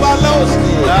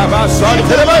 Kabalowski.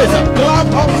 Give him a clap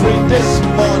offering this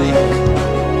morning.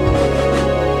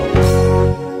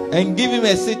 And give him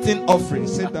a sitting offering.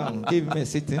 Sit down. Give him a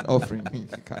sitting offering.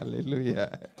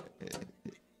 Hallelujah.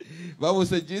 Bible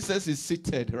says Jesus is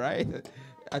seated, right?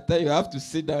 I tell you, you have to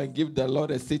sit down and give the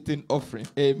Lord a sitting offering.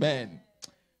 Amen.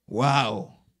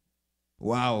 Wow.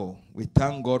 Wow. We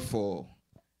thank God for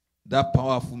that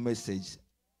powerful message.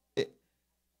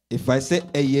 If I say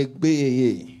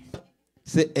Eyegbe,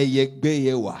 say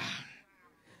Eyegbe wa.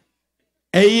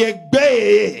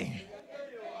 Eyegbe.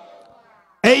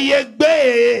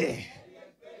 Eyegbe.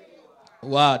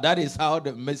 Wow, that is how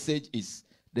the message is.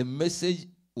 The message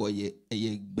was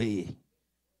Eyegbe.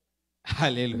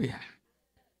 Hallelujah.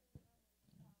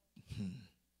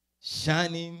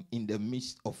 Shining in the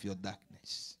midst of your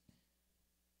darkness.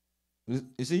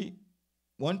 You see,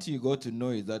 one thing you got to know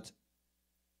is that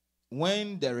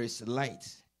when there is light,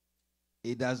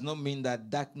 it does not mean that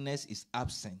darkness is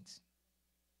absent.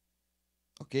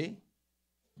 Okay?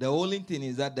 The only thing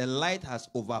is that the light has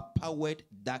overpowered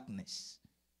darkness.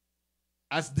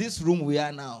 As this room we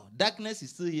are now, darkness is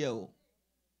still here.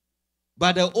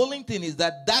 But the only thing is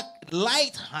that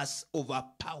light has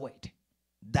overpowered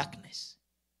darkness.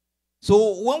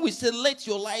 So when we say let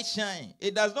your light shine,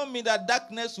 it does not mean that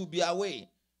darkness will be away.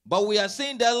 But we are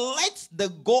saying that let the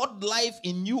God life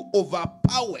in you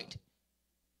overpowered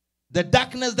the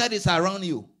darkness that is around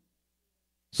you.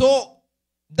 So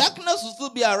darkness will still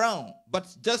be around,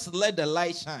 but just let the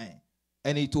light shine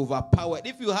and it overpower.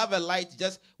 If you have a light,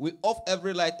 we off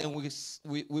every light and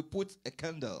we put a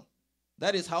candle.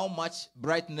 That is how much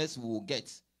brightness we will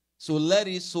get. So let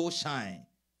it so shine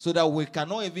so that we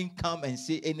cannot even come and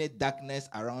see any darkness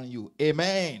around you.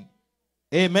 Amen.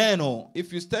 Amen. Oh,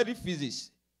 if you study physics,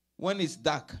 when it's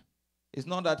dark, it's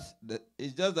not that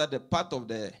it's just that the part of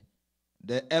the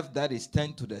earth that is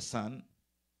turned to the sun,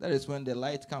 that is when the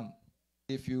light comes.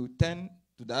 If you turn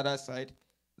to the other side,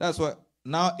 that's why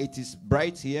now it is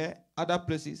bright here. Other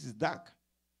places is dark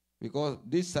because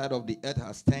this side of the earth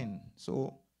has turned.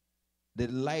 So the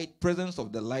presence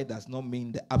of the light does not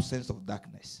mean the absence of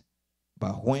darkness.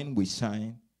 But when we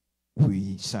shine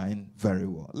very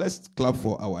well. Let's clap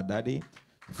for our daddy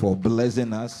for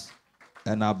blessing us.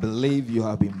 And I believe you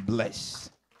have been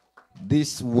blessed.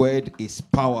 This word is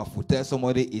powerful. Tell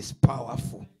somebody it's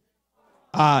powerful.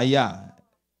 Yeah.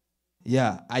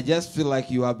 Yeah, I just feel like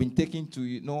you have been taken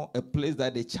to, a place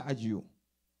that they charge you.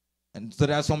 And so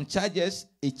there are some charges,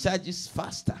 it charges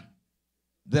faster.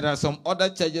 There are some other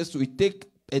charges, it take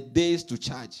a days to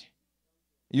charge.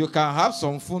 You can have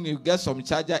some phone, you get some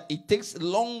charger, it takes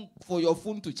long for your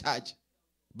phone to charge.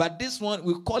 But this one,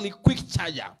 we call it quick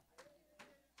charger.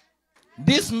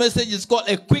 This message is called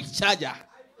a quick charger.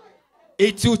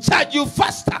 It will charge you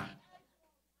faster.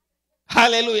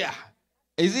 Hallelujah.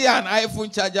 Is it an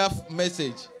iPhone charger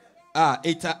message?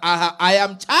 I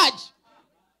am charged.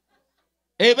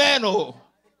 Amen.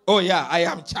 Oh yeah, I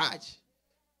am charged.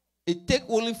 It takes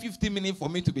only 15 minutes for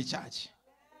me to be charged.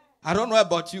 I don't know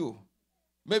about you.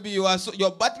 Maybe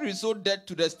your battery is so dead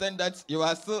to the extent that you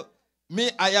are so.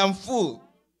 Me, I am full.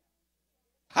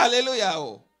 Hallelujah.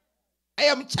 Oh. I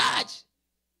am charged.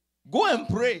 Go and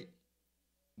pray.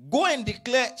 Go and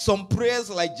declare some prayers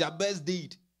like Jabez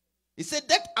did. He said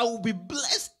that I will be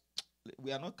blessed.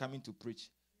 We are not coming to preach.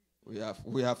 We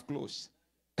have closed.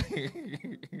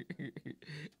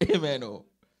 Amen. Oh.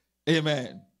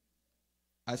 Amen.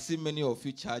 I see many of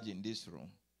you charged in this room.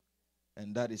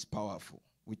 And that is powerful.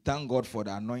 We thank God for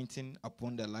the anointing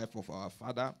upon the life of our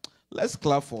father. Let's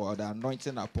clap for the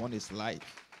anointing upon his life.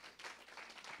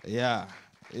 Yeah.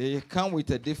 It comes with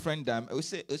a different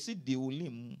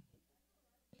dimension.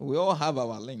 We all have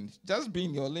our lane. Just be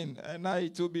in your lane, and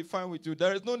it will be fine with you.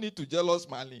 There is no need to jealous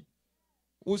my lane.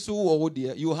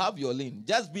 You have your lane.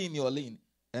 Just be in your lane,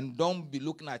 and don't be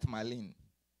looking at my lane.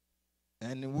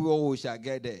 And we all shall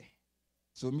get there.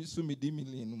 So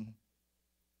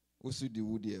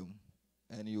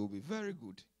and you will be very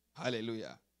good.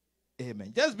 Hallelujah.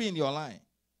 Amen. Just be in your line.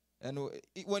 And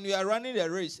when you are running a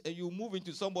race and you move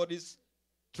into somebody's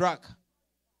track,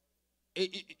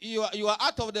 you are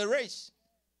out of the race.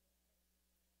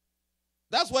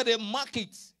 That's why they mark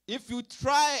it. If you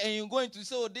try and you're going to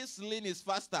say, oh, this lane is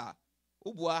faster,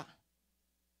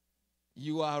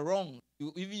 you are wrong.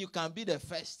 You can be the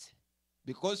first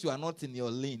because you are not in your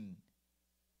lane.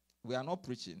 We are not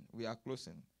preaching. We are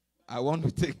closing. I want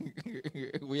to take,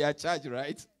 we are charged,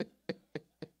 right?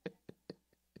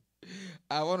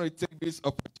 I want to take this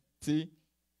opportunity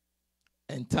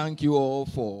and thank you all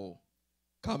for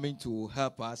coming to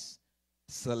help us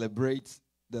celebrate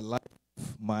the life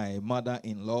of my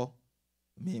mother-in-law.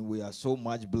 I mean, we are so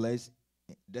much blessed.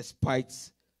 Despite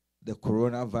the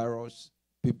coronavirus,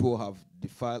 people have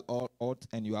defied all odds,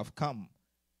 and you have come.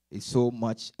 It's so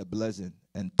much a blessing.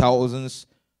 And thousands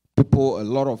people, a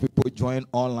lot of people join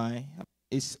online.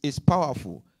 It's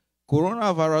powerful.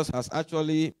 Coronavirus has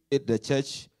actually made the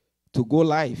church to go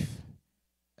live.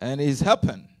 And it's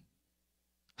happened.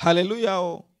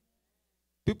 Hallelujah.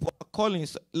 People are calling.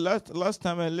 Last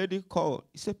time a lady called.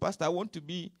 He said, Pastor, I want to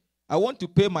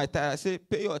pay my tithe. I said,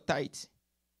 pay your tithe.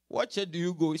 What church do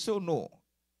you go? He said, no.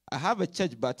 I have a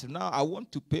church, but now I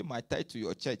want to pay my tithe to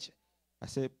your church. I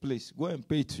said, please, go and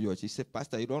pay it to your church. He said,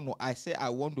 Pastor, you don't know. I said, I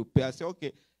want to pay. I said,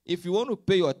 okay. If you want to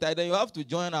pay your tithe, then you have to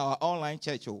join our online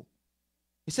church. Oh.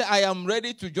 He said, I am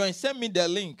ready to join. Send me the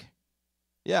link.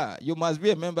 Yeah, you must be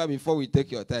a member before we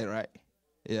take your tithe, right?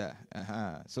 Yeah.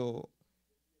 So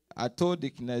I told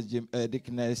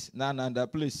Dickness, Nanda,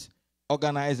 please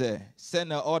organize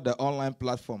send all the online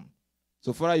platform.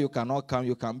 So far you cannot come,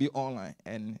 you can be online,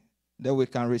 and then we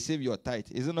can receive your tithe.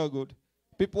 Isn't it not good?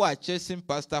 People are chasing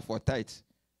pastor for tithe,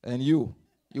 and you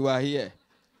are here.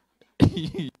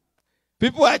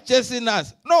 People are chasing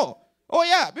us. No. Oh,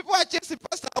 yeah. People are chasing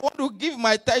pastor. I want to give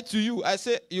my tithe to you. I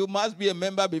say, you must be a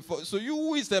member before. So you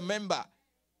who is a member,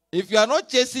 if you are not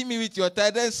chasing me with your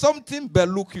tithe, then something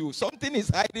belook you. Something is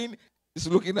hiding, is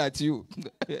looking at you.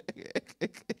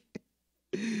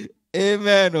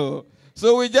 Amen. Oh.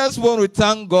 So we just want to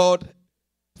thank God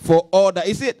for all that.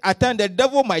 He said, at times the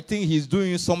devil might think he's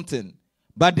doing something,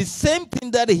 but the same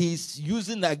thing that he's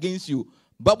using against you,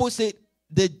 Bible said,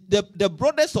 the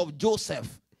brothers of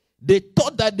Joseph, they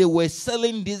thought that they were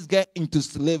selling this guy into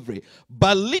slavery.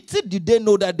 But little did they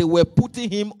know that they were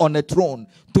putting him on a throne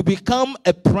to become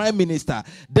a prime minister.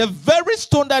 The very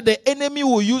stone that the enemy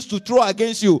will use to throw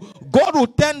against you, God will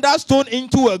turn that stone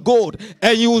into a gold,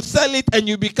 and you will sell it and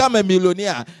you become a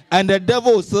millionaire, and the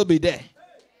devil will still be there.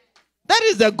 That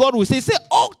is the God who says,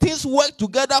 all things work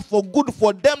together for good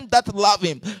for them that love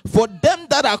him, for them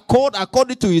that are called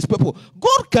according to his purpose.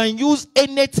 God can use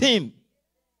anything,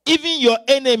 even your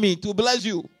enemy, to bless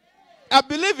you. I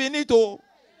believe in it all.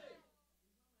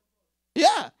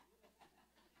 Yeah.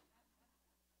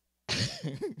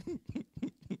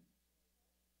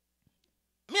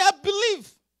 I believe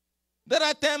that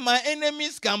at times my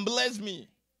enemies can bless me.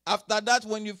 After that,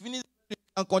 when you finish, you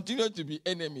can continue to be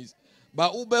enemies.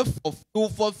 But you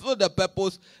fulfill the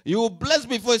purpose. You will bless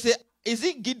before you say, is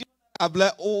it Gideon?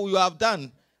 Oh, you have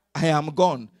done. I am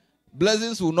gone.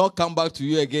 Blessings will not come back to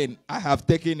you again. I have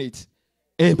taken it.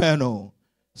 Amen. Oh.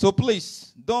 So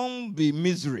please, don't be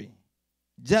misery.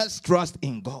 Just trust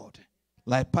in God.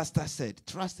 Like Pastor said,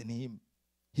 trust in him.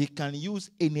 He can use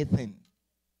anything.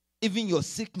 Even your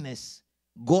sickness,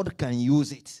 God can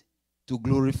use it to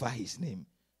glorify his name.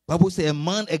 Bible says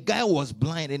a guy was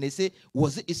blind, and they say,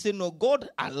 he said, no, God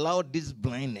allowed this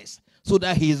blindness so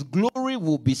that his glory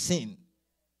will be seen.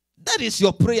 That is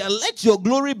your prayer. Let your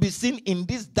glory be seen in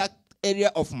this dark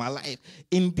area of my life.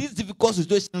 In this difficult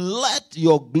situation, let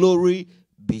your glory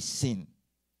be seen.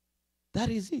 That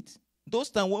is it. Those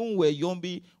times when we were young,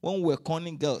 when we were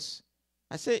conning girls,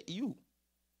 I said, you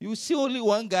see only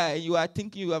one guy, and you are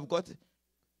thinking you have got it.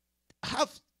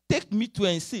 take me to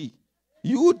and see.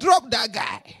 You will drop that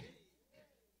guy.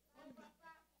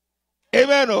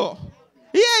 Amen. Oh.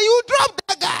 Yeah, you drop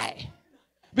that guy.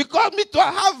 Because me too,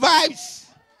 I have vibes.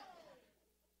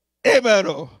 Amen.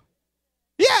 Oh.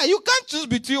 Yeah, you can't choose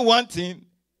between one thing.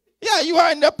 Yeah, you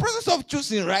are in the process of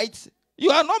choosing, right? You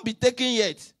are not be taken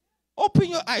yet. Open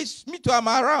your eyes. Me too, I'm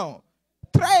around.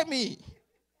 Try me.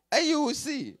 And you will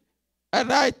see.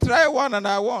 And I try one and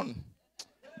I won.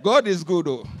 God is good,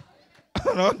 though.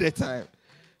 All the time.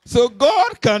 So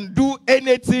God can do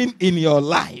anything in your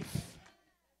life.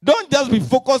 Don't just be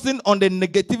focusing on the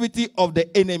negativity of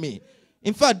the enemy.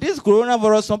 In fact, this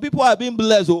coronavirus, some people are being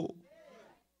blessed. Oh.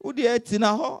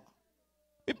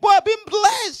 People are being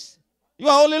blessed. You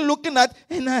are only looking at,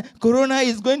 corona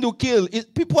is going to kill.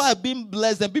 People are being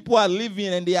blessed and people are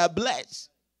living and they are blessed.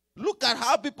 Look at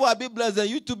how people are being blessed and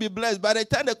you to be blessed. By the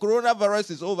time the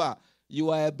coronavirus is over,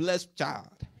 you are a blessed child.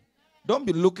 Don't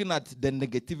be looking at the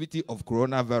negativity of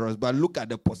coronavirus, but look at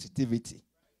the positivity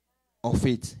of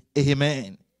it.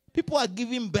 Amen. People are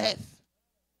giving birth.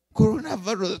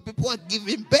 Coronavirus, people are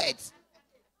giving birth.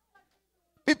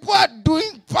 People are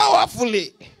doing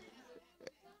powerfully.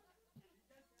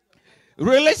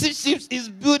 Relationships is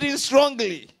building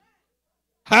strongly.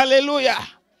 Hallelujah.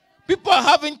 People are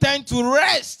having time to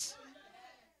rest.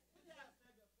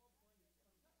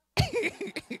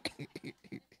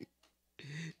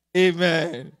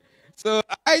 Amen. So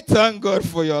I thank God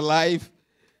for your life.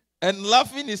 And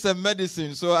laughing is a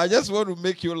medicine. So I just want to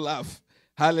make you laugh.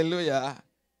 Hallelujah.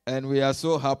 And we are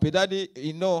so happy. Daddy,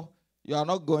 you are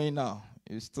not going now.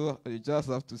 You just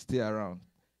have to stay around.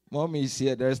 Mommy is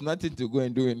here. There's nothing to go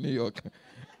and do in New York.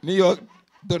 New York,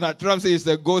 Donald Trump says it's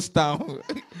a ghost town.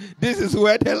 This is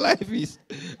where the life is.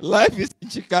 Life is in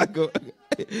Chicago.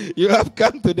 You have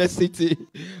come to the city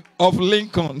of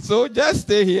Lincoln. So just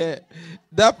stay here.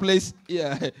 That place,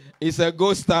 is a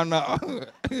ghost town now.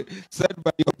 Said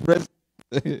by your president.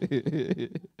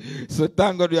 So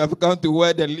thank God you have come to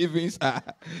where the livings are.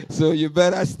 So you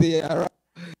better stay around.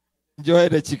 Enjoy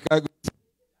the Chicago.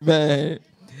 Man.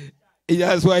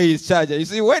 That's why he's charged. You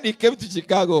see, when he came to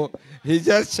Chicago, he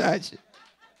just charged.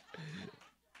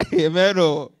 Amen.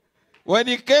 Oh. When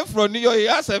he came from New York, he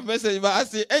asked a message, but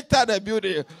as he entered the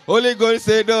building, Holy Ghost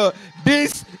said, no,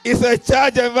 this is a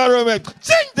charge environment.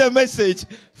 Change the message.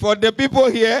 For the people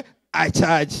here, I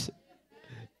charge.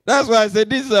 That's why I said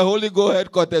this is a Holy Ghost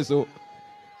headquarters. So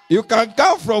you can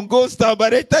come from Ghost Town,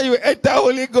 but every time you enter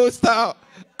Holy Ghost Town,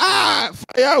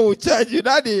 fire will charge you.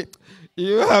 Daddy,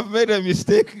 you have made a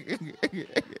mistake.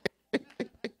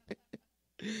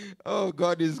 Oh,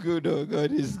 God is good. Oh,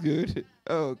 God is good.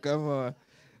 Oh, come on.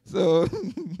 So,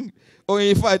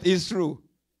 in fact, it's true.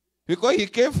 Because he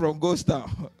came from Ghost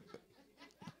Town.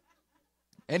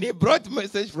 And he brought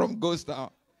message from Ghost Town.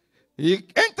 He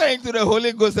entered into the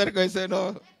Holy Ghost circle and said,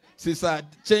 no, sister,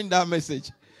 change that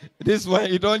message. This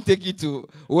one, you don't take it to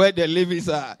where the livings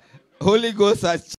are. Holy Ghost has